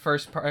have any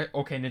first part.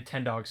 Okay,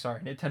 Nintendogs,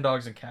 sorry,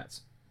 Nintendogs and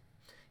cats.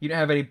 You didn't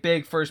have any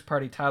big first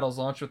party titles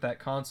launched with that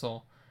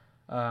console,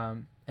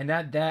 and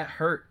that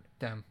hurt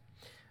them.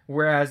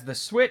 Whereas the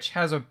Switch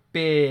has a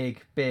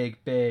big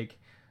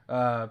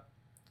uh,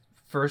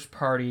 first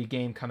party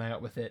game coming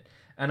out with it.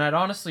 And I'd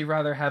honestly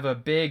rather have a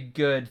big,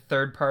 good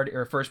third party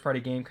or first party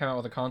game come out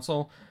with a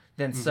console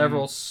than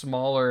several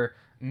smaller,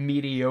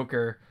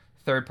 mediocre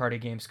third-party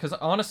games. Because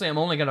honestly, I'm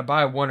only going to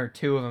buy one or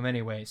two of them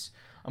anyways.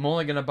 I'm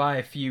only going to buy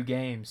a few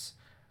games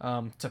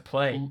to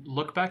play.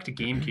 Look back to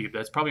GameCube.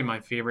 That's probably my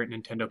favorite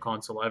Nintendo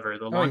console ever.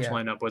 The Oh, launch yeah.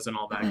 lineup wasn't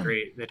all that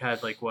great. It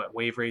had like what,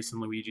 Wave Race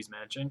and Luigi's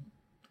Mansion.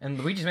 And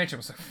Luigi's Mansion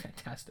was a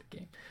fantastic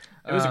game.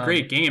 It was a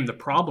great game. The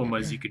problem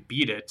was you could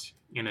beat it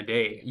in a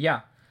day.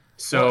 Yeah.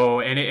 So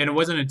and it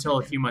wasn't until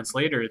a few months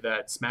later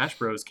that Smash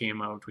Bros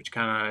came out, which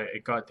kind of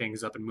it got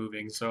things up and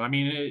moving. So I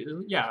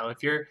mean, yeah,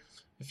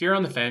 if you're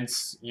on the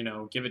fence, you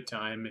know, give it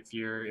time. If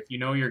you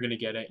know you're gonna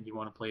get it and you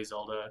want to play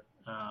Zelda,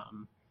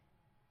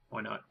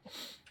 why not?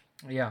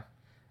 Yeah.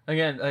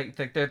 Again,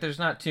 like there's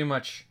not too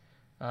much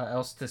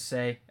else to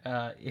say.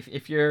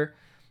 If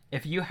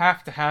you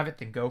have to have it,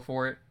 then go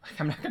for it. Like,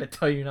 I'm not gonna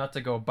tell you not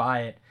to go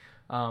buy it,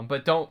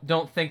 but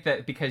don't think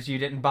that because you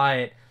didn't buy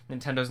it,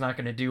 Nintendo's not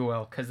gonna do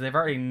well, because they've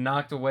already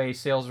knocked away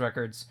sales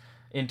records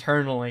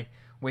internally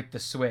with the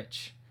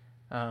Switch.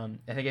 I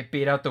think it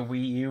beat out the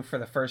Wii U for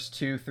the first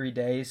 2-3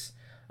 days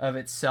of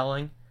its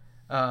selling.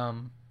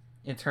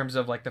 In terms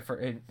of like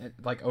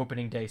like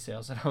opening day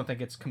sales, I don't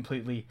think it's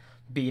completely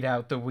beat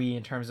out the Wii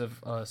in terms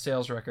of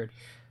sales record.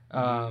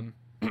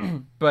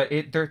 But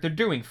they're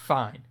doing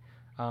fine.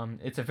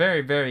 It's a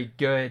very, very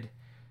good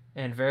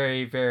and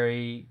very,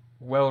 very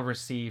well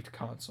received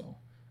console,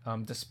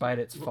 despite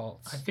its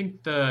faults. I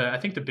think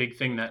the big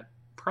thing that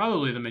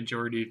probably the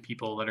majority of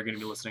people that are going to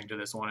be listening to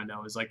this want to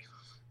know is like,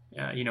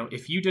 you know,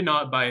 if you did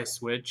not buy a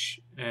Switch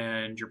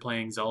and you're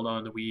playing Zelda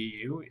on the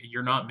Wii U,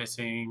 you're not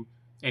missing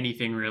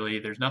anything really.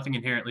 There's nothing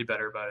inherently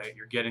better about it.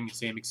 You're getting the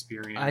same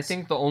experience. I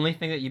think the only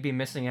thing that you'd be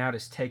missing out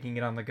is taking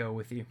it on the go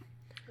with you.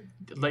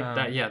 Like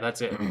that, yeah,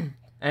 that's it.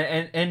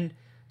 And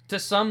to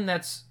some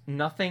that's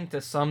nothing,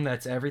 to some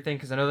that's everything,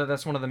 because I know that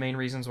that's one of the main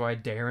reasons why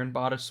Darren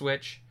bought a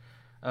Switch.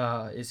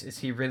 Is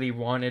he really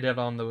wanted it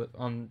on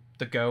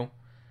the go.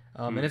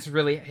 And it's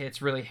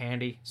really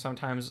handy.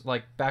 Sometimes,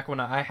 like back when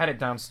I had it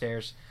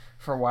downstairs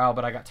for a while,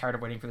 but I got tired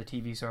of waiting for the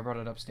TV, so I brought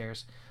it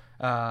upstairs.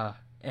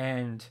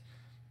 And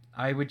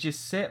I would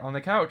just sit on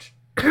the couch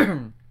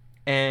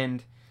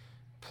and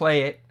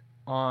play it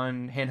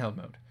on handheld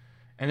mode.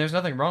 And there's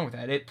nothing wrong with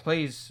that. It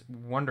plays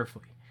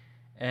wonderfully.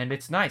 And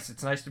it's nice.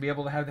 It's nice to be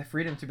able to have the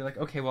freedom to be like,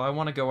 okay, well, I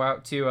want to go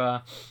out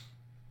to,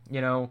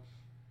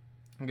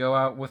 go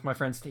out with my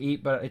friends to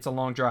eat, but it's a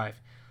long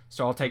drive.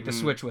 So I'll take the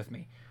Switch with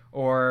me.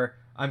 Or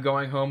I'm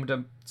going home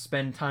to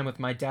spend time with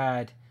my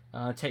dad,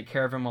 take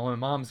care of him while my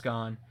mom's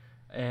gone.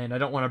 And I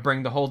don't want to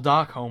bring the whole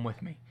dock home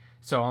with me.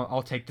 So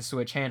I'll take the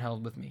Switch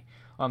handheld with me.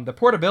 The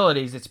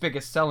portability is its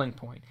biggest selling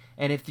point.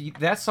 And if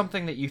that's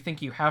something that you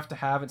think you have to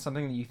have and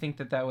something that you think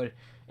that would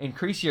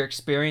increase your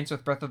experience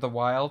with Breath of the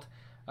Wild,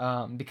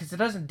 because it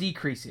doesn't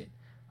decrease it.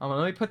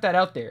 Let me put that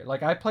out there.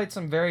 Like, I played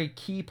some very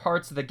key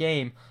parts of the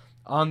game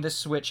on the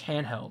Switch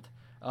handheld.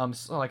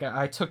 So, like,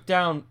 I took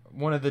down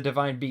one of the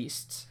Divine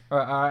Beasts.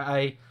 Or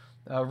I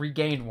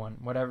regained one,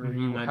 however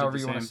you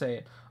want to say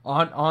it,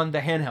 on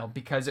the handheld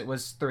because it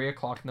was 3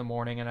 o'clock in the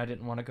morning and I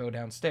didn't want to go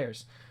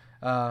downstairs.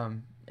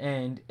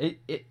 And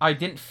I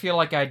didn't feel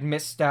like I'd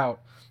missed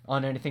out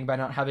on anything by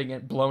not having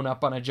it blown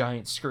up on a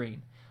giant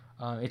screen.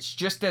 It's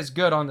just as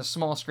good on the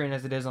small screen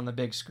as it is on the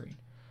big screen.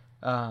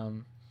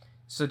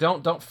 So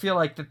don't feel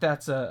like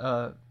that's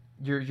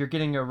you're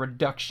getting a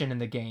reduction in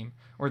the game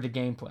or the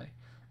gameplay.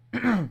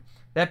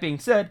 That being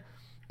said,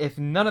 if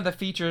none of the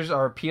features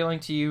are appealing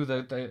to you,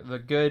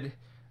 the good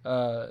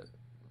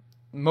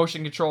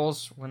motion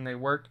controls when they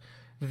work,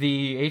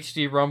 the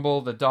HD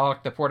rumble, the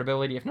dock, the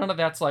portability, if none of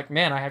that's like,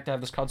 man, I have to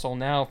have this console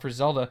now for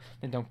Zelda,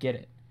 then don't get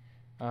it.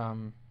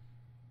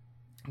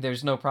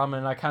 There's no problem,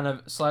 and I kind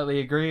of slightly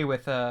agree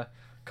with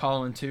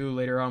Colin too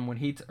later on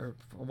when or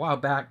a while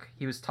back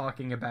he was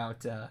talking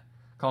about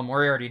Colin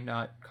Moriarty,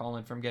 not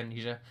Colin from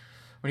Amnesia,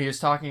 when he was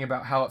talking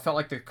about how it felt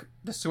like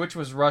the Switch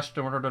was rushed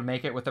in order to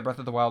make it with the Breath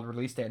of the Wild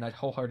release date, and I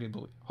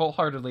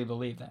wholeheartedly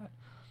believe that.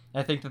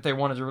 I think that they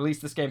wanted to release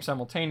this game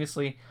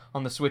simultaneously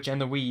on the Switch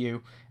and the Wii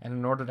U, and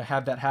in order to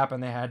have that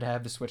happen, they had to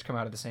have the Switch come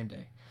out at the same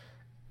day.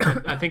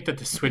 I think that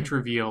the Switch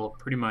reveal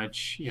pretty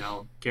much,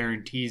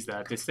 guarantees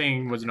that. This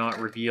thing was not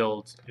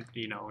revealed,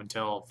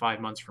 until 5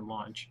 months from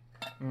launch.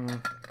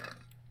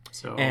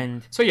 So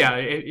yeah,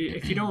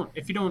 if you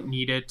don't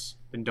need it,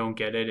 then don't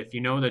get it. If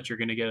you know that you're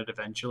going to get it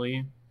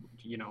eventually,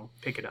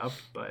 pick it up.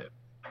 But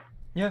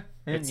yeah,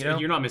 and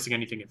you're not missing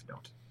anything if you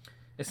don't.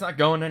 It's not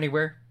going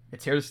anywhere.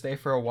 It's here to stay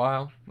for a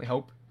while, we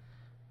hope.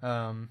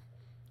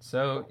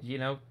 So,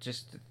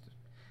 just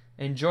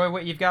enjoy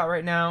what you've got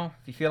right now.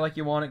 If you feel like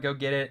you want it, go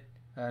get it.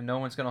 No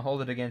one's going to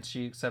hold it against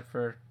you except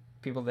for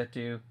people that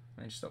do,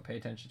 and just don't pay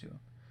attention to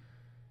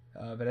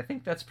them. But I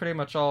think that's pretty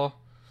much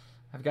all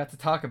I've got to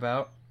talk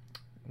about.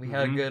 We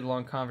had a good,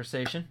 long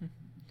conversation.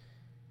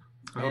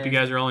 I hope you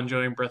guys are all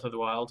enjoying Breath of the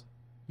Wild.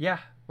 Yeah,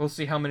 we'll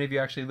see how many of you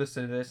actually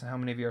listen to this and how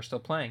many of you are still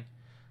playing.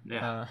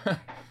 Yeah.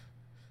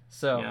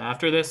 So yeah,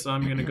 after this,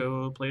 I'm going to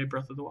go play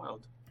Breath of the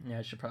Wild. Yeah,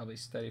 I should probably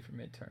study for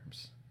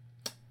midterms.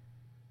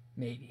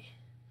 Maybe.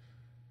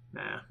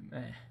 Nah.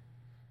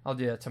 I'll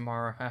do that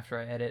tomorrow after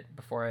I edit,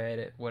 before I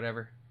edit,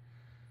 whatever.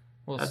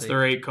 We'll That's see. the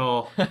right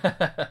call.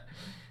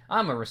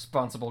 I'm a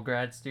responsible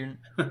grad student.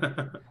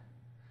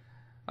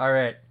 All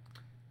right.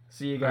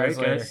 See you guys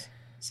later. Guys.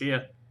 See ya.